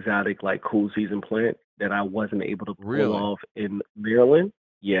pretty exotic, like cool season plant that I wasn't able to pull Really? off in Maryland.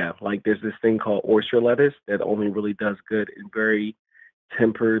 Yeah, like there's this thing called oyster lettuce that only really does good in very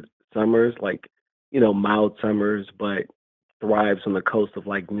tempered summers, like mild summers, but thrives on the coast of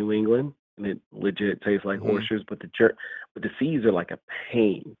like New England, and it legit tastes like Mm-hmm. oysters. But the seeds are like a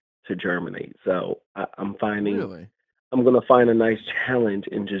pain to germinate. So I'm finding Really? I'm gonna find a nice challenge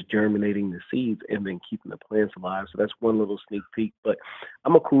in just germinating the seeds and then keeping the plants alive. So that's one little sneak peek. But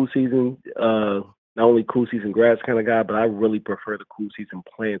I'm a cool season, not only cool season grass kind of guy, but I really prefer the cool season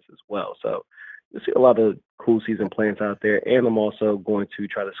plants as well. So you see a lot of cool season plants out there, and I'm also going to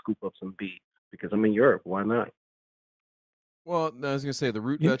try to scoop up some beets because I'm in Europe. Why not? Well, no, I was going to say the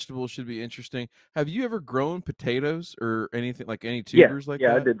root Yeah. vegetables should be interesting. Have you ever grown potatoes or anything like any Yeah, tubers like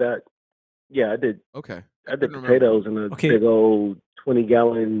I that? did that. Yeah, I did. Okay, I I did couldn't remember. potatoes in a Okay. big old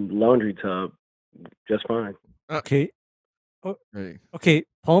 20-gallon laundry tub, just fine. Okay. Oh, Hey. okay,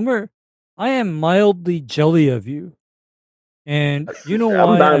 Palmer, I am mildly jelly of you. And you know I'm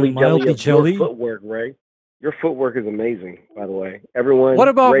why mildly I'm jelly mildly of your jelly? footwork, Ray. Your footwork is amazing, by the way. Everyone, What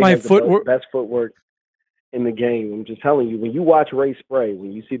about Ray my has the footwork? best footwork in the game. I'm just telling you, when you watch Ray spray,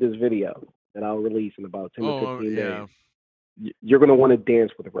 when you see this video that I'll release in about 10 to 15 yeah. days, you're going to want to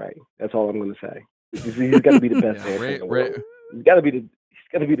dance with Ray. That's all I'm going to say. He's got to be the best dancer in the world. He's got to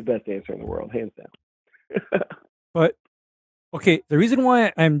be the best dancer in the world, hands down. But okay, the reason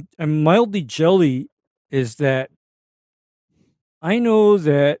why I'm mildly jelly is that I know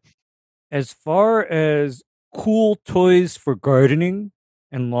that as far as cool toys for gardening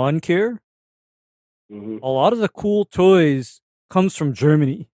and lawn care, a lot of the cool toys comes from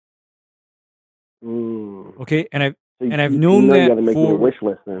Germany. Okay, and I've known you that got to make me a for wish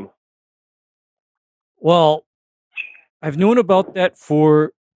list then. well, I've known about that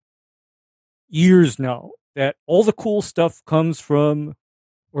for years now. That all the cool stuff comes from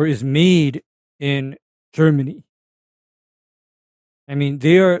or is made in Germany. I mean,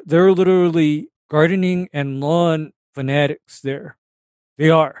 they're literally gardening and lawn fanatics there. They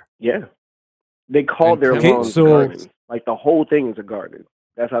are. Yeah. They call their lawns gardens. Like the whole thing is a garden.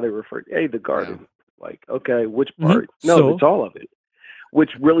 That's how they refer to it. Hey, the garden. Like, okay, which part? No, it's all of it.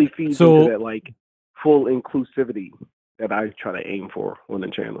 Which really feeds into that like full inclusivity that I try to aim for on the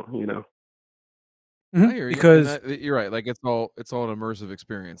channel, you know? I hear you. Because you're right. Like it's all an immersive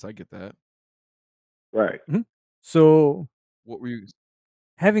experience. I get that. Right. So what were you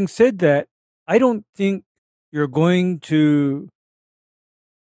having said that, I don't think you're going to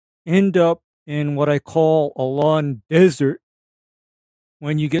end up in what I call a lawn desert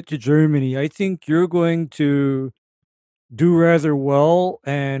when you get to Germany. I think you're going to do rather well.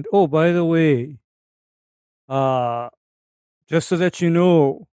 And oh, by the way, just so that you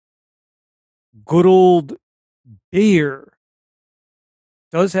know, good old beer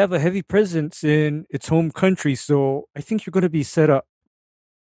does have a heavy presence in its home country, so I think you're going to be set up.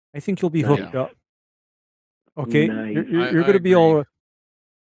 I think you'll be hooked up. Okay, Nice. you're going to be all.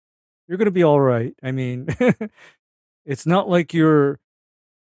 You're going to be all right. I mean, it's not like you're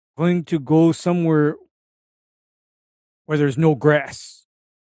going to go somewhere where there's no grass.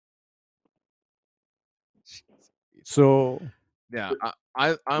 So yeah,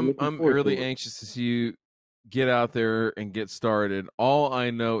 I'm really anxious to see you get out there and get started. All I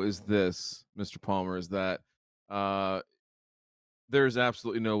know is this, Mr. Palmer, is that there's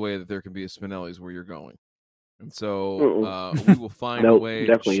absolutely no way that there can be a Spinelli's where you're going. And so we will find a way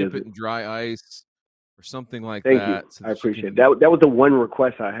to ship it in dry ice or something like Thank that. you. So I that you appreciate can- that. That was the one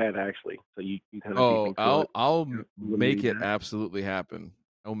request I had actually. So you kind of beat me to it. I'll You make need it that. absolutely happen.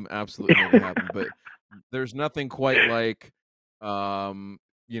 I'll absolutely make it happen. But there's nothing quite like,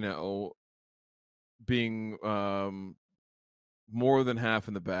 you know, being more than half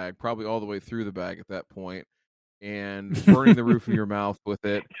in the bag, probably all the way through the bag at that point, and burning the roof of your mouth with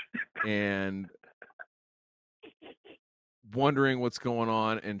it, and wondering what's going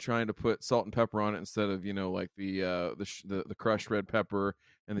on, and trying to put salt and pepper on it instead of, you know, like the crushed red pepper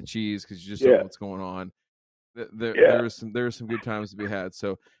and the cheese, because you just don't know what's going on. There's some good times to be had.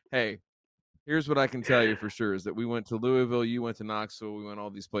 So hey, here's what I can tell you for sure is that we went to Louisville, you went to Knoxville, we went all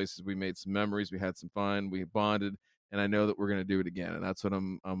these places, we made some memories, we had some fun, we bonded, and I know that we're going to do it again. And that's what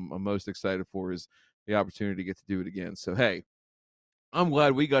I'm most excited for, is the opportunity to get to do it again. So hey, I'm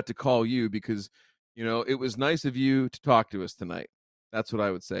glad we got to call you, because, you know, it was nice of you to talk to us tonight. That's what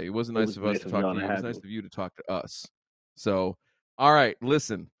I would say. It wasn't nice of us to talk to you. It was nice of you to talk to us. So, all right,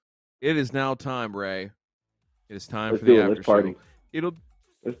 listen, it is now time, Ray. It is time for the after show.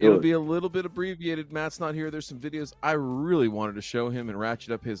 It'll be a little bit abbreviated. Matt's not here. There's some videos I really wanted to show him and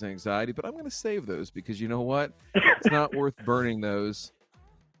ratchet up his anxiety, but I'm going to save those, because you know what? It's not worth burning those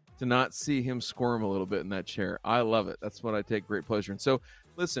to not see him squirm a little bit in that chair. I love it. That's what I take great pleasure in. So,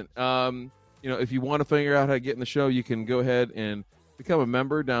 listen, you know, if you want to figure out how to get in the show, you can go ahead and become a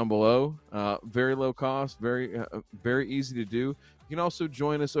member down below. Very low cost, very easy to do. You can also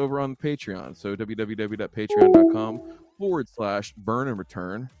join us over on Patreon. So www.patreon.com/burn and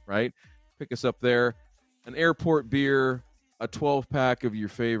return, right? Pick us up there. An airport beer, a 12-pack of your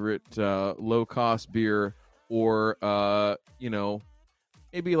favorite low-cost beer, or, you know,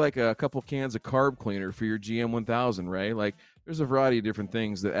 maybe like a couple cans of carb cleaner for your GM 1000, right? Like, there's a variety of different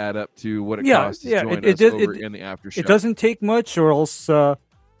things that add up to what it costs to join us over in the after show. It doesn't take much, or else I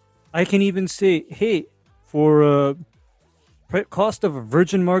can even say, hey, for cost of a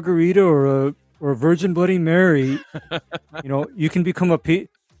virgin margarita or a virgin Bloody Mary, you know, you can become a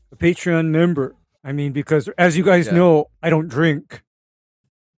Patreon member. I mean, because as you guys know, I don't drink.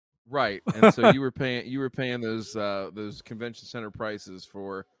 Right, and so you were paying those convention center prices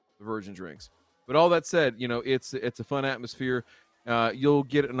for the virgin drinks. But all that said, you know, it's a fun atmosphere. You'll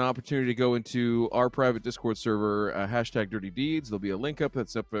get an opportunity to go into our private Discord server, #Dirty Deeds. There'll be a link up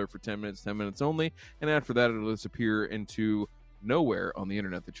that's up there for 10 minutes only, and after that, it'll disappear into nowhere on the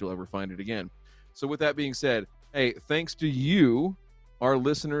internet that you'll ever find it again. So with that being said, hey, thanks to you, our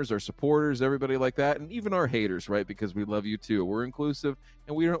listeners, our supporters, everybody like that, and even our haters, right? Because we love you too. We're inclusive,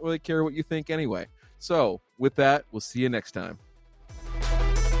 and we don't really care what you think anyway. So with that, we'll see you next time.